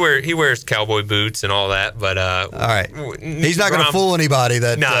boy. He wears cowboy boots and all that, but all right, he's not going to fool anybody.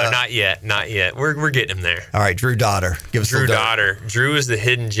 That not yet. We're getting him there. All right, Drew Dotter. Give us Drew Dotter. Drew is the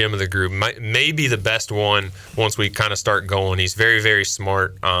hidden gem of the group. Maybe the best one once we kind of start going. He's very, very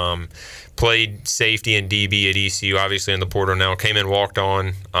smart. Played safety and DB at ECU, obviously in the portal now. Came in, walked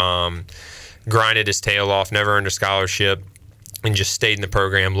on, grinded his tail off, never earned a scholarship, and just stayed in the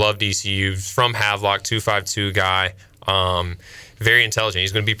program. Loved ECU. From Havelock, 252 guy. Very intelligent.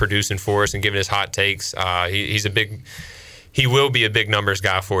 He's going to be producing for us and giving his hot takes. He will be a big numbers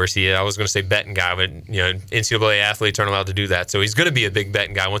guy for us. I was going to say betting guy, but NCAA athletes aren't allowed to do that. So he's going to be a big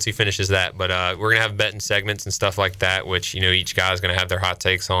betting guy once he finishes that. But we're going to have betting segments and stuff like that, which each guy is going to have their hot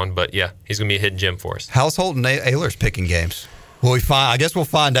takes on. But yeah, he's going to be a hidden gem for us. How's Holton Ahlers picking games? I guess we'll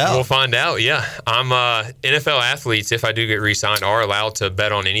find out. We'll find out. Yeah, NFL athletes, if I do get re-signed, are allowed to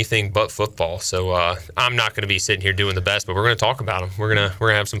bet on anything but football. So I'm not going to be sitting here doing the best, but we're going to talk about them. We're gonna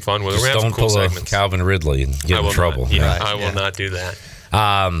have some fun with it. We're going to have some cool segments. Calvin Ridley and get in trouble. I will not do that.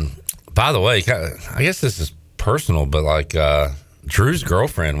 By the way, I guess this is personal, but Drew's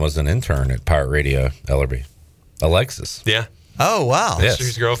girlfriend was an intern at Pirate Radio, Ellerbe, Alexis. Yeah. Oh, wow. Yes.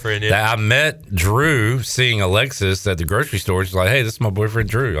 Drew's girlfriend, yeah. I met Drew seeing Alexis at the grocery store. She's like, hey, this is my boyfriend,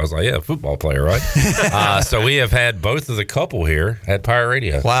 Drew. I was like, yeah, football player, right? So we have had both of the couple here at Pirate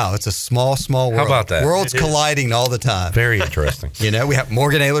Radio. Wow, it's a small world. How about that? Worlds colliding all the time. Very interesting. We have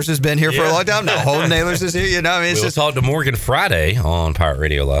Morgan Ahlers has been here for a long time. Now Holton Ahlers is here. We'll talk to Morgan Friday on Pirate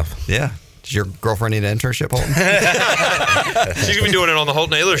Radio Live. Yeah. Does your girlfriend need an internship, Holton? She's going to be doing it on the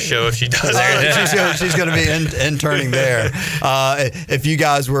Holton Ahlers show if she does. She's going to be interning there. If you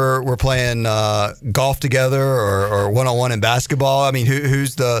guys were playing golf together or one-on-one in basketball, I mean,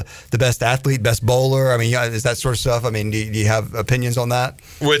 who's the best athlete, best bowler? I mean, is that sort of stuff? I mean, do you have opinions on that?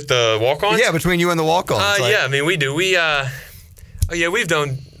 With the walk-ons? Yeah, between you and the walk-ons. Yeah, I mean, we do. We've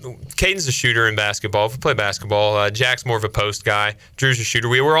done – Caden's a shooter in basketball. If we play basketball, Jack's more of a post guy. Drew's a shooter.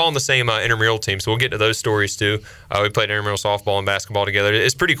 We were all on the same intramural team, so we'll get to those stories too. We played intramural softball and basketball together.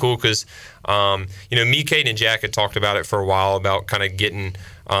 It's pretty cool because, me, Caden, and Jack had talked about it for a while about kind of getting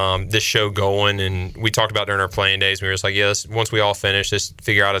this show going, and we talked about during our playing days. We were just like, once we all finish, let's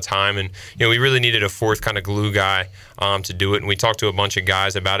figure out a time. And we really needed a fourth kind of glue guy to do it. And we talked to a bunch of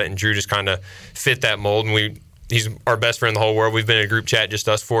guys about it, and Drew just kind of fit that mold. And we he's our best friend in the whole world. We've been in a group chat, just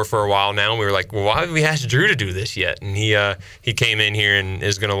us four, for a while now. And we were like, well, why haven't we asked Drew to do this yet? And he came in here and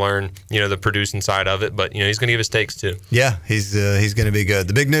is going to learn, the producing side of it. But, he's going to give us takes too. Yeah, he's going to be good.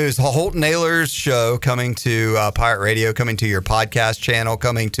 The big news, Holton Ahlers show coming to Pirate Radio, coming to your podcast channel,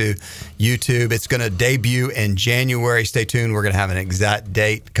 coming to YouTube. It's going to debut in January. Stay tuned. We're going to have an exact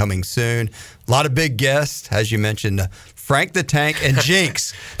date coming soon. A lot of big guests, as you mentioned, Frank the Tank and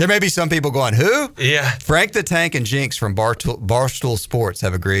Jinx. There may be some people going, who? Yeah. Frank the Tank and Jinx from Barstool Sports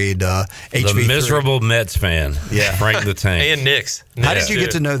have agreed. HV3. The miserable Mets fan. Yeah. Frank the Tank. And Knicks. How did you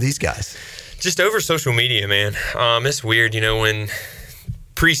get to know these guys? Just over social media, man. It's weird, when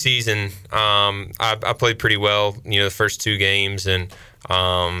preseason, I played pretty well, the first 2 games, and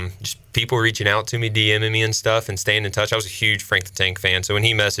just people reaching out to me, DMing me and stuff, and staying in touch. I was a huge Frank the Tank fan, so when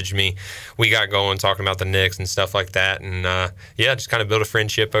he messaged me, we got going talking about the Knicks and stuff like that, and just kind of built a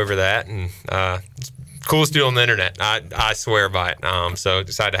friendship over that, and it's coolest deal on the internet. I swear by it. So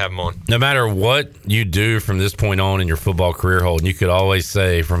decided to have him on. No matter what you do from this point on in your football career, Holden, you could always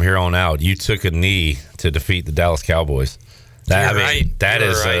say from here on out, you took a knee to defeat the Dallas Cowboys.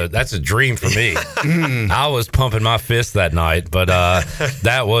 That's a dream for me. I was pumping my fist that night, but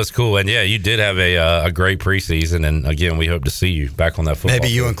that was cool. And yeah, you did have a great preseason. And again, we hope to see you back on that football Maybe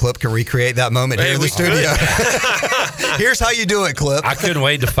you field. and Clip can recreate that moment here in the studio. Here's how you do it, Clip. I couldn't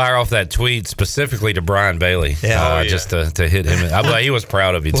wait to fire off that tweet specifically to Brian Bailey. Just to hit him. He was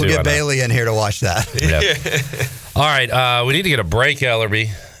proud of you we'll too. We'll get Bailey in here to watch that. Yeah. All right, we need to get a break, Ellerbe.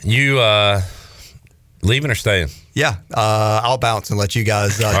 You leaving or staying? Yeah, I'll bounce and let you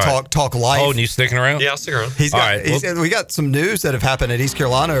guys talk life. Oh, and you sticking around? Yeah, I'll stick around. We got some news that have happened at East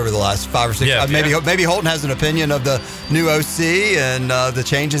Carolina over the last 5 or 6. Maybe Holton has an opinion of the new OC and the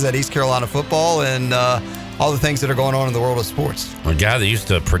changes at East Carolina football and all the things that are going on in the world of sports. A guy that used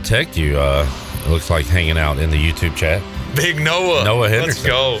to protect you looks like hanging out in the YouTube chat. Big Noah Henderson. Let's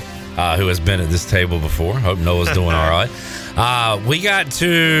go. Who has been at this table before. Hope Noah's doing all right. We got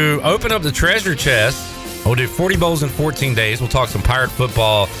to open up the treasure chest. We'll do 40 bowls in 14 days. We'll talk some Pirate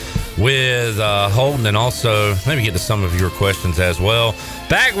football with Holton and also maybe get to some of your questions as well.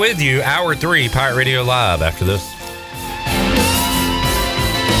 Back with you, Hour 3, Pirate Radio Live after this.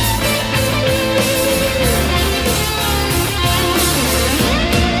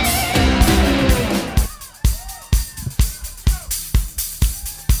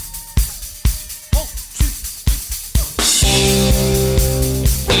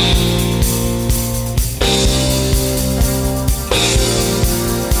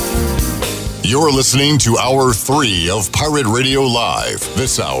 You're listening to Hour 3 of Pirate Radio Live.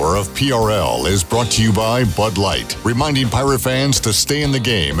 This hour of PRL is brought to you by Bud Light, reminding Pirate fans to stay in the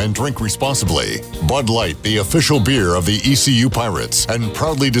game and drink responsibly. Bud Light, the official beer of the ECU Pirates, and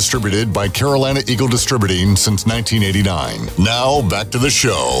proudly distributed by Carolina Eagle Distributing since 1989. Now, back to the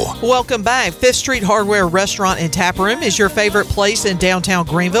show. Welcome back. 5th Street Hardware Restaurant and Tap Room is your favorite place in downtown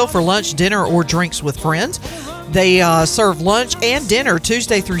Greenville for lunch, dinner, or drinks with friends. They serve lunch and dinner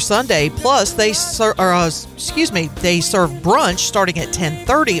Tuesday through Sunday. Plus, they serve brunch starting at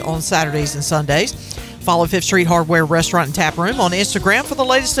 10:30 on Saturdays and Sundays. Follow 5th Street Hardware Restaurant and Tap Room on Instagram for the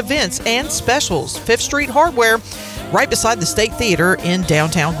latest events and specials. 5th Street Hardware, right beside the State Theater in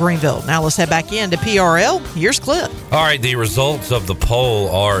downtown Greenville. Now let's head back into PRL. Here's Clip. All right, the results of the poll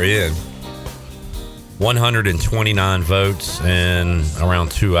are in. 129 votes in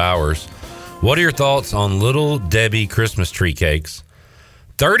around 2 hours. What are your thoughts on Little Debbie Christmas tree cakes?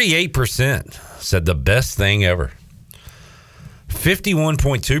 38% said the best thing ever.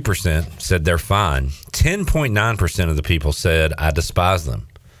 51.2% said they're fine. 10.9% of the people said I despise them.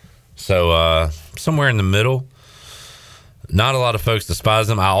 So somewhere in the middle. Not a lot of folks despise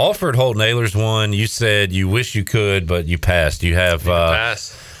them. I offered Holton Ahlers one. You said you wish you could, but you passed. You have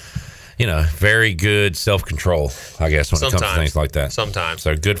very good self-control, I guess, when it comes to things like that. Sometimes.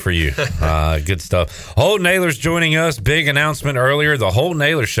 So good for you. Good stuff. Holton Ahlers joining us. Big announcement earlier. The Holton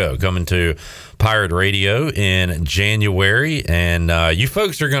Ahlers Show coming to Pirate Radio in January. And you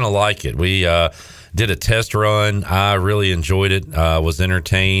folks are going to like it. We did a test run. I really enjoyed it. Was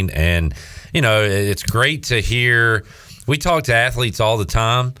entertained. And, it's great to hear. We talk to athletes all the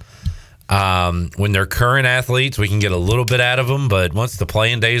time. When they're current athletes, we can get a little bit out of them, but once the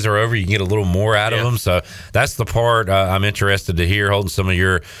playing days are over, you can get a little more out of them. So that's the part I'm interested to hear, holding some of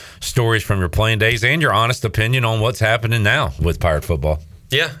your stories from your playing days and your honest opinion on what's happening now with Pirate football.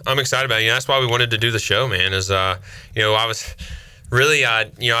 Yeah, I'm excited about it. That's why we wanted to do the show, man. I was really,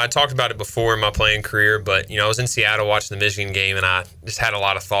 I talked about it before in my playing career, but, I was in Seattle watching the Michigan game, and I just had a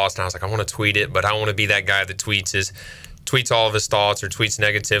lot of thoughts, and I was like, I want to tweet it, but I don't want to be that guy that tweets his tweets all of his thoughts or tweets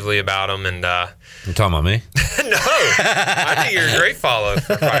negatively about him. And you talking about me? No, I think you're a great follow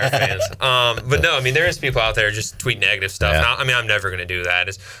for Fire fans. But no, I mean, there is people out there just tweet negative stuff. Yeah. And I'm never going to do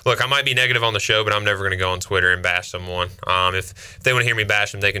that. Look, I might be negative on the show, but I'm never going to go on Twitter and bash someone. If they want to hear me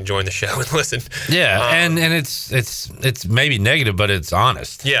bash them, they can join the show and listen. Yeah, and it's maybe negative, but it's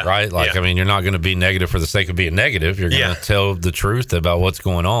honest. Yeah, right. Like, I mean, you're not going to be negative for the sake of being negative. You're going to tell the truth about what's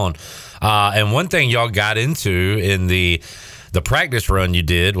going on. And one thing y'all got into in the practice run you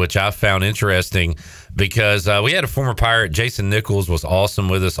did, which I found interesting, because we had a former Pirate, Jason Nichols, was awesome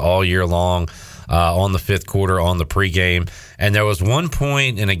with us all year long on the fifth quarter, on the pregame. And there was one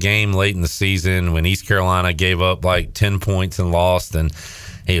point in a game late in the season when East Carolina gave up like 10 points and lost. And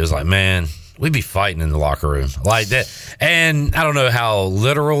he was like, man, we'd be fighting in the locker room like that. And I don't know how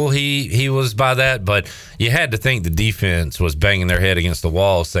literal he was by that, but you had to think the defense was banging their head against the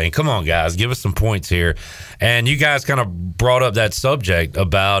wall saying, come on, guys, give us some points here. And you guys kind of brought up that subject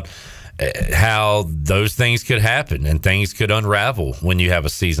about how those things could happen and things could unravel when you have a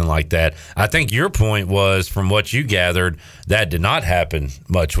season like that. I think your point was, from what you gathered, that did not happen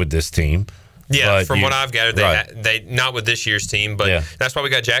much with this team. Yeah, but from what I've gathered, they not with this year's team, but that's why we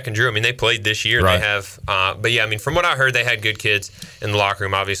got Jack and Drew. I mean, they played this year. Right. They have, but yeah, I mean, from what I heard, they had good kids in the locker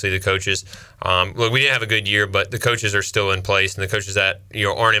room. Obviously, the coaches. Look, we didn't have a good year, but the coaches are still in place, and the coaches that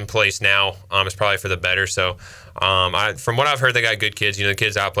aren't in place now is probably for the better. So, from what I've heard, they got good kids. The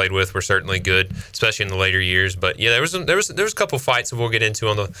kids I played with were certainly good, especially in the later years. But yeah, there was a couple fights that we'll get into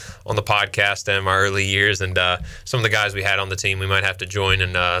on the podcast in my early years, and some of the guys we had on the team, we might have to join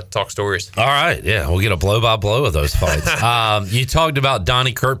and talk stories. All right, yeah, we'll get a blow by blow of those fights. You talked about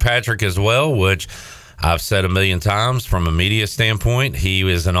Donnie Kirkpatrick as well, which I've said a million times from a media standpoint. He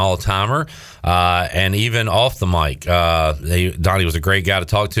is an all-timer, and even off the mic, Donnie was a great guy to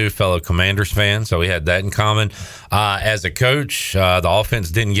talk to, fellow Commanders fan, so we had that in common. As a coach, the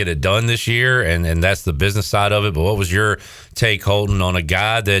offense didn't get it done this year, and that's the business side of it, but what was your take, Holton, on a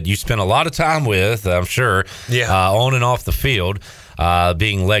guy that you spent a lot of time with, I'm sure, on and off the field,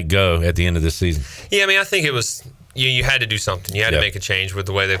 being let go at the end of this season? Yeah, I mean, I think it was... You had to do something. You had to make a change with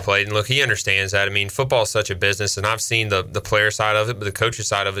the way they played. And look, he understands that. I mean, football is such a business, and I've seen the player side of it, but the coach's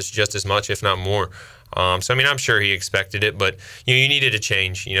side of it's just as much, if not more. So, I mean, I'm sure he expected it, but you needed a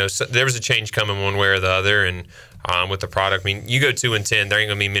change. So there was a change coming one way or the other, and with the product. I mean, you go 2-10, there ain't going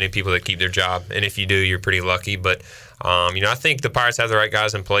to be many people that keep their job, and if you do, you're pretty lucky. But I think the Pirates have the right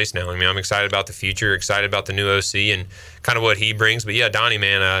guys in place now. I mean, I'm excited about the future, excited about the new OC and kind of what he brings. But yeah, Donnie,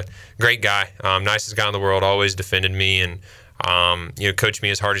 man, great guy, nicest guy in the world, always defended me and coached me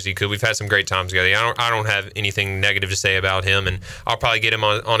as hard as he could. We've had some great times together. I don't have anything negative to say about him, and I'll probably get him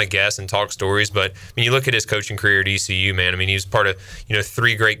on a guest and talk stories. But when you look at his coaching career at ECU, man, I mean, he's part of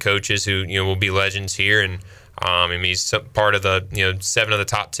 3 great coaches who will be legends here, and I mean, he's part of the 7 of the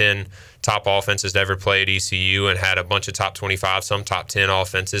top 10 top offenses to ever play at ECU, and had a bunch of top 25, some top 10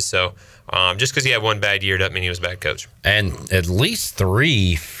 offenses. So just because he had one bad year doesn't mean he was a bad coach. And at least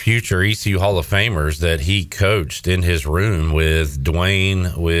 3 future ECU Hall of Famers that he coached in his room with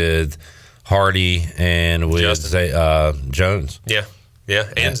Dwayne, with Hardy, and with Jones. Yeah. Yeah,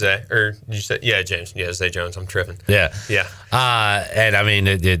 and Zay, or did you say, James. Yeah, Zay Jones. I'm tripping. Yeah. And I mean,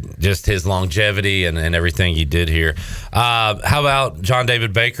 it just his longevity and everything he did here. How about John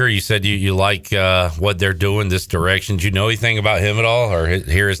David Baker? You said you like what they're doing, this direction. Did you know anything about him at all, or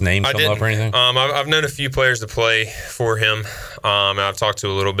hear his name come up or anything? I've known a few players to play for him. And I've talked to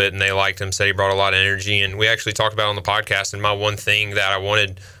a little bit, and they liked him, said he brought a lot of energy. And we actually talked about it on the podcast, and my one thing that I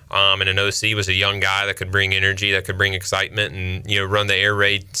wanted and an OC was a young guy that could bring energy, that could bring excitement, and run the air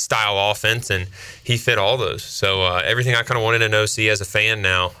raid style offense, and he fit all those. So everything I kind of wanted an OC as a fan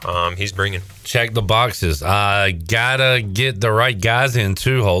now, he's bringing. Check the boxes. Gotta get the right guys in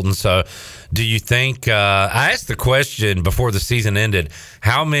too, Holton. So do you think? I asked the question before the season ended.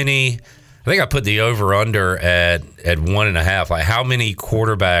 How many? I think I put the over under at 1.5. Like, how many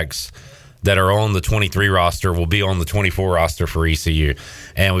quarterbacks that are on the 23 roster will be on the 24 roster for ECU?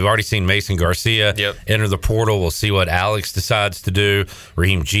 And we've already seen Mason Garcia enter the portal. We'll see what Alex decides to do.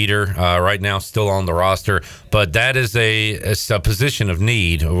 Raheem Jeter right now still on the roster, but that is a position of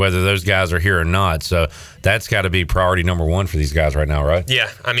need, whether those guys are here or not. So that's got to be priority number 1 for these guys right now, right? Yeah,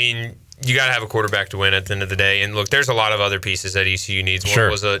 I mean, you got to have a quarterback to win at the end of the day. And look, there's a lot of other pieces that ECU needs. One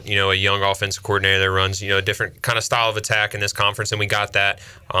was a young offensive coordinator that runs a different kind of style of attack in this conference, and we got that.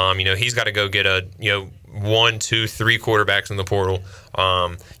 He's got to go get a 1, 2, 3 quarterbacks in the portal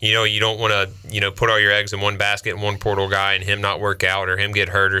You don't want to, put all your eggs in one basket and one portal guy and him not work out or him get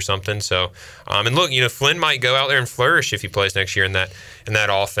hurt or something. So, and look, Flynn might go out there and flourish if he plays next year in that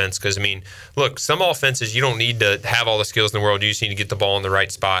offense. Because, look, some offenses you don't need to have all the skills in the world. You just need to get the ball in the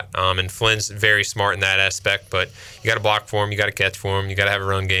right spot. And Flynn's very smart in that aspect. But you got to block for him, you got to catch for him, you got to have a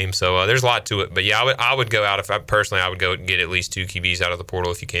run game. So there's a lot to it. But yeah, I would go out I would go and get at least 2 QBs out of the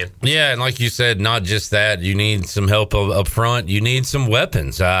portal if you can. Yeah, and like you said, not just that. You need some help up front. You need some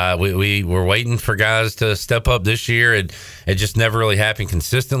weapons. We were waiting for guys to step up this year. It just never really happened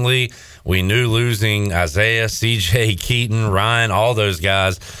consistently. We knew losing Isaiah, CJ, Keaton, Ryan, all those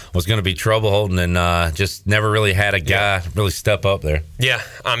guys was going to be trouble, Holton, and just never really had a guy really step up there. Yeah,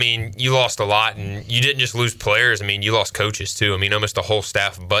 you lost a lot, and you didn't just lose players. You lost coaches, too. Almost the whole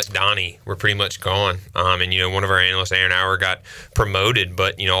staff but Donnie were pretty much gone. And, one of our analysts, Aaron Auer, got promoted,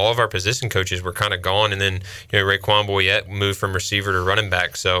 but, all of our position coaches were kind of gone. And then, Raekwon Boyette moved from receiver to running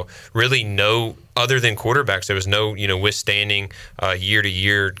back. So really other than quarterbacks, there was no, withstanding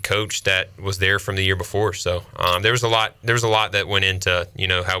year-to-year coach that was there from the year before. So there was a lot that went into,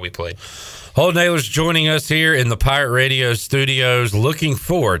 how we played. Holton Ahlers joining us here in the Pirate Radio studios. Looking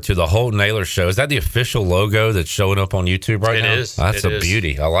forward to the Holton Ahlers show. Is that the official logo that's showing up on YouTube right now? It is. That's a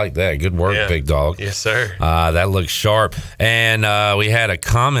beauty. I like that. Good work, big dog. Yes, sir. That looks sharp. And we had a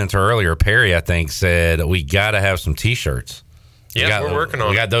commenter earlier, Perry, I think, said we got to have some T-shirts. Yeah, we're working on it.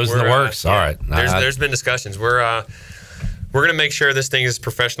 We got those in the works. All right. There's been discussions. We're going to make sure this thing is as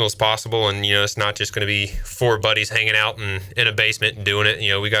professional as possible, and it's not just going to be 4 buddies hanging out in a basement and doing it.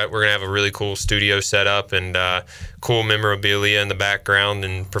 We're going to have a really cool studio set up and cool memorabilia in the background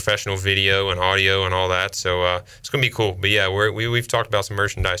and professional video and audio and all that. So it's going to be cool. But yeah, we've talked about some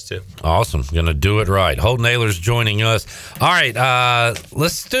merchandise too. Awesome, going to do it right. Holton Ahlers joining us. All right,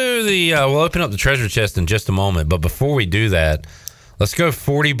 let's do we'll open up the treasure chest in just a moment. But before we do that, let's go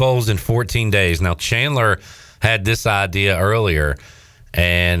 40 bowls in 14 days. Now Chandler had this idea earlier,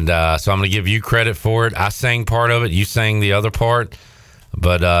 and so I'm going to give you credit for it. I sang part of it, you sang the other part,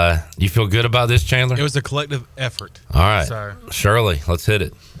 but you feel good about this, Chandler? It was a collective effort. All right, Shirley, let's hit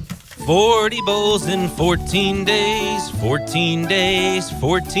it. 40 bowls in 14 days, 14 days,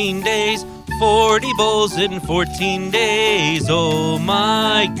 14 days, 40 bowls in 14 days, oh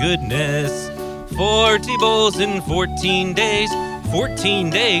my goodness. 40 bowls in 14 days, 14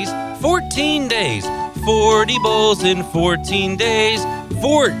 days, 14 days. 40 bowls in 14 days,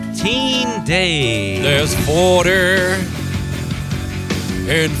 14 days. There's 40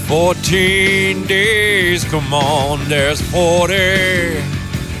 in 14 days. Come on, there's 40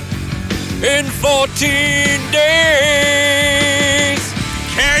 in 14 days.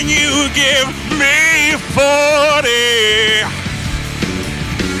 Can you give me 40?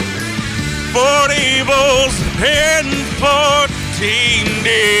 40 bowls in 14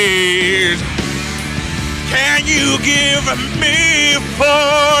 days. Can you give me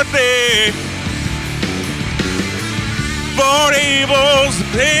 40? 40 bowls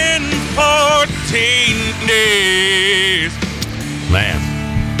in 14 days. Man,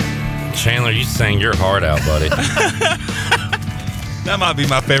 Chandler, you sang your heart out, buddy. That might be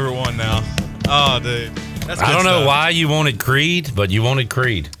my favorite one now. Oh, dude. That's good I don't know stuff. why you wanted Creed, but you wanted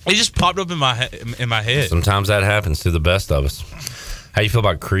Creed. It just popped up in my head. Sometimes that happens to the best of us. How you feel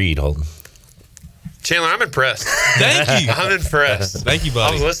about Creed, Holton? Chandler, I'm impressed. Thank you. I'm impressed. Thank you,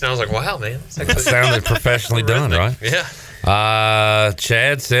 buddy. I was listening. I was like, wow, man. That sounded professionally done, right? Yeah.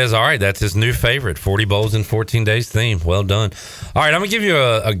 Chad says, all right, that's his new favorite, 40 bowls in 14 days theme. Well done. All right, I'm going to give you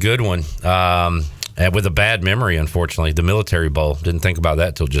a good one with a bad memory, unfortunately. The Military Bowl. Didn't think about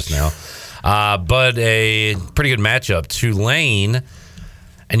that till just now. But a pretty good matchup. Tulane,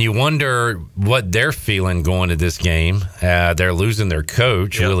 and you wonder what they're feeling going to this game. They're losing their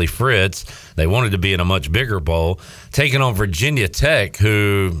coach, Willie Fritz. They wanted to be in a much bigger bowl, taking on Virginia Tech,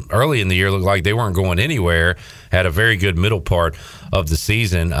 who early in the year looked like they weren't going anywhere, had a very good middle part of the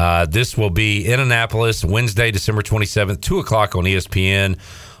season. This will be in Annapolis, Wednesday, December 27th, 2 o'clock on ESPN.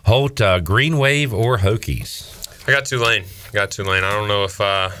 Holt, Green Wave or Hokies? I got Tulane. I don't know if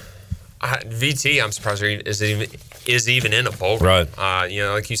VT, I'm surprised is even in a bowl. Right.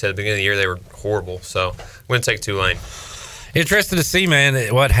 Like you said, at the beginning of the year, they were horrible. So I'm going to take Tulane. Interested to see,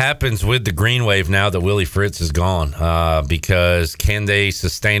 man, what happens with the Green Wave now that Willie Fritz is gone, because can they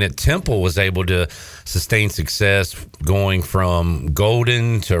sustain it? Temple was able to sustain success going from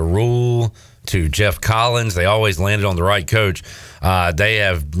Golden to Rule to Jeff Collins. They always landed on the right coach. They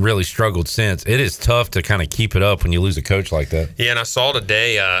have really struggled since. It is tough to kind of keep it up when you lose a coach like that. Yeah, and I saw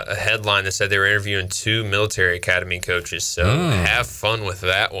today a headline that said they were interviewing 2 military academy coaches. So have fun with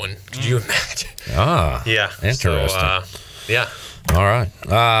that one. Could you imagine? Yeah. Interesting. Yeah. All right.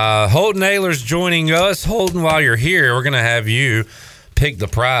 Holton Ahlers joining us. Holton, while you're here, we're going to have you pick the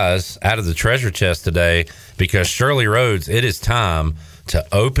prize out of the treasure chest today because Shirley Rhodes, it is time to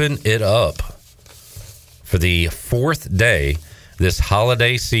open it up. For the fourth day this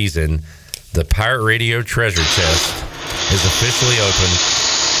holiday season, the Pirate Radio treasure chest is officially open,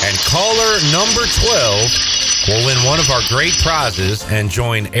 and caller number 12 will win one of our great prizes and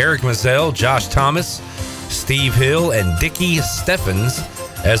join Eric Mazzell, Josh Thomas, Steve Hill, and Dickie Steffens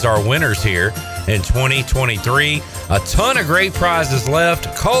as our winners here in 2023. A ton of great prizes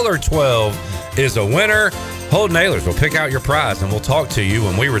left. Caller 12 is a winner. Holton Ahlers will pick out your prize, and we'll talk to you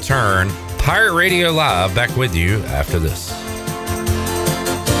when we return. Pirate Radio Live, back with you after this.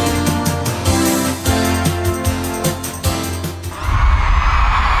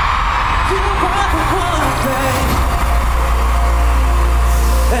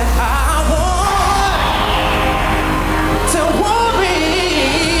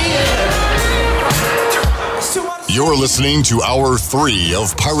 You're listening to Hour 3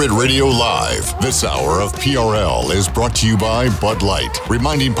 of Pirate Radio Live. This hour of PRL is brought to you by Bud Light,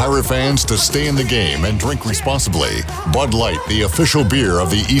 reminding Pirate fans to stay in the game and drink responsibly. Bud Light, the official beer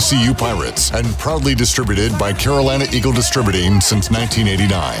of the ECU Pirates, and proudly distributed by Carolina Eagle Distributing since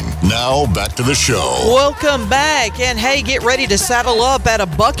 1989. Now, back to the show. Welcome back, and hey, get ready to saddle up at a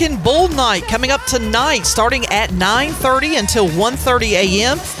Buck and Bull Night coming up tonight, starting at 9:30 until 1:30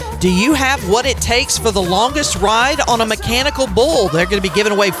 a.m. Do you have what it takes for the longest ride on a mechanical bull? They're going to be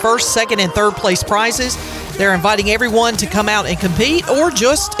giving away first, second, and third place prizes. They're inviting everyone to come out and compete or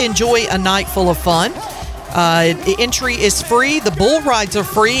just enjoy a night full of fun. The entry is free, the bull rides are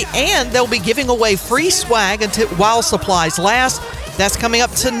free, and they'll be giving away free swag while supplies last. That's coming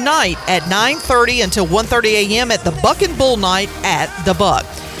up tonight at 9:30 until 1:30 a.m. at the Buck and Bull Night at the Buck.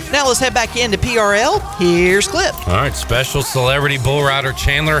 Now let's head back into PRL. Here's Clip. All right, special celebrity bull rider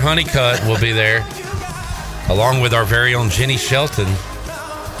Chandler Honeycutt will be there, along with our very own Jenny Shelton.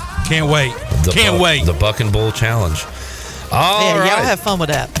 Can't wait. Can't wait. The Buck and Bull Challenge. All right. Y'all have fun with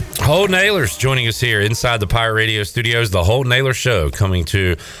that. Holton Ahlers joining us here inside the Pirate Radio studios. The Holton Ahlers Show coming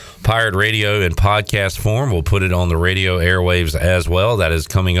to Pirate Radio in podcast form. We'll put it on the radio airwaves as well. That is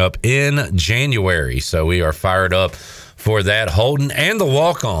coming up in January. So we are fired up for that. Holton and the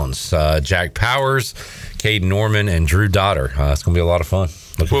walk-ons, Jack Powers, Cade Norman, and Drew Dotter. It's going to be a lot of fun.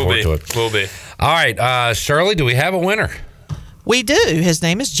 Looking forward to it. Will be. All right, Shirley, do we have a winner? We do. His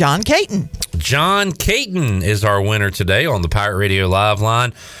name is John Caton. John Caton is our winner today on the Pirate Radio Live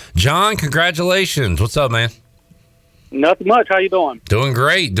line. John, congratulations. What's up, man? Nothing much. How you doing? Doing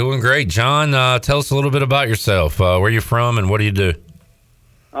great. John, tell us a little bit about yourself. Where you from and what do you do?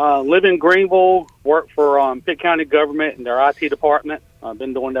 Live in Greenville, work for Pitt County government in their IT department. I've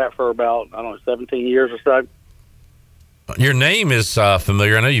been doing that for about, 17 years or so. Your name is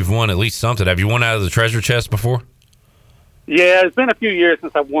familiar. I know you've won at least something. Have you won out of the treasure chest before? Yeah, it's been a few years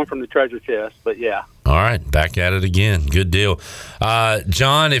since I've won from the treasure chest, but yeah. All right, back at it again. Good deal.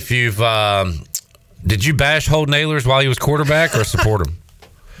 John, if you've did you bash Holton Ahlers while he was quarterback or support him?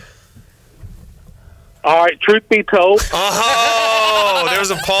 All right, truth be told. Oh, there was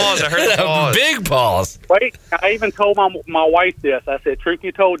a pause. I heard the pause. Big pause. Wait, I even told my wife this. I said, truth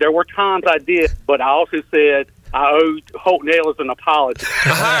be told, there were times I did, but I also said I owed Holton Ahlers an apology.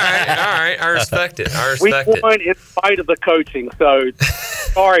 All right. I respect it. We won in spite of the coaching, so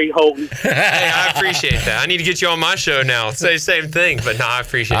sorry, Holton. Hey, I appreciate that. I need to get you on my show now. Say the same thing, but no, I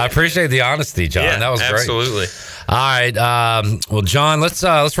appreciate it. I appreciate the honesty, John. Yeah, that was great. Absolutely. All right. Well, John, let's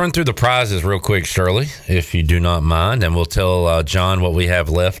run through the prizes real quick, Shirley, if you do not mind, and we'll tell John what we have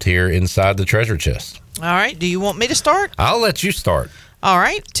left here inside the treasure chest. All right. Do you want me to start? I'll let you start. All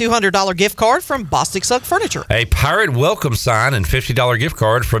right, $200 gift card from Bostic Sugg Furniture. A pirate welcome sign and $50 gift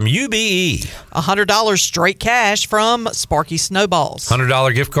card from UBE. $100 straight cash from Sparky Snowballs.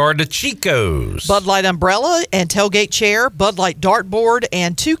 $100 gift card to Chico's. Bud Light umbrella and tailgate chair, Bud Light dartboard,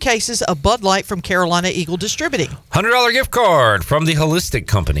 and 2 cases of Bud Light from Carolina Eagle Distributing. $100 gift card from the Holistic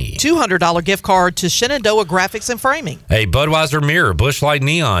Company. $200 gift card to Shenandoah Graphics and Framing. A Budweiser mirror, Busch Light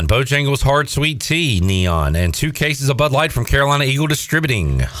neon, Bojangles hard sweet tea neon, and 2 cases of Bud Light from Carolina Eagle Distributing.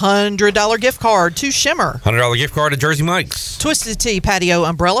 $100 gift card to Shimmer. $100 gift card to Jersey Mike's. Twisted Tea patio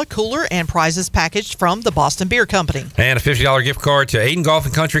umbrella, cooler, and prizes packaged from the Boston Beer Company. And a $50 gift card to Aiden Golf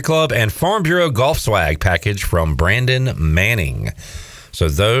and Country Club and Farm Bureau Golf Swag package from Brandon Manning. So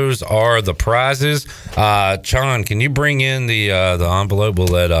those are the prizes. John, can you bring in the envelope? We'll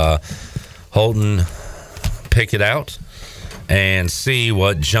let Holton pick it out and see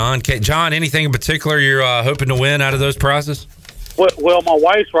what John, anything in particular you're hoping to win out of those prizes? Well, my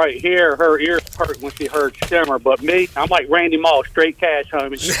wife's right here. Her ears hurt when she heard Shimmer. But me, I'm like Randy Moss, straight cash,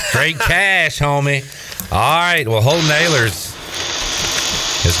 homie. Straight cash, homie. All right. Well, Holton Ahlers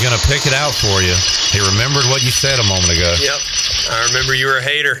is going to pick it out for you. He remembered what you said a moment ago. Yep. I remember you were a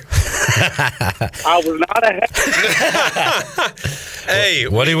hater. I was not a hater. Hey,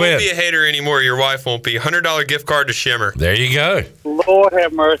 what do you won't win? be a hater anymore. Your wife won't be. $100 gift card to Shimmer. There you go. Lord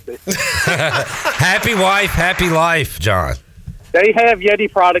have mercy. Happy wife, happy life, John. They have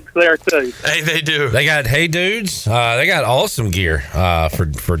Yeti products there, too. Hey, they do. They got Hey Dudes. They got awesome gear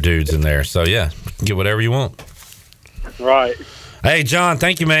for dudes in there. So, yeah, get whatever you want. Right. Hey, John,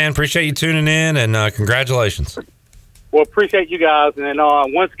 thank you, man. Appreciate you tuning in, and congratulations. Well, appreciate you guys. And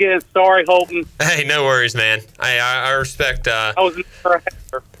once again, sorry, Holton. Hey, no worries, man. I respect. I was never a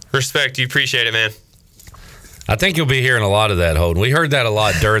hater. Respect. You appreciate it, man. I think you'll be hearing a lot of that, Holden. We heard that a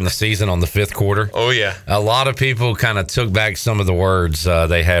lot during the season on the fifth quarter. Oh, yeah. A lot of people kind of took back some of the words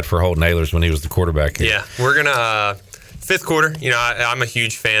they had for Holton Ahlers when he was the quarterback here. Yeah, we're going to fifth quarter, I'm a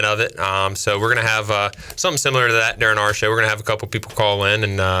huge fan of it. So we're going to have something similar to that during our show. We're going to have a couple people call in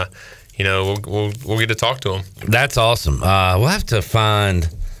and, we'll get to talk to them. That's awesome. We'll have to find...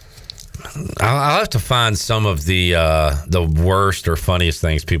 I'll have to find some of the worst or funniest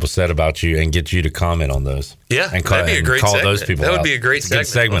things people said about you and get you to comment on those. Yeah, and that'd be a great call segment. those people That would out. be a great Good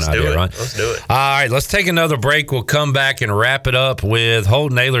segment Let's idea, do it. right? Let's do it. All right, let's take another break. We'll come back and wrap it up with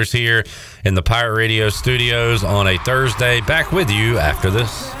Holton Ahlers here in the Pirate Radio studios on a Thursday. Back with you after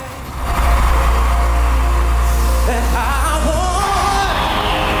this.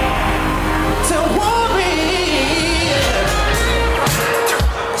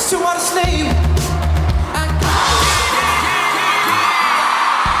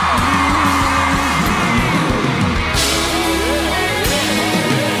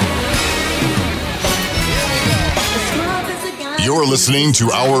 You're listening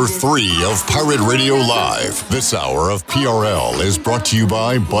to Hour 3 of Pirate Radio Live. This hour of PRL is brought to you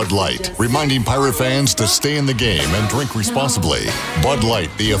by Bud Light, reminding Pirate fans to stay in the game and drink responsibly. Bud Light,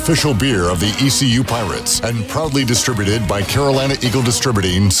 the official beer of the ECU Pirates, and proudly distributed by Carolina Eagle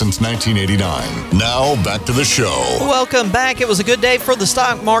Distributing since 1989. Now, back to the show. Welcome back. It was a good day for the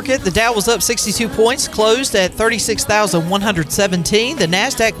stock market. The Dow was up 62 points, closed at 36,117. The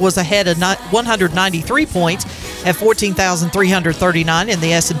NASDAQ was ahead of 193 points at 14,339, and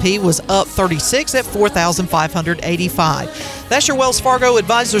the S&P was up 36 at 4,585. That's your Wells Fargo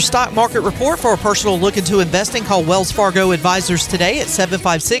Advisors Stock Market Report. For a personal look into investing, call Wells Fargo Advisors today at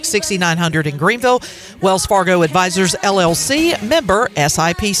 756-6900 in Greenville. Wells Fargo Advisors, LLC, member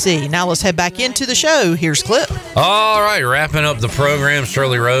SIPC. Now let's head back into the show. Here's Clip. All right, wrapping up the program,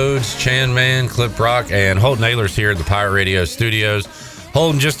 Shirley Rhodes, Chan Man, Clip Brock, and Holton Ahlers here at the Pirate Radio studios.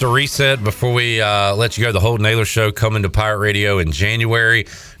 Holden, just a reset before we let you go. The Holton Ahlers Show coming to Pirate Radio in January.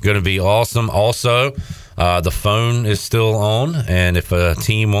 Going to be awesome. Also, the phone is still on, and if a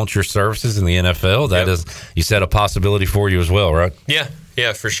team wants your services in the NFL, that is, you said, a possibility for you as well, right? Yeah,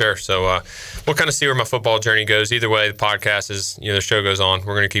 for sure. So we'll kind of see where my football journey goes. Either way, the podcast is, the show goes on.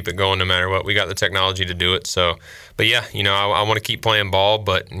 We're going to keep it going no matter what. We got the technology to do it. So, but yeah, I want to keep playing ball,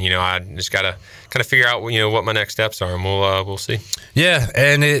 but I just got to kind of figure out what my next steps are, and we'll see. Yeah,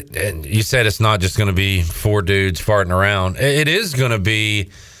 and you said it's not just going to be four dudes farting around. It is going to be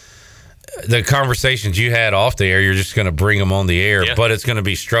the conversations you had off the air. You're just going to bring them on the air, but it's going to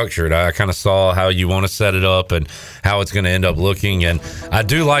be structured. I kind of saw how you want to set it up and how it's going to end up looking, and I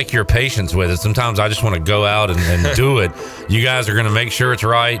do like your patience with it. Sometimes I just want to go out and do it. You guys are going to make sure it's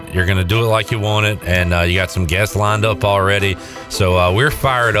right. You're going to do it like you want it, and you got some guests lined up already. So we're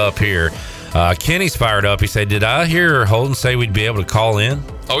fired up here. Kenny's fired up. He said, did I hear Holden say we'd be able to call in?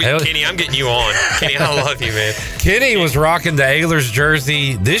 Oh, Kenny, I'm getting you on. Kenny, I love you, man. Kenny was rocking the Ahlers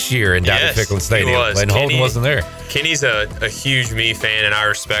jersey this year in Dowdy Ficklin Stadium, and Holden wasn't there. Kenny's a huge me fan, and I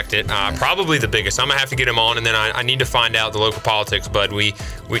respect it. Probably the biggest. I'm going to have to get him on, and then I need to find out the local politics, but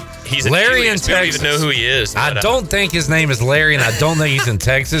he's Larry in Texas. Texas. We don't even know who he is. I don't think his name is Larry, and I don't think he's in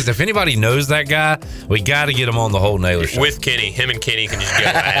Texas. If anybody knows that guy, we got to get him on the Holton Ahlers Show. With Kenny. Him and Kenny can just go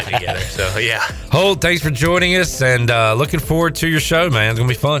at it together. So, yeah. Holt, thanks for joining us, and looking forward to your show, man. It's going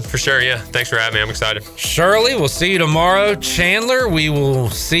to be fun. For sure, yeah. Thanks for having me. I'm excited. Shirley, we'll see you tomorrow. Chandler, we will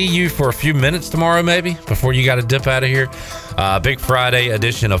see you for a few minutes tomorrow, maybe, before you got to dip out of here. Big Friday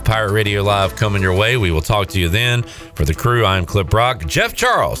edition of Pirate Radio Live coming your way. We will talk to you then. For the crew, I'm Clip Brock. Jeff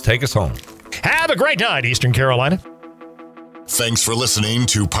Charles, take us home. Have a great night, Eastern Carolina. Thanks for listening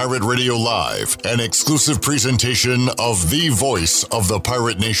to Pirate Radio Live, an exclusive presentation of the voice of the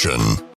Pirate Nation.